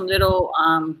tone with some little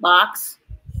box.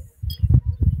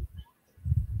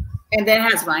 And then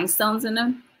it has rhinestones in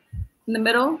them in the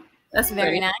middle. That's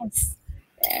very nice.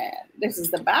 And this is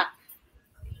the back.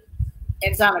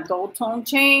 It's on a gold tone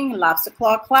chain, lobster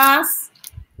claw clasp.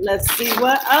 Let's see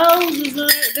what else is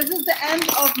it. This is the end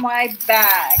of my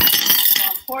bag. So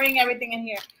I'm pouring everything in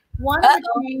here.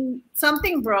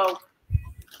 Something broke.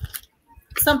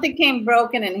 Something came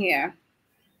broken in here.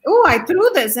 Oh, I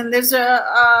threw this and there's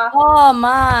oh,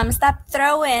 Mom, stop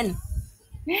throwing.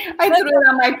 I threw it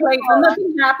on my plate. Well,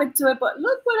 nothing happened to it, but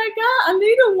look what I got. A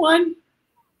little one.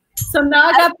 So now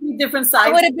I got 3 different sizes.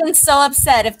 I would have been so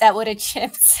upset if that would have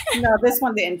chipped. No, this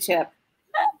one didn't chip.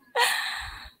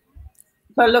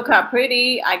 But look how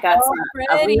pretty. I got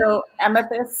a real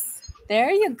amethyst.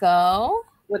 There you go.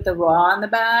 With the raw on the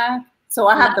back. So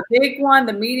I have the big one,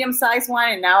 the medium-sized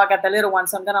one, and now I got the little one.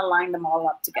 So I'm going to line them all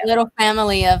up together. A little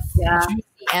family of juicy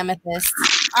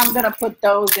amethysts. I'm going to put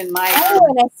those in my... Oh,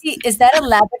 and I see. Is that a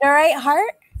labradorite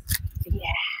heart? Yeah.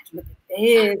 Look at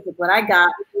this. Look what I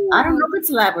got. I don't know if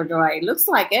it's labradorite. It looks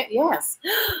like it. Yes.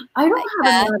 I don't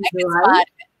have a labradorite.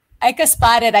 I could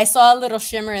spot it. I saw a little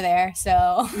shimmer there.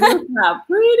 So look how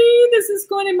pretty. This is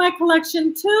going in my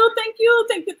collection too. Thank you.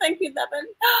 Thank you. Thank you, Devan.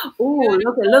 Oh,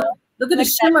 look at the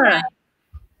shimmer.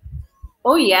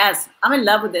 Oh, yes. I'm in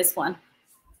love with this one.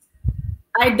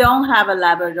 I don't have a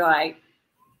labradorite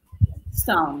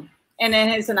stone. And then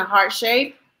it's in a heart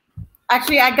shape.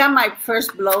 Actually, I got my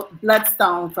first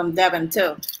bloodstone from Devan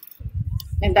too.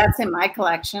 And that's in my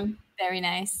collection. Very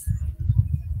nice.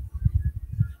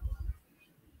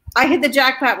 I hit the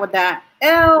jackpot with that.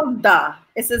 Elda.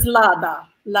 It says Lada.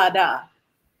 Lada.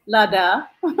 Lada.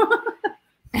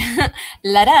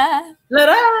 La-da.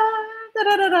 Lada.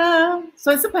 Da-da-da-da.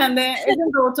 So it's a pendant. It's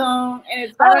in gold tone. And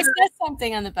it's Oh, got, it says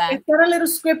something on the back. it's got a little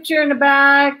scripture in the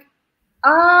back.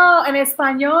 Oh, en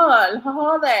español.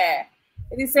 Joder.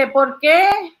 It dice, ¿por qué?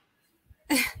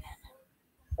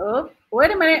 Oh,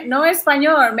 wait a minute. No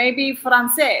español. Maybe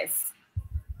francés.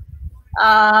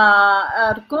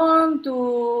 Con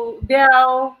tu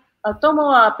deo,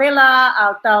 tomo a pela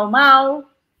al taumau,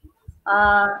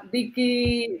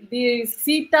 di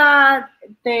cita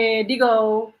te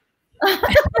digo.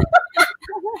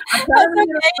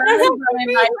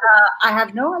 I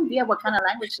have no idea what kind of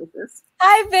language this is.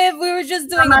 Hi, Viv. We were just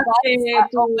doing a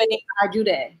opening.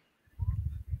 Ayude.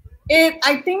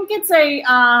 I think it's a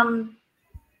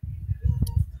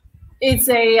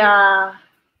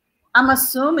I'm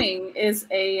assuming is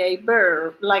a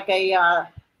verb, like a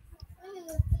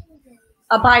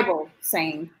Bible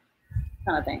saying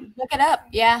kind of thing. Look it up.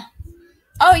 Yeah.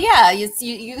 Oh yeah, you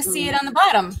see it on the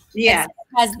bottom. Yeah. It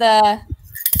has the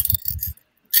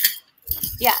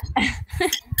yeah.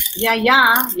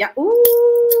 yeah. Ooh.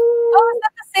 Oh, is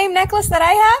that the same necklace that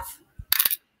I have?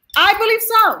 I believe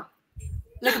so.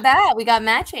 Look at that. We got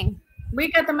matching.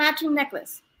 We got the matching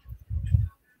necklace.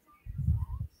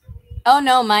 Oh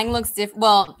no, mine looks different.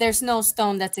 Well, there's no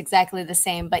stone that's exactly the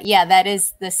same, but yeah, that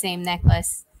is the same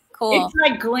necklace. Cool. It's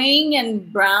like green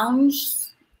and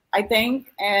brownish, I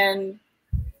think. And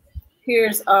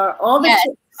here's all the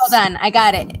chips. Hold on, I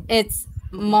got it. It's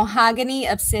mahogany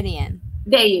obsidian.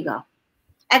 There you go.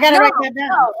 I gotta write that down.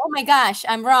 No. Oh my gosh,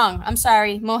 I'm wrong. I'm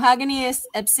sorry. Mahogany is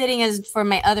obsidian is for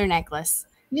my other necklace.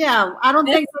 Yeah, I don't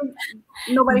think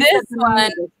nobody said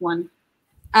this one.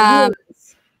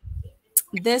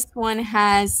 This one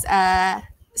has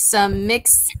some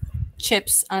mixed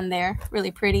chips on there.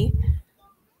 Really pretty.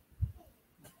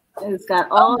 It's got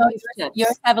all these chips.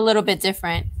 Yours have a little bit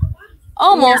different.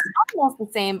 Almost the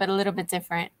same, but a little bit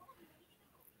different.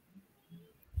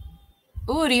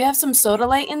 Ooh, do you have some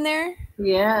sodalite in there?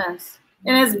 Yes.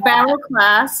 And it's barrel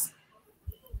class.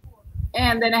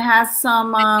 And then it has some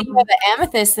you have an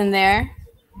amethyst in there.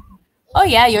 Oh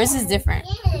yeah, yours is different.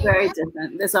 Very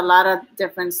different. There's a lot of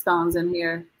different stones in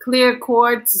here. Clear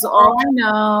quartz is all I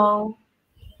know.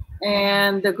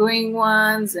 And the green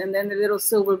ones, and then the little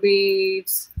silver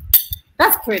beads.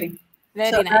 That's pretty.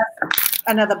 Very nice. That's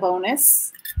another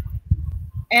bonus.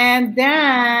 And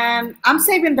then I'm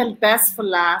saving the best for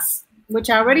last, which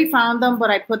I already found them,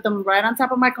 but I put them right on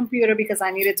top of my computer because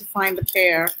I needed to find the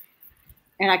pair.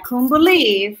 And I couldn't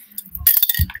believe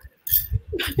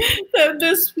that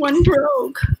this one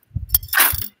broke.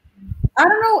 I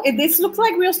don't know if this looks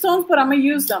like real stones, but I'm gonna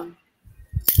use them.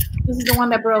 This is the one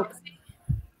that broke.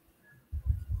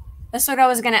 That's what I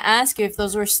was gonna ask you, if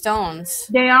those were stones.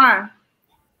 They are.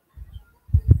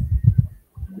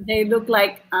 They look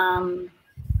like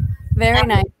very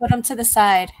nice. Put them to the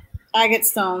side. Agate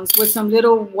stones with some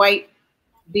little white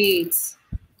beads,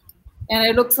 and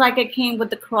it looks like it came with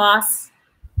the cross.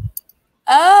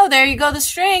 Oh, there you go. The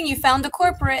string. You found the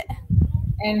corporate.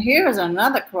 And here's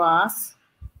another cross.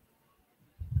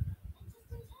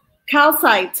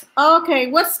 Calcite. Okay,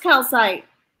 what's calcite?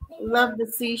 Love the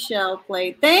seashell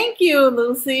plate. Thank you,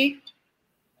 Lucy.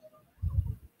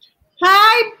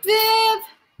 Hi, Viv.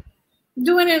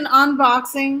 Doing an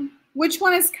unboxing. Which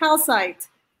one is calcite?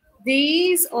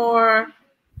 These or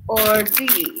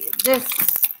this?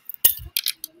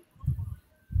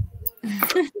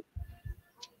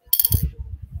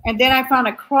 And then I found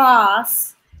a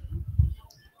cross.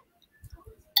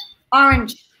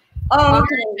 Orange. Oh,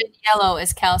 okay. And yellow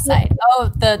is calcite.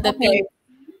 Oh, the pink.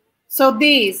 So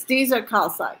these are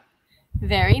calcite.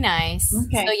 Very nice.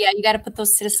 Okay. So yeah, you got to put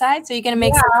those to the side. So you're gonna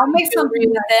make I'll make something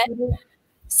with it.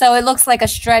 So it looks like a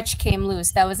stretch came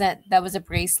loose. That was a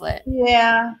bracelet.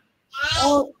 Yeah.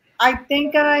 Oh, I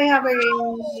think I have a.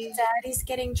 Daddy's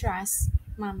getting dressed,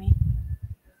 mommy.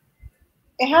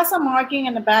 It has a marking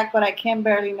in the back, but I can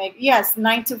barely make. Yes,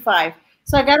 9 to 5.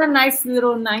 So I got a nice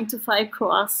little 9 to 5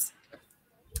 cross,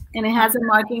 and it has a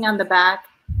marking on the back,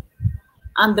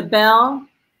 on the bell,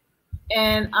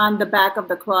 and on the back of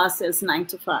the cross is 9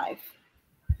 to 5.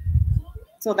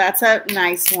 So that's a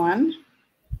nice one.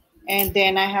 And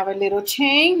then I have a little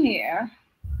chain here.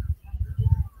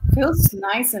 Feels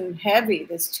nice and heavy,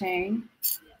 this chain,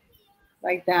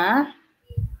 like that.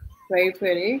 Very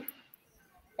pretty.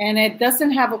 And it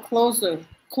doesn't have a closure.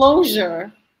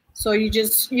 So you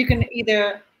can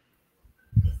either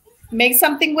make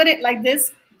something with it like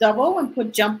this, double, and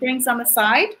put jump rings on the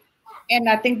side. And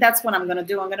I think that's what I'm gonna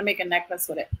do. I'm gonna make a necklace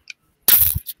with it.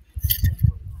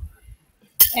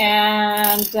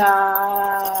 And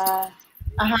I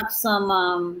have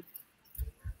some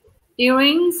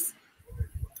earrings,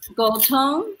 gold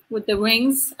tone with the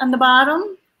rings on the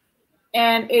bottom.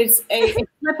 And it's a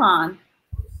slip-on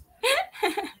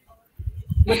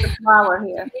with the flower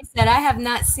here. He said, I have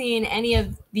not seen any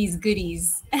of these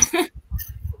goodies.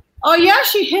 Oh, yeah,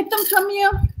 she hid them from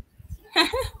you?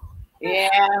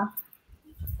 Yeah,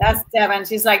 that's Devan.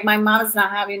 She's like, my mom is not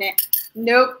having it.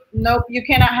 Nope, nope, you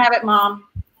cannot have it, Mom.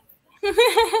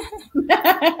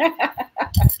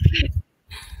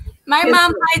 My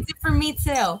mom hides it from me,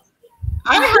 too.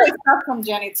 I heard stuff from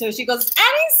Jenny, too. She goes,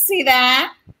 I didn't see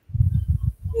that.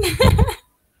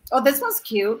 Oh, this one's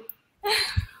cute.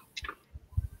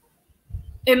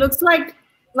 It looks like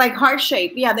heart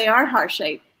shape. Yeah, they are heart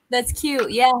shape. That's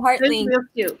cute. Yeah, heart links. Real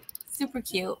cute. Super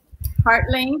cute. Heart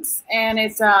links, and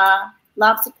it's a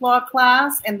lobster claw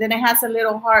clasp, and then it has a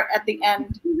little heart at the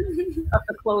end of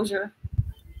the closure.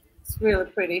 It's really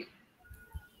pretty.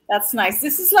 That's nice.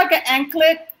 This is like an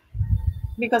anklet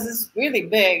because it's really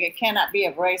big. It cannot be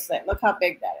a bracelet. Look how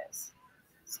big that is.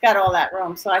 It's got all that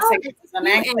room. So I say this is an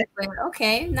anklet.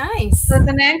 Okay, nice. So it's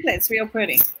an anklet. It's real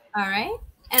pretty. All right.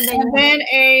 And then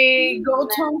a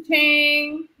gold tone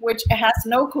chain, which has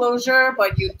no closure,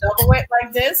 but you double it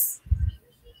like this.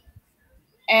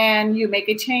 And you make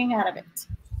a chain out of it.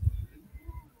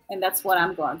 And that's what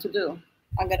I'm going to do.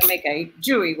 I'm going to make a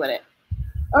jewelry with it.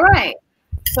 All right.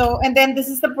 So, and then this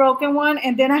is the broken one.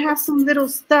 And then I have some little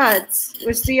studs.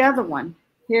 Where's the other one?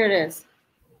 Here it is.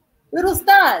 Little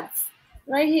studs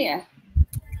right here.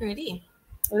 Pretty.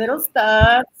 Little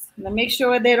studs. Let me make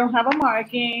sure they don't have a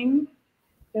marking.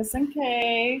 Just in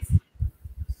case.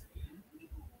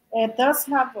 It does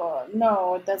have a,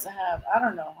 no, it doesn't have, I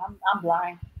don't know. I'm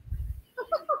blind.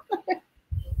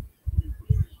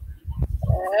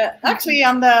 Actually,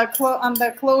 on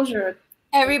the closure.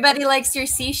 Everybody likes your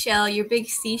seashell, your big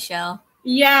seashell.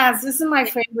 Yes, this is my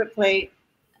favorite plate.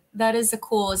 That is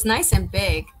cool. It's nice and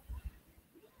big.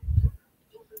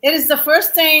 It is the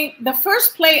first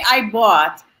plate I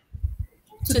bought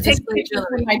to take pictures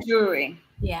with my jewelry.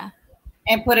 Yeah.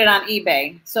 And put it on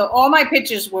eBay. So all my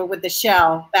pictures were with the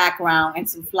shell background and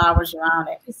some flowers around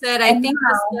it. She said, I think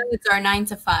the studs are 9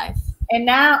 to 5. And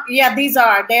now, yeah,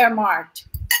 they are marked.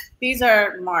 These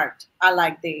are marked. I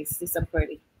like these. These are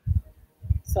pretty.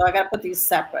 So I got to put these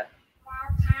separate.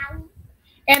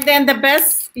 And then the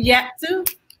best yet to.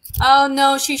 Oh,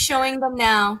 no, she's showing them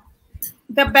now.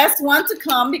 The best one to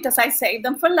come because I saved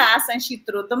them for last and she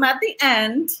threw them at the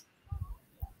end.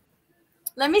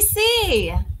 Let me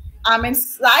see. I'm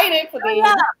excited for these.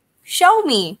 Yeah. Show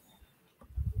me.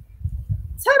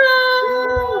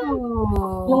 Ta-da!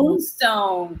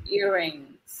 Moonstone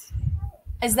earrings.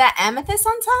 Is that amethyst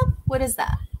on top? What is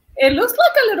that? It looks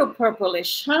like a little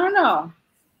purplish. I don't know.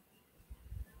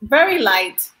 Very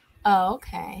light. Oh,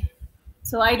 okay.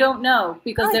 So I don't know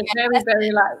because they're very,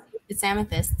 very light. It's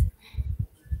amethyst.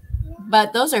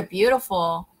 But those are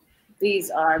beautiful.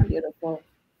 These are beautiful.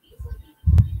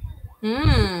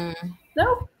 Hmm.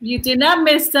 No, you did not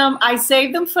miss them. I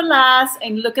saved them for last,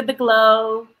 and look at the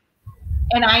glow.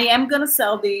 And I am going to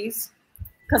sell these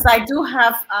because I do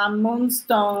have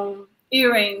moonstone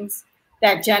earrings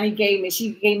that Jenny gave me.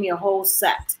 She gave me a whole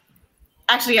set.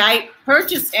 Actually, I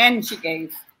purchased and she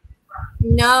gave.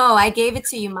 No, I gave it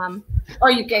to you, Mom. Oh,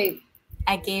 you gave?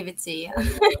 I gave it to you.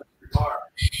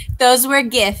 Those were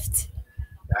gift.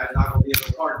 That's not going to be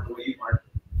in the park for you, Mark.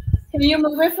 Can you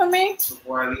move it for me?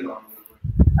 Before I leave,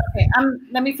 okay,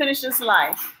 let me finish this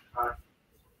live.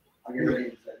 I'll get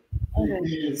ready.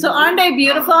 Okay. So aren't they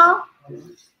beautiful?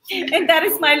 And that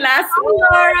is my last one.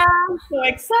 Laura. I'm so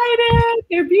excited.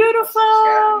 They're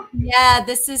beautiful. Yeah,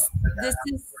 this is.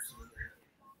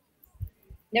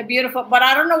 They're beautiful, but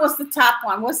I don't know what's the top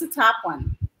one. What's the top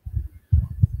one?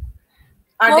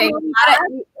 Are they?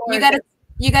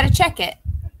 You gotta check it.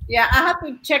 Yeah, I have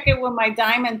to check it with my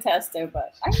diamond tester,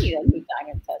 but I need a new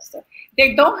diamond tester.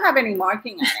 They don't have any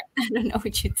marking on it. I don't know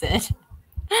what you did.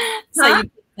 So you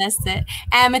can test it.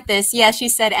 Amethyst. Yeah, she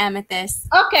said amethyst.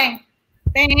 Okay.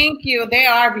 Thank you. They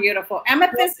are beautiful.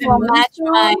 Amethyst will match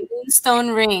my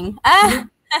moonstone ring. Ah.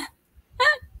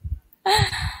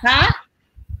 Huh?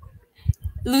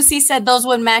 Lucy said those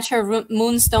would match her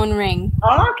moonstone ring.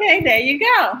 Okay, there you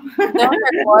go. Those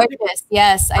are gorgeous.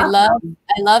 Yes, I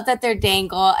love that they're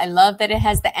dangle. I love that it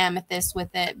has the amethyst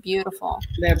with it. Beautiful.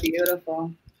 They're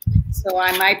beautiful. So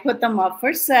I might put them up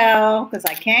for sale because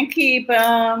I can't keep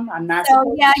them. I'm not.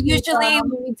 So yeah, usually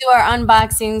when we do our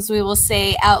unboxings, we will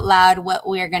say out loud what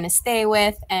we are going to stay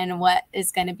with and what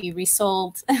is going to be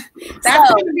resold.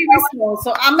 That's going to be resold.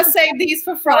 So I'm going to save these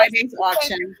for Friday's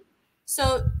auction.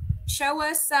 So show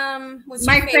us what's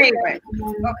My your favorite.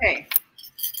 Okay.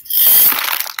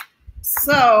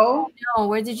 So No,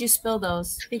 where did you spill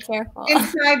those? Be careful.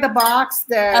 inside the box,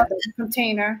 the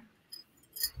container.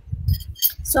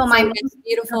 So my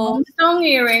beautiful moonstone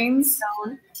earrings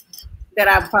that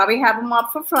I'll probably have them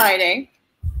up for Friday.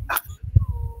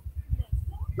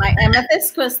 My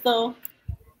amethyst crystal,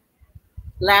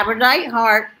 labradorite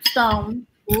heart stone.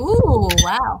 Ooh,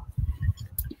 wow.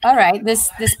 All right, this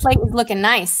plate is looking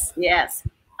nice. Yes.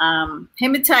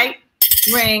 Hematite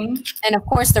ring. And of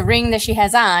course the ring that she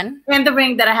has on. And the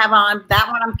ring that I have on, that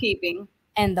one I'm keeping.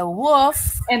 And the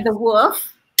wolf. And the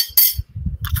wolf.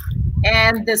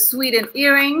 And the sweetened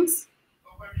earrings.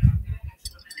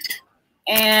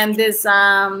 And this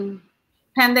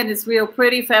pendant is real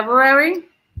pretty, February,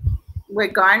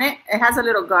 with garnet. It has a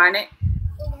little garnet.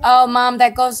 Oh, Mom,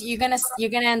 that goes. You're gonna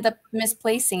end up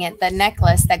misplacing it. The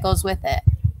necklace that goes with it.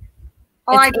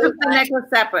 Oh, I took the necklace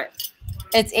separate.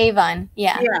 It's Avon.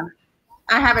 Yeah. Yeah,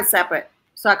 I have it separate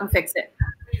so I can fix it.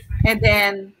 And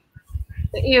then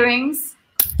the earrings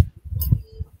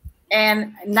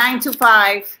and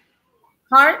 925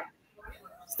 heart,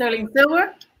 sterling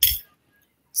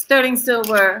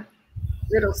silver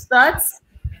little studs.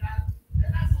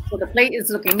 So the plate is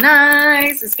looking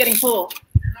nice. It's getting full.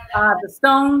 The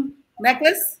stone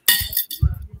necklace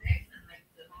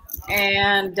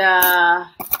and the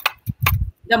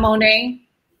Monet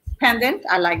pendant.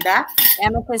 I like that.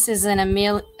 Amethyst is an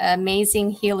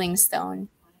amazing healing stone.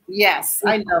 Yes,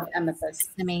 I love amethyst.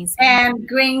 It's amazing. And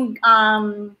green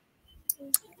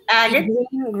agate.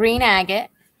 Green agate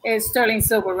is sterling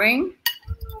silver ring,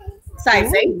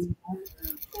 size 8.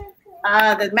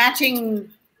 The matching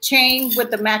chain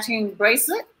with the matching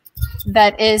bracelet.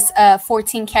 That is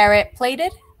 14 karat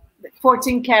plated.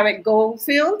 14 karat gold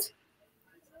filled.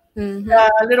 Mm-hmm.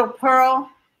 The little pearl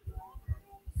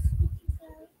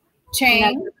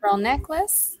chain. Pearl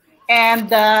necklace.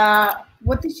 And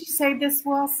what did she say this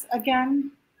was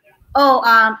again? Oh,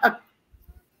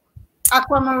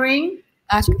 aquamarine.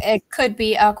 It could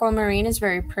be aquamarine. Is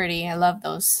very pretty. I love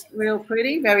those. Real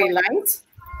pretty, very light.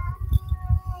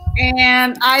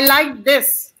 And I like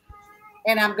this.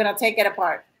 And I'm gonna take it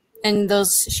apart. And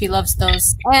those, she loves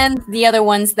those. And the other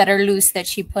ones that are loose that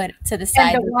she put to the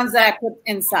side. And the ones that I put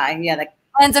inside, yeah.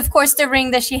 And of course the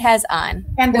ring that she has on.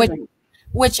 And the ring.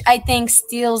 Which I think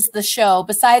steals the show.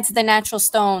 Besides the natural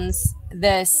stones,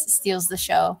 this steals the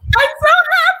show. I'm so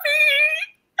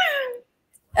happy.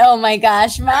 Oh my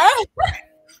gosh, Mom.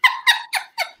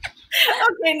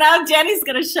 Okay, now Jenny's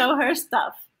gonna show her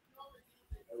stuff.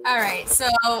 All right, so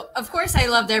of course I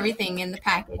loved everything in the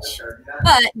package,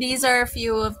 but these are a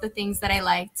few of the things that I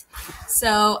liked.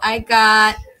 So I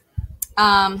got,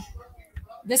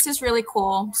 this is really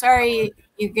cool. Sorry,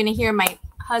 you're gonna hear my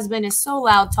husband is so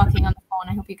loud talking on the phone.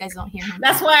 I hope you guys don't hear him.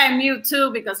 That's why I mute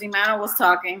too, because Emmanuel was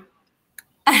talking.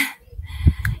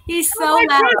 He's so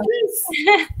loud.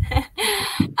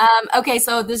 Okay,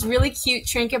 so this really cute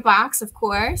trinket box, of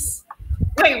course.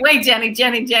 Wait, Jenny,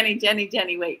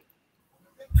 wait.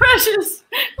 Precious.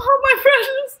 Oh, my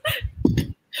precious.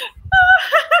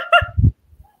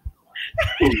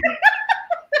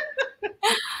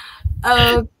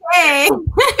 Okay.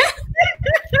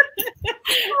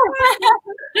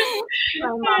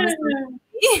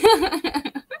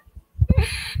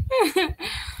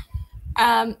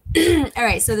 All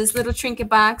right, so this little trinket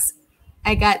box,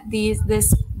 I got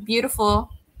this beautiful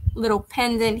little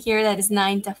pendant here that is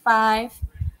 9 to 5.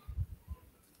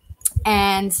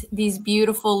 And these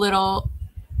beautiful little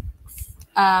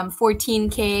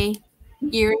 14K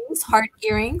earrings, heart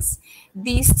earrings.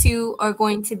 These two are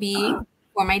going to be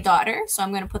for my daughter. So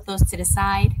I'm going to put those to the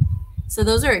side. So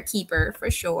those are a keeper for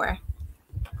sure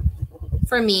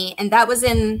for me. And that was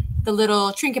in the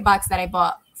little trinket box that I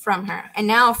bought from her. And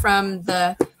now from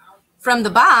the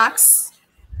box,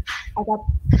 I got,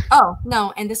 oh,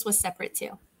 no, and this was separate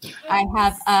too. I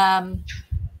have,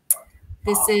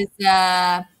 this is,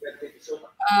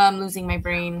 I'm losing my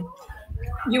brain.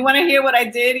 You want to hear what I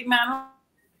did, Emmanuel?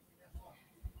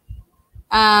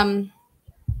 How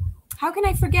can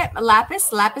I forget?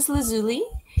 Lapis lazuli,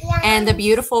 and the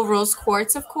beautiful rose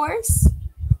quartz, of course.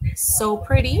 So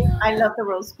pretty. I love the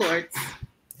rose quartz.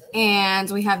 And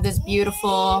we have this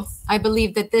beautiful, I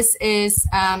believe that this is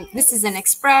an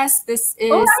express. This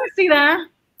is. Oh, I see that.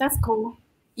 That's cool.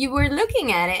 You were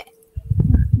looking at it.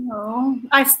 No,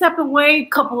 I stepped away a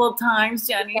couple of times,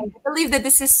 Jenny. I believe that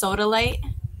this is sodalite.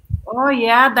 Oh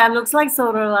yeah, that looks like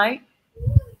sodalite.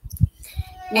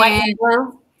 White and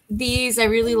blue. These, I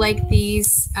really like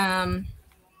these. I'm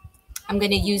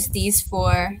gonna use these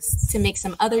to make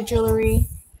some other jewelry.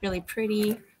 Really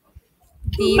pretty.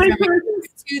 These are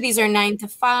these two. These are 9 to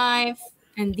 5,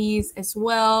 and these as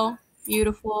well.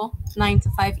 Beautiful 9 to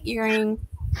 5 earring.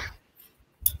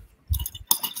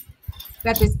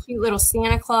 Got this cute little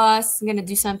Santa Claus. I'm gonna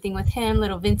do something with him.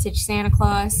 Little vintage Santa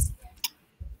Claus.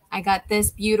 I got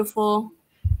this beautiful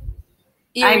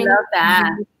earring. I love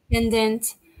that.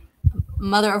 Pendant,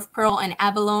 mother of pearl and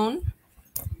abalone.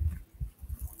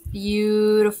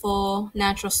 Beautiful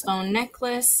natural stone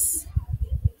necklace.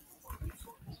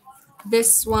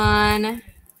 This one,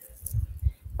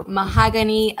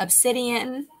 mahogany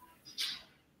obsidian.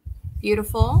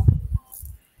 Beautiful.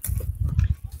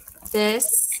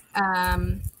 This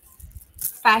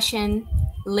fashion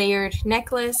layered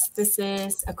necklace. This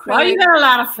is acrylic. Well, you got a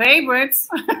lot of favorites.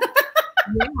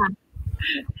 Yeah.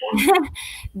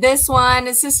 This one,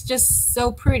 this is just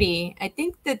so pretty. I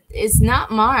think that it's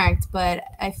not marked, but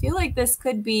I feel like this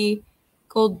could be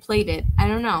gold plated. I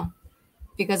don't know,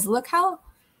 because look how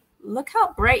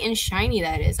bright and shiny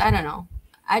that is. I don't know.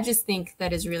 I just think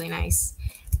that is really nice.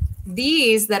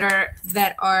 These that are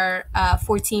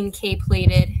 14K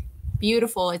plated,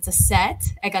 beautiful. It's a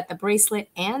set. I got the bracelet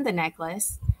and the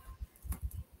necklace.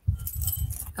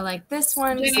 I like this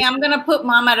one. Jenny, I'm gonna put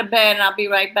Mama to bed and I'll be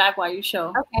right back while you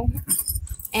show. Okay.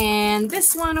 And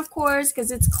this one, of course,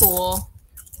 because it's cool.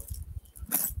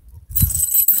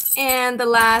 And the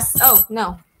last, oh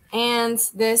no, and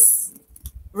this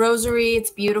rosary,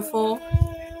 it's beautiful.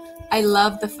 I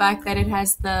love the fact that it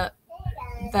has the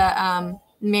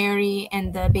Mary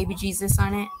and the baby Jesus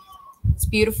on it. It's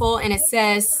beautiful, and it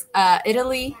says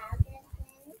Italy.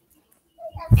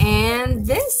 And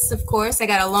this, of course, I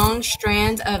got a long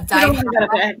strand of dyed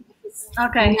hair.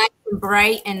 Okay. Nice and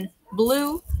bright and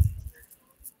blue.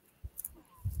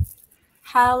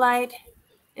 Highlight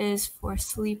is for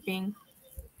sleeping.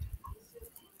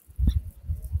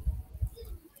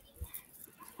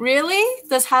 Really?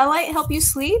 Does highlight help you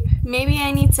sleep? Maybe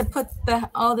I need to put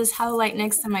all this highlight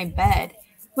next to my bed.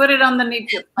 Put it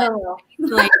underneath your pillow.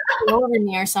 Like over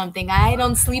me or something. I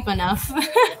don't sleep enough.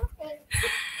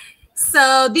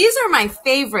 So these are my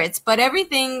favorites, but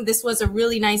everything, this was a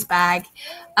really nice bag.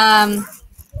 And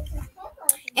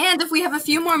if we have a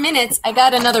few more minutes, I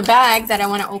got another bag that I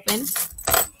want to open.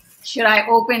 Should I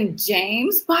open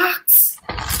James' box?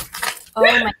 Oh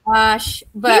my gosh.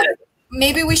 But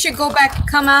maybe we should go back,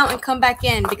 come out and come back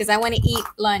in because I want to eat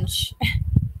lunch.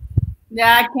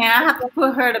 Yeah, I can't. I have to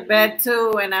put her to bed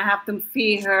too, and I have to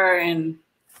feed her. And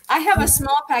I have a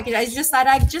small package. I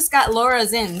just got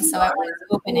Laura's in, so I wanted to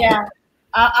open it. Yeah,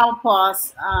 I'll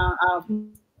pause.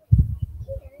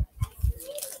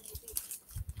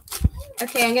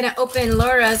 Okay, I'm gonna open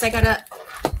Laura's.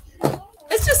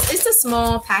 It's a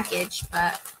small package,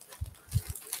 but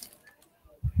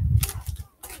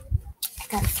I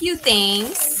got a few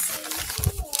things.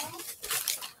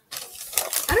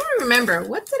 I don't remember.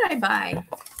 What did I buy?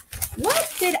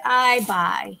 What did I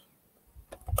buy?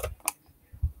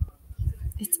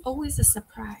 It's always a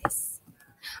surprise.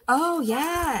 Oh,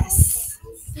 yes.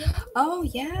 Oh,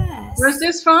 yes. Where's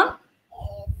this from?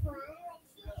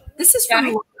 This is from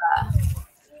Laura.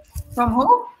 From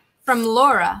who? From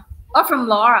Laura. Oh, from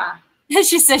Laura.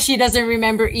 She says she doesn't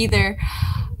remember either.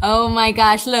 Oh my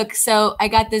gosh, look. So I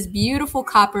got this beautiful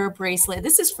copper bracelet.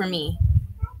 This is for me.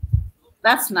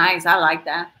 That's nice. I like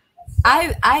that.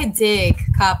 I dig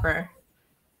copper.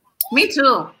 Me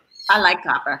too. I like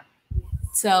copper.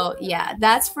 So yeah,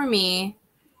 that's for me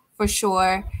for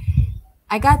sure.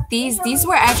 I got these. These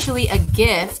were actually a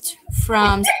gift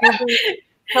from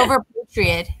Silver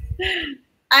Patriot.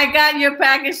 I got your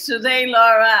package today,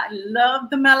 Laura. Love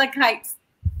the malachites.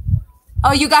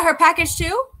 Oh, you got her package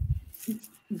too?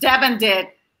 Devan did.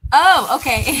 Oh,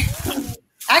 okay.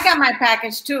 I got my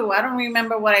package too. I don't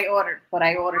remember what I ordered, but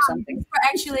I ordered something. These were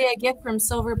actually a gift from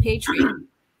Silver Patriot.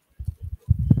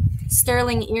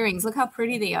 Sterling earrings. Look how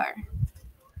pretty they are.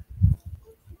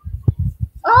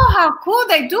 Oh, how cool.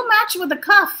 They do match with the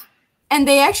cuff. And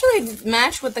they actually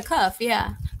match with the cuff,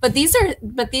 yeah. But these are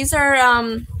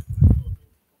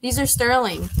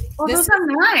sterling. Oh, those are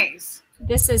nice.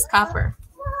 This is copper.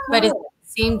 But it's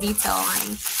the same detail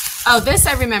line. Oh, this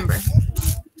I remember.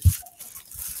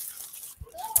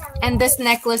 And this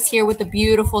necklace here with the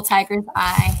beautiful tiger's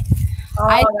eye. Oh,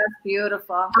 that's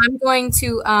beautiful. I'm going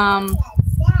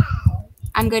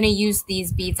to use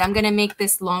these beads. I'm going to make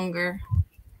this longer.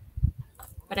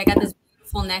 But I got this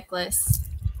beautiful necklace.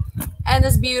 And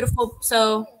this beautiful,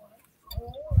 so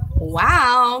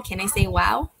wow. Can I say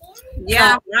wow?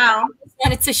 Yeah, so, wow. I just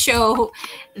wanted to show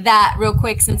that real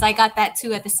quick since I got that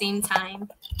too at the same time.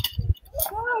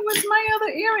 Oh, where's my other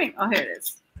earring? Oh, here it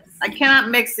is. I cannot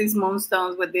mix these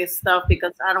moonstones with this stuff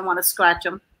because I don't want to scratch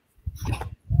them.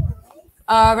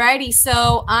 Alrighty,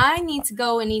 so I need to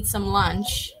go and eat some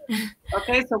lunch.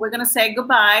 Okay, so we're gonna say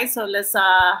goodbye. So let's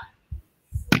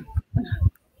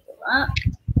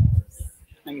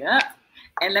yeah.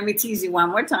 And let me tease you one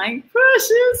more time.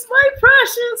 Precious, my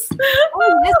precious.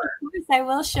 Oh, yes, of course, I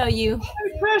will show you My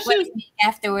precious. what you make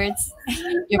afterwards.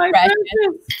 You're My precious.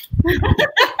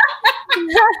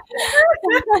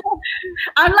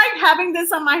 I'm like having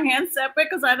this on my hand separate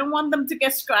because I don't want them to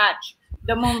get scratched.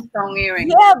 The moonstone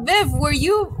earring. Yeah, Viv, were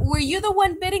you the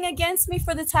one bidding against me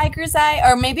for the tiger's eye,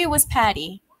 or maybe it was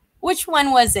Patty? Which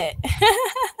one was it?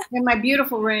 And my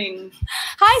beautiful ring.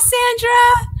 Hi,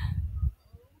 Sandra.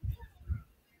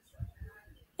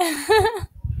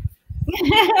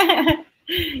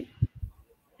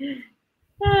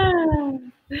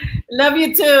 Love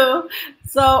you too.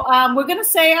 So we're gonna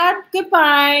say our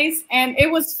goodbyes, and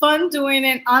it was fun doing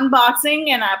an unboxing,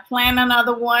 and I plan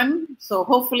another one. So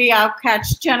hopefully I'll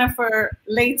catch Jennifer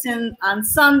Layton on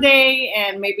Sunday,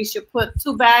 and maybe she'll put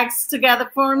 2 bags together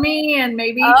for me, and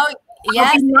maybe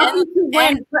yes, and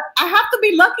I have to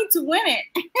be lucky to win it.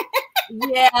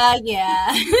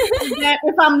 Yeah.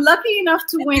 If I'm lucky enough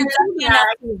to win 2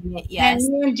 bags, yes,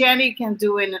 and me and Jenny can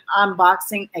do an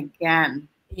unboxing again.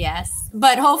 Yes,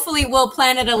 but hopefully we'll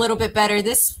plan it a little bit better.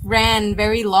 This ran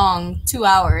very long, 2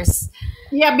 hours.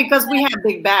 Yeah, because we had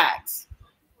big bags.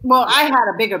 Well, I had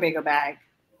a bigger bag.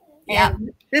 Yeah.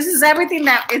 This is everything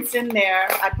that it's in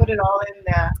there. I put it all in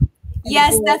there.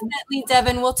 Yes, definitely,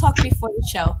 Devin. We'll talk before the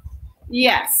show.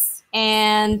 Yes.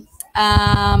 And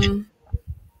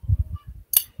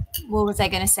what was I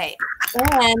going to say?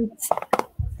 And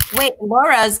wait,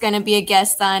 Laura is going to be a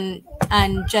guest on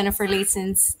Jennifer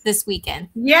Layton's this weekend.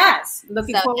 Yes,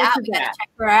 looking forward to we that. Check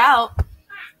her out.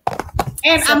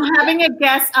 And I'm having a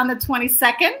guest on the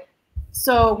 22nd,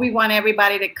 so we want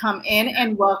everybody to come in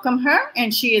and welcome her.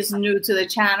 And she is new to the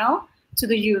channel, to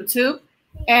the YouTube,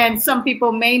 and some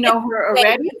people may know her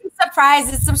already. It's a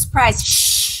surprise. It's a surprise.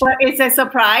 Shh. But it's a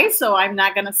surprise, so I'm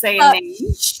not gonna say a name.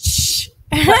 Shh.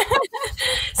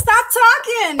 Stop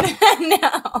talking.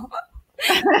 No.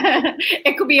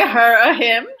 It could be a her or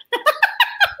him.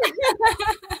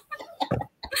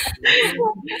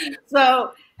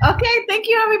 So, okay, thank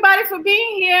you everybody for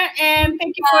being here, and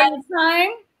thank you for your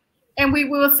time. And we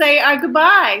will say our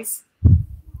goodbyes.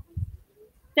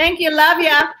 Thank you. Love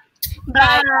ya.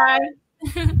 Bye.